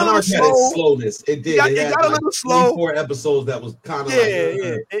 It got Monarch a little slow. Had slowness. It did. It got a little slow. 4 episodes that was kind of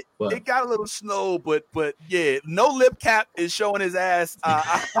It got a little slow, but yeah, no lip cap is showing his ass.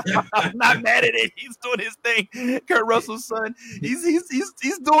 I'm not mad at it. He's doing his thing. Kurt Russell's son. He's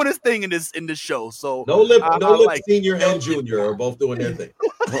doing his thing in this show. So no lip senior and junior are both doing their thing.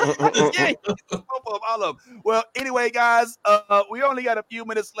 Yeah, all of them. Well, anyway, guys, we only got a few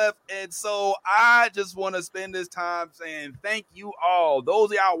minutes left, and so I just want to spend this time saying thank you all.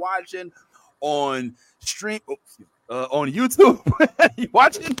 Those of y'all watching on on YouTube,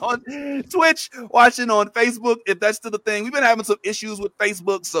 watching on Twitch, watching on Facebook, if that's still the thing. We've been having some issues with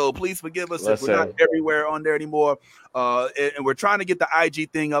Facebook, so please forgive us if we're not everywhere on there anymore. And we're trying to get the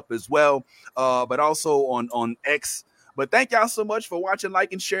IG thing up as well, but also on X. But thank y'all so much for watching,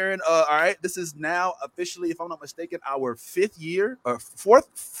 liking, sharing. All right, this is now officially, if I'm not mistaken, our 5th year, or fourth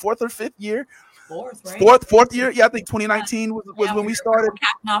or fifth year. Fourth year. Yeah, I think 2019 was when we started. We're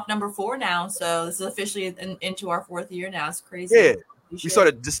capping off number 4 now, so this is officially into our 4th year now. It's crazy. Yeah, we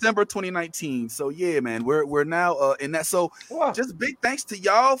started December 2019. So yeah, man, we're now in that. So just big thanks to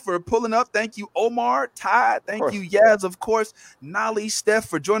y'all for pulling up. Thank you, Omar, Ty. Thank you, Yaz, of course, Nolly, Steph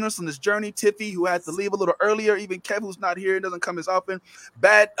for joining us on this journey. Tiffy, who had to leave a little earlier. Even Kev, who's not here, doesn't come as often.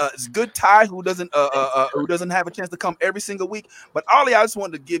 It's good Ty, who doesn't have a chance to come every single week. But Ollie, I just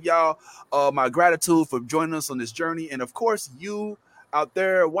wanted to give y'all my gratitude for joining us on this journey, and of course, you out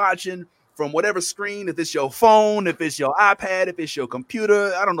there watching from whatever screen, if it's your phone, if it's your iPad, if it's your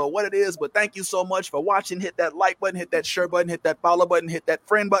computer, I don't know what it is, but thank you so much for watching. Hit that like button, hit that share button, hit that follow button, hit that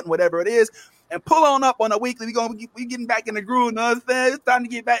friend button, whatever it is, and pull on up on a weekly. We getting back in the groove. It's time to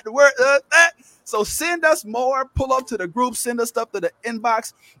get back to work. So send us more, pull up to the group, send us stuff to the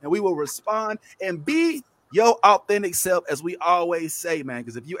inbox, and we will respond. And be your authentic self, as we always say, man,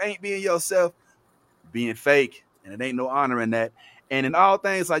 because if you ain't being yourself, being fake, and it ain't no honor in that. And in all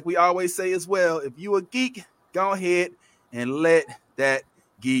things, like we always say as well, if you a geek, go ahead and let that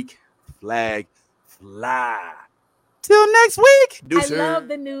geek flag fly. Till next week. I love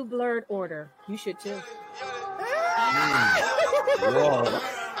the new blurred order. You should too.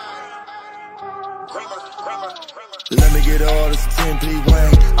 Let me get all this 10P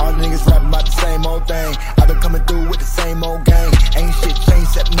Wayne. All niggas rapping about the same old thing. I've been coming through with the same old gang. Ain't shit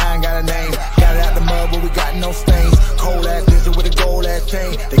changed except 9 got a name. Got it out the mud but we got no stains. Cold ass lizard with a gold ass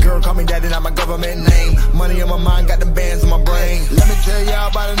chain. The girl call me daddy, not my government name. Money on my mind, got them bands on my brain. Let me tell y'all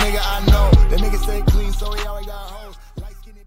about a nigga I know.